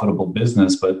thriving, profitable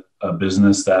business, but a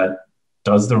business that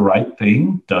does the right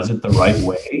thing, does it the right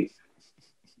way.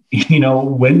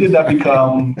 When did that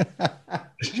become,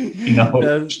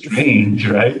 strange,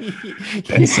 right?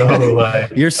 And so,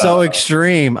 you're so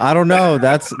extreme. I don't know.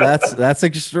 That's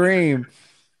extreme.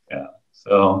 Yeah.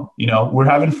 So, we're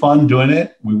having fun doing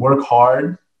it. We work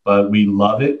hard, but we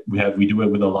love it. We do it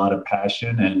with a lot of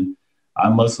passion, and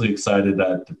I'm mostly excited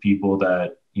that the people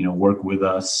that, work with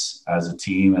us as a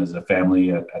team, as a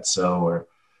family at Tso, or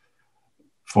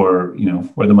for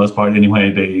the most part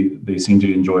anyway, they seem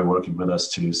to enjoy working with us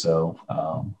too. So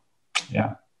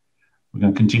yeah, we're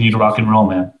going to continue to rock and roll,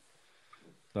 man.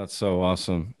 That's so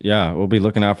awesome. Yeah, we'll be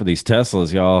looking out for these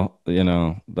Teslas, y'all.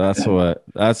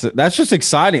 That's just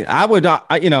exciting. I would,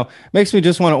 makes me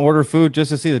just want to order food just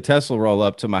to see the Tesla roll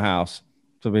up to my house,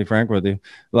 to be frank with you.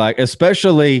 Like,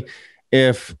 especially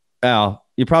if,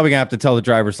 you're probably gonna have to tell the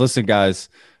drivers, listen, guys,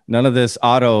 none of this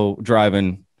auto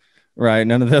driving, right?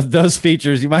 None of those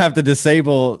features. You might have to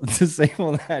disable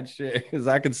that shit, because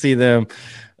I could see them.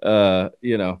 I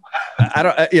don't.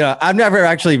 I've never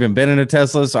actually even been in a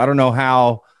Tesla, so I don't know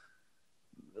how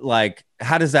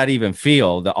does that even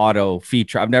feel, the auto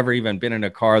feature? I've never even been in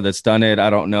a car that's done it. I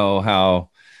don't know how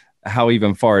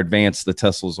even far advanced the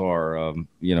Teslas are.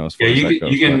 As far as that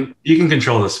goes, you can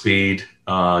control the speed.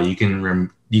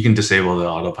 You can disable the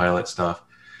autopilot stuff,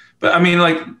 but I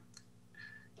mean,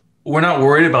 we're not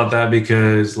worried about that,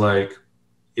 because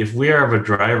if we have a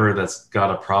driver that's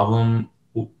got a problem,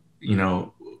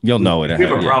 you'll know it. If we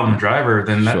have a problem driver,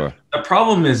 then the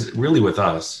problem is really with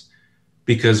us,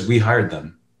 because we hired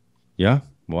them. Yeah.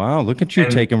 Wow. Look at you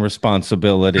taking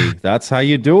responsibility. That's how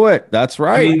you do it. That's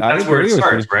right. I mean, that's where it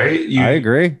starts, right? I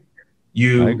agree.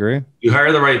 You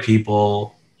hire the right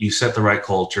people, you set the right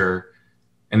culture,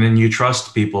 and then you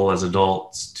trust people as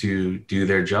adults to do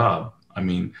their job. I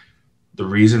mean, the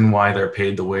reason why they're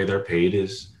paid the way they're paid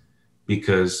is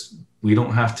because we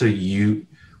don't have to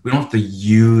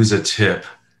use a tip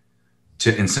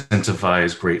to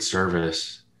incentivize great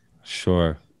service.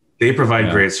 Sure. They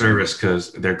provide great service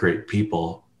because they're great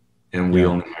people, and we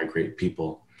only hire great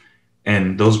people.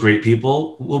 And those great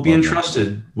people will be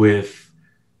entrusted with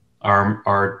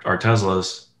our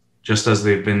Teslas, just as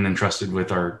they've been entrusted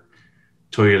with our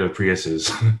Toyota Priuses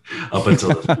up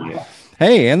until this point.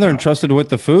 Hey, and they're entrusted with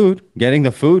the food, getting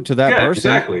the food to that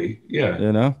person. Exactly.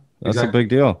 Yeah. That's a big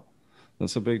deal.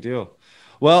 That's a big deal.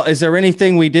 Well, is there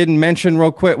anything we didn't mention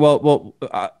real quick? Well,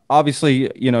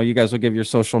 obviously, you guys will give your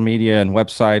social media and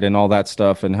website and all that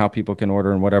stuff and how people can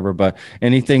order and whatever, but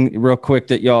anything real quick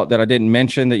that I didn't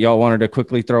mention that y'all wanted to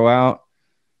quickly throw out?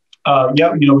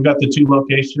 Yeah, we've got the two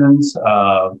locations.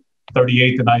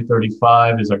 38th and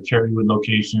I-35 is our Cherrywood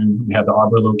location. We have the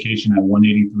Arbor location at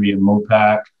 183 in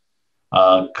Mopac.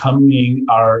 Coming,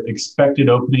 our expected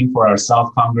opening for our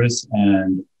South Congress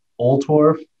and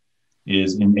Oldtorf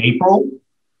is in April.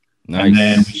 Nice. And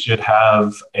then we should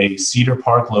have a Cedar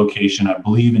Park location, I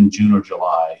believe, in June or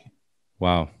July.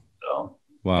 Wow. So,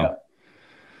 wow.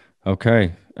 Yeah.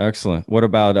 Okay. Excellent. What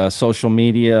about social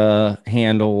media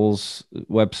handles,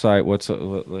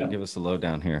 website? Give us the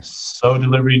lowdown here.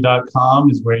 TsoDelivery.com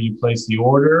is where you place the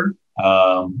order.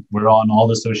 We're on all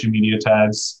the social media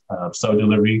tags, Tso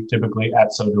Delivery, typically at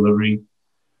Tso Delivery.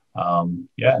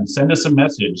 And send us a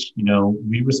message.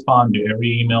 We respond to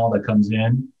every email that comes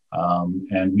in.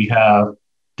 And we have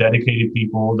dedicated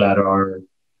people that are,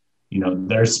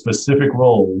 their specific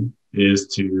role is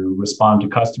to respond to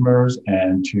customers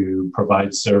and to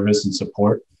provide service and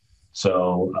support.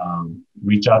 So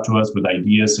reach out to us with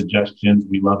ideas, suggestions.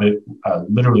 We love it.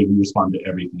 Literally, we respond to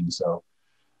everything. So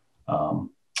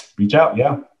reach out.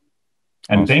 Yeah.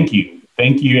 And awesome.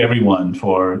 Thank you, everyone,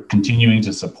 for continuing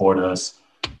to support us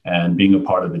and being a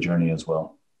part of the journey as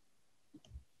well.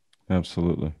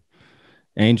 Absolutely.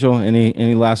 Angel,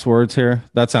 any last words here?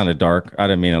 That sounded dark. I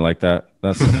didn't mean it like that.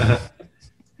 That's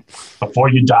before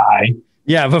you die.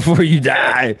 Yeah, before you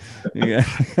die. Yeah.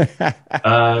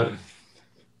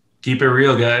 Keep it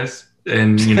real, guys.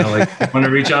 And want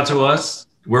to reach out to us,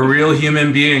 We're real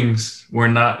human beings. We're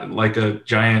not like a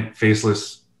giant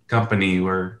faceless company.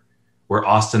 We're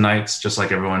Austinites just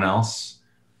like everyone else.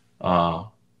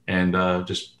 And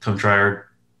just come try our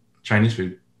Chinese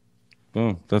food.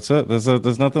 Boom. That's it.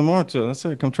 There's nothing more to it. That's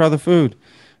it. Come try the food.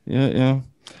 Yeah.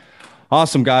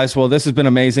 Awesome, guys. Well, this has been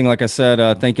amazing. Like I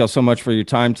said, thank y'all so much for your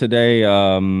time today.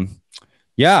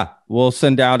 Yeah, we'll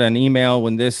send out an email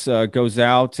when this goes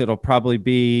out. It'll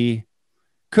probably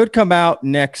could come out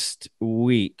next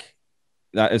week.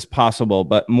 That is possible,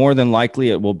 but more than likely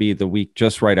it will be the week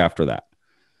just right after that.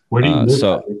 Where do you live?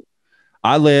 So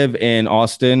I live in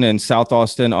Austin, in South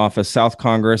Austin, off of South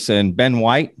Congress and Ben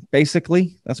White,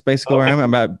 basically. That's basically where I am.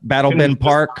 I'm at Battle Bend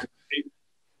Park.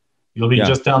 You'll be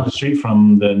just down the street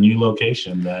from the new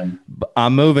location then.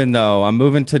 I'm moving, though. I'm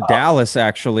moving to Dallas,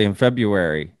 actually, in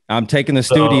February. I'm taking the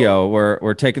studio.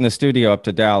 We're taking the studio up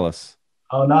to Dallas.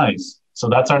 Oh, nice. So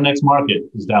that's our next market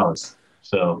is Dallas.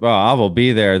 So well, I will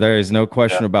be there. There is no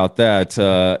question about that.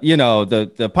 You know,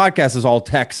 the podcast is all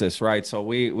Texas, right? So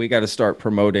we got to start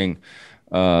promoting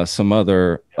some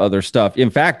other stuff. In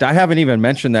fact, I haven't even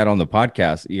mentioned that on the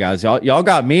podcast. You guys, y'all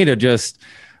got me to just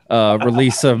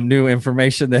release some new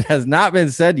information that has not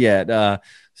been said yet.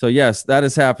 So yes, that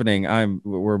is happening.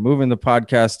 We're moving the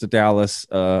podcast to Dallas.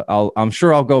 I'm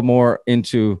sure I'll go more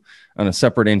into on a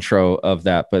separate intro of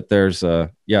that, but there's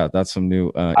that's some new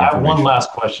information. I have one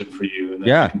last question for you, and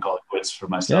then I can call it quits for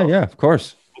myself. Yeah, of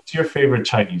course. What's your favorite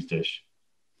Chinese dish?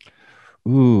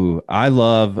 Ooh, I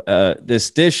love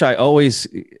this dish. I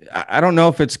don't know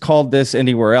if it's called this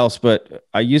anywhere else, but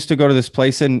I used to go to this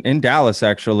place in Dallas,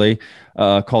 actually,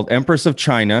 called Empress of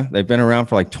China. They've been around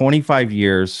for like 25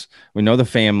 years. We know the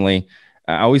family.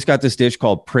 I always got this dish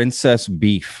called princess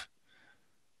beef.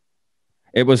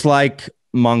 It was like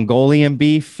Mongolian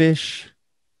beef fish,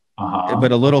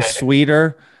 but a little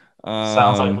sweeter.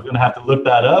 Sounds like we're going to have to look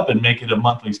that up and make it a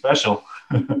monthly special.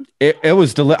 It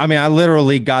was I mean, I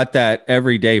literally got that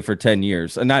every day for 10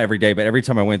 years. Not every day, but every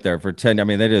time I went there for 10. I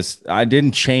mean, I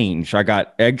didn't change. I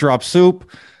got egg drop soup,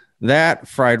 that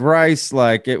fried rice.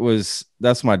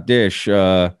 That's my dish.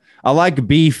 I like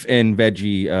beef and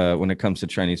veggie when it comes to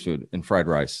Chinese food and fried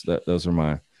rice. Those are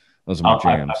my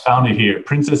jams. I found it here.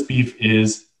 Princess beef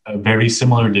is a very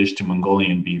similar dish to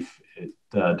Mongolian beef.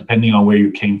 Depending on where you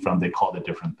came from, they called it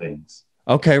different things.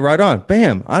 Okay, right on.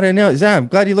 Bam. I didn't know. I'm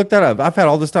glad you looked that up. I've had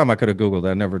all this time. I could have Googled it.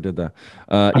 I never did that.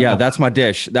 Yeah, that's my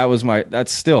dish.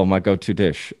 That's still my go-to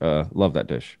dish. Love that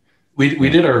dish. We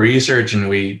did our research and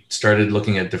we started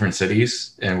looking at different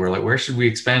cities and we're like, where should we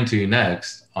expand to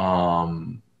next?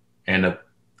 And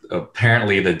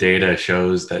apparently the data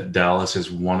shows that Dallas is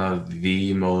one of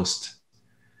the most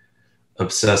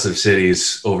obsessive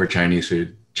cities over Chinese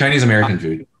food, Chinese American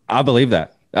food. I believe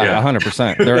that.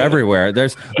 100%. They're everywhere.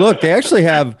 They actually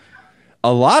have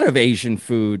a lot of Asian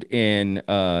food in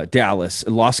Dallas,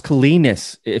 Las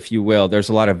Colinas, if you will. There's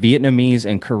a lot of Vietnamese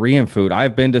and Korean food.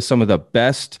 I've been to some of the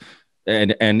best,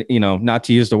 and you know, not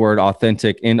to use the word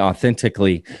authentic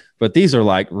inauthentically, but these are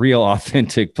like real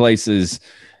authentic places,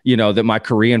 you know, that my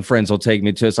Korean friends will take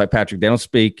me to. It's like, Patrick, they don't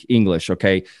speak English.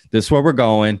 Okay, this is where we're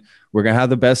going. We're going to have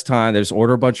the best time. They just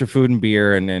order a bunch of food and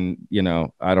beer. And then, you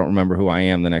know, I don't remember who I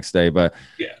am the next day, but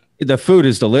the food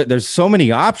is delicious. There's so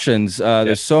many options.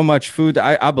 There's so much food.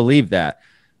 I believe that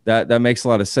makes a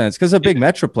lot of sense. Because a big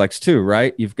metroplex too,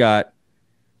 right? You've got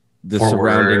the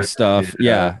surrounding stuff.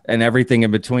 And everything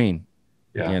in between,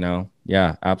 you know?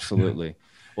 Yeah, absolutely.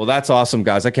 Well, that's awesome,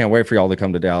 guys. I can't wait for y'all to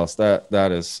come to Dallas.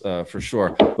 That is for sure.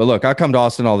 But look, I come to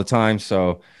Austin all the time.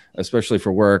 So especially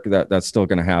for work, that's still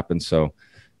going to happen. So,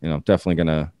 you know, definitely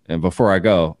gonna. And before I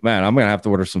go, man, I'm gonna have to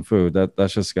order some food.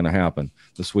 That's just gonna happen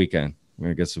this weekend. We're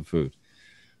gonna get some food.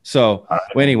 So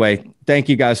anyway, thank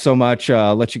you guys so much.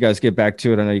 Let you guys get back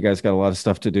to it. I know you guys got a lot of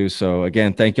stuff to do. So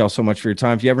again, thank y'all so much for your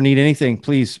time. If you ever need anything,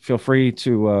 please feel free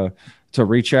to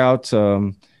reach out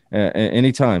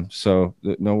anytime. So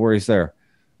no worries there.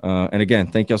 And again,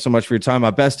 thank y'all so much for your time.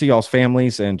 My best to y'all's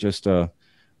families, and just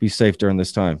be safe during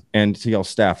this time, and to y'all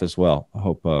staff as well. I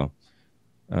hope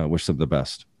wish them the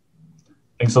best.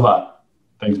 Thanks a lot.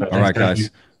 Thanks, Patrick. All right,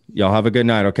 guys. Y'all have a good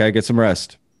night, okay? Get some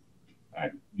rest. All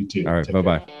right, you too. All right,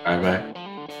 bye-bye.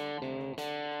 Bye-bye.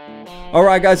 All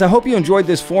right, guys, I hope you enjoyed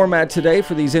this format today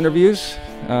for these interviews.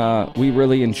 We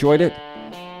really enjoyed it.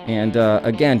 And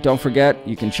again, don't forget,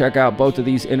 you can check out both of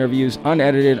these interviews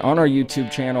unedited on our YouTube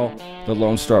channel, the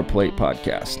Lone Star Plate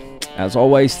Podcast. As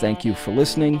always, thank you for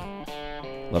listening.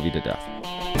 Love you to death.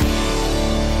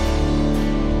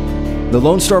 The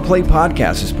Lone Star Plate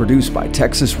Podcast is produced by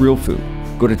Texas Real Food.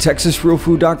 Go to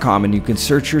texasrealfood.com and you can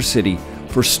search your city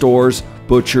for stores,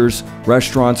 butchers,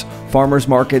 restaurants, farmers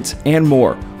markets, and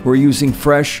more who are using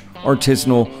fresh,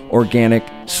 artisanal, organic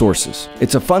sources.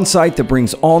 It's a fun site that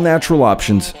brings all natural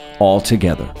options all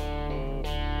together.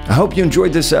 I hope you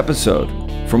enjoyed this episode.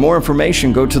 For more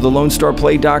information, go to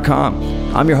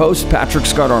thelonestarplay.com. I'm your host, Patrick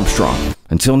Scott Armstrong.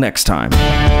 Until next time.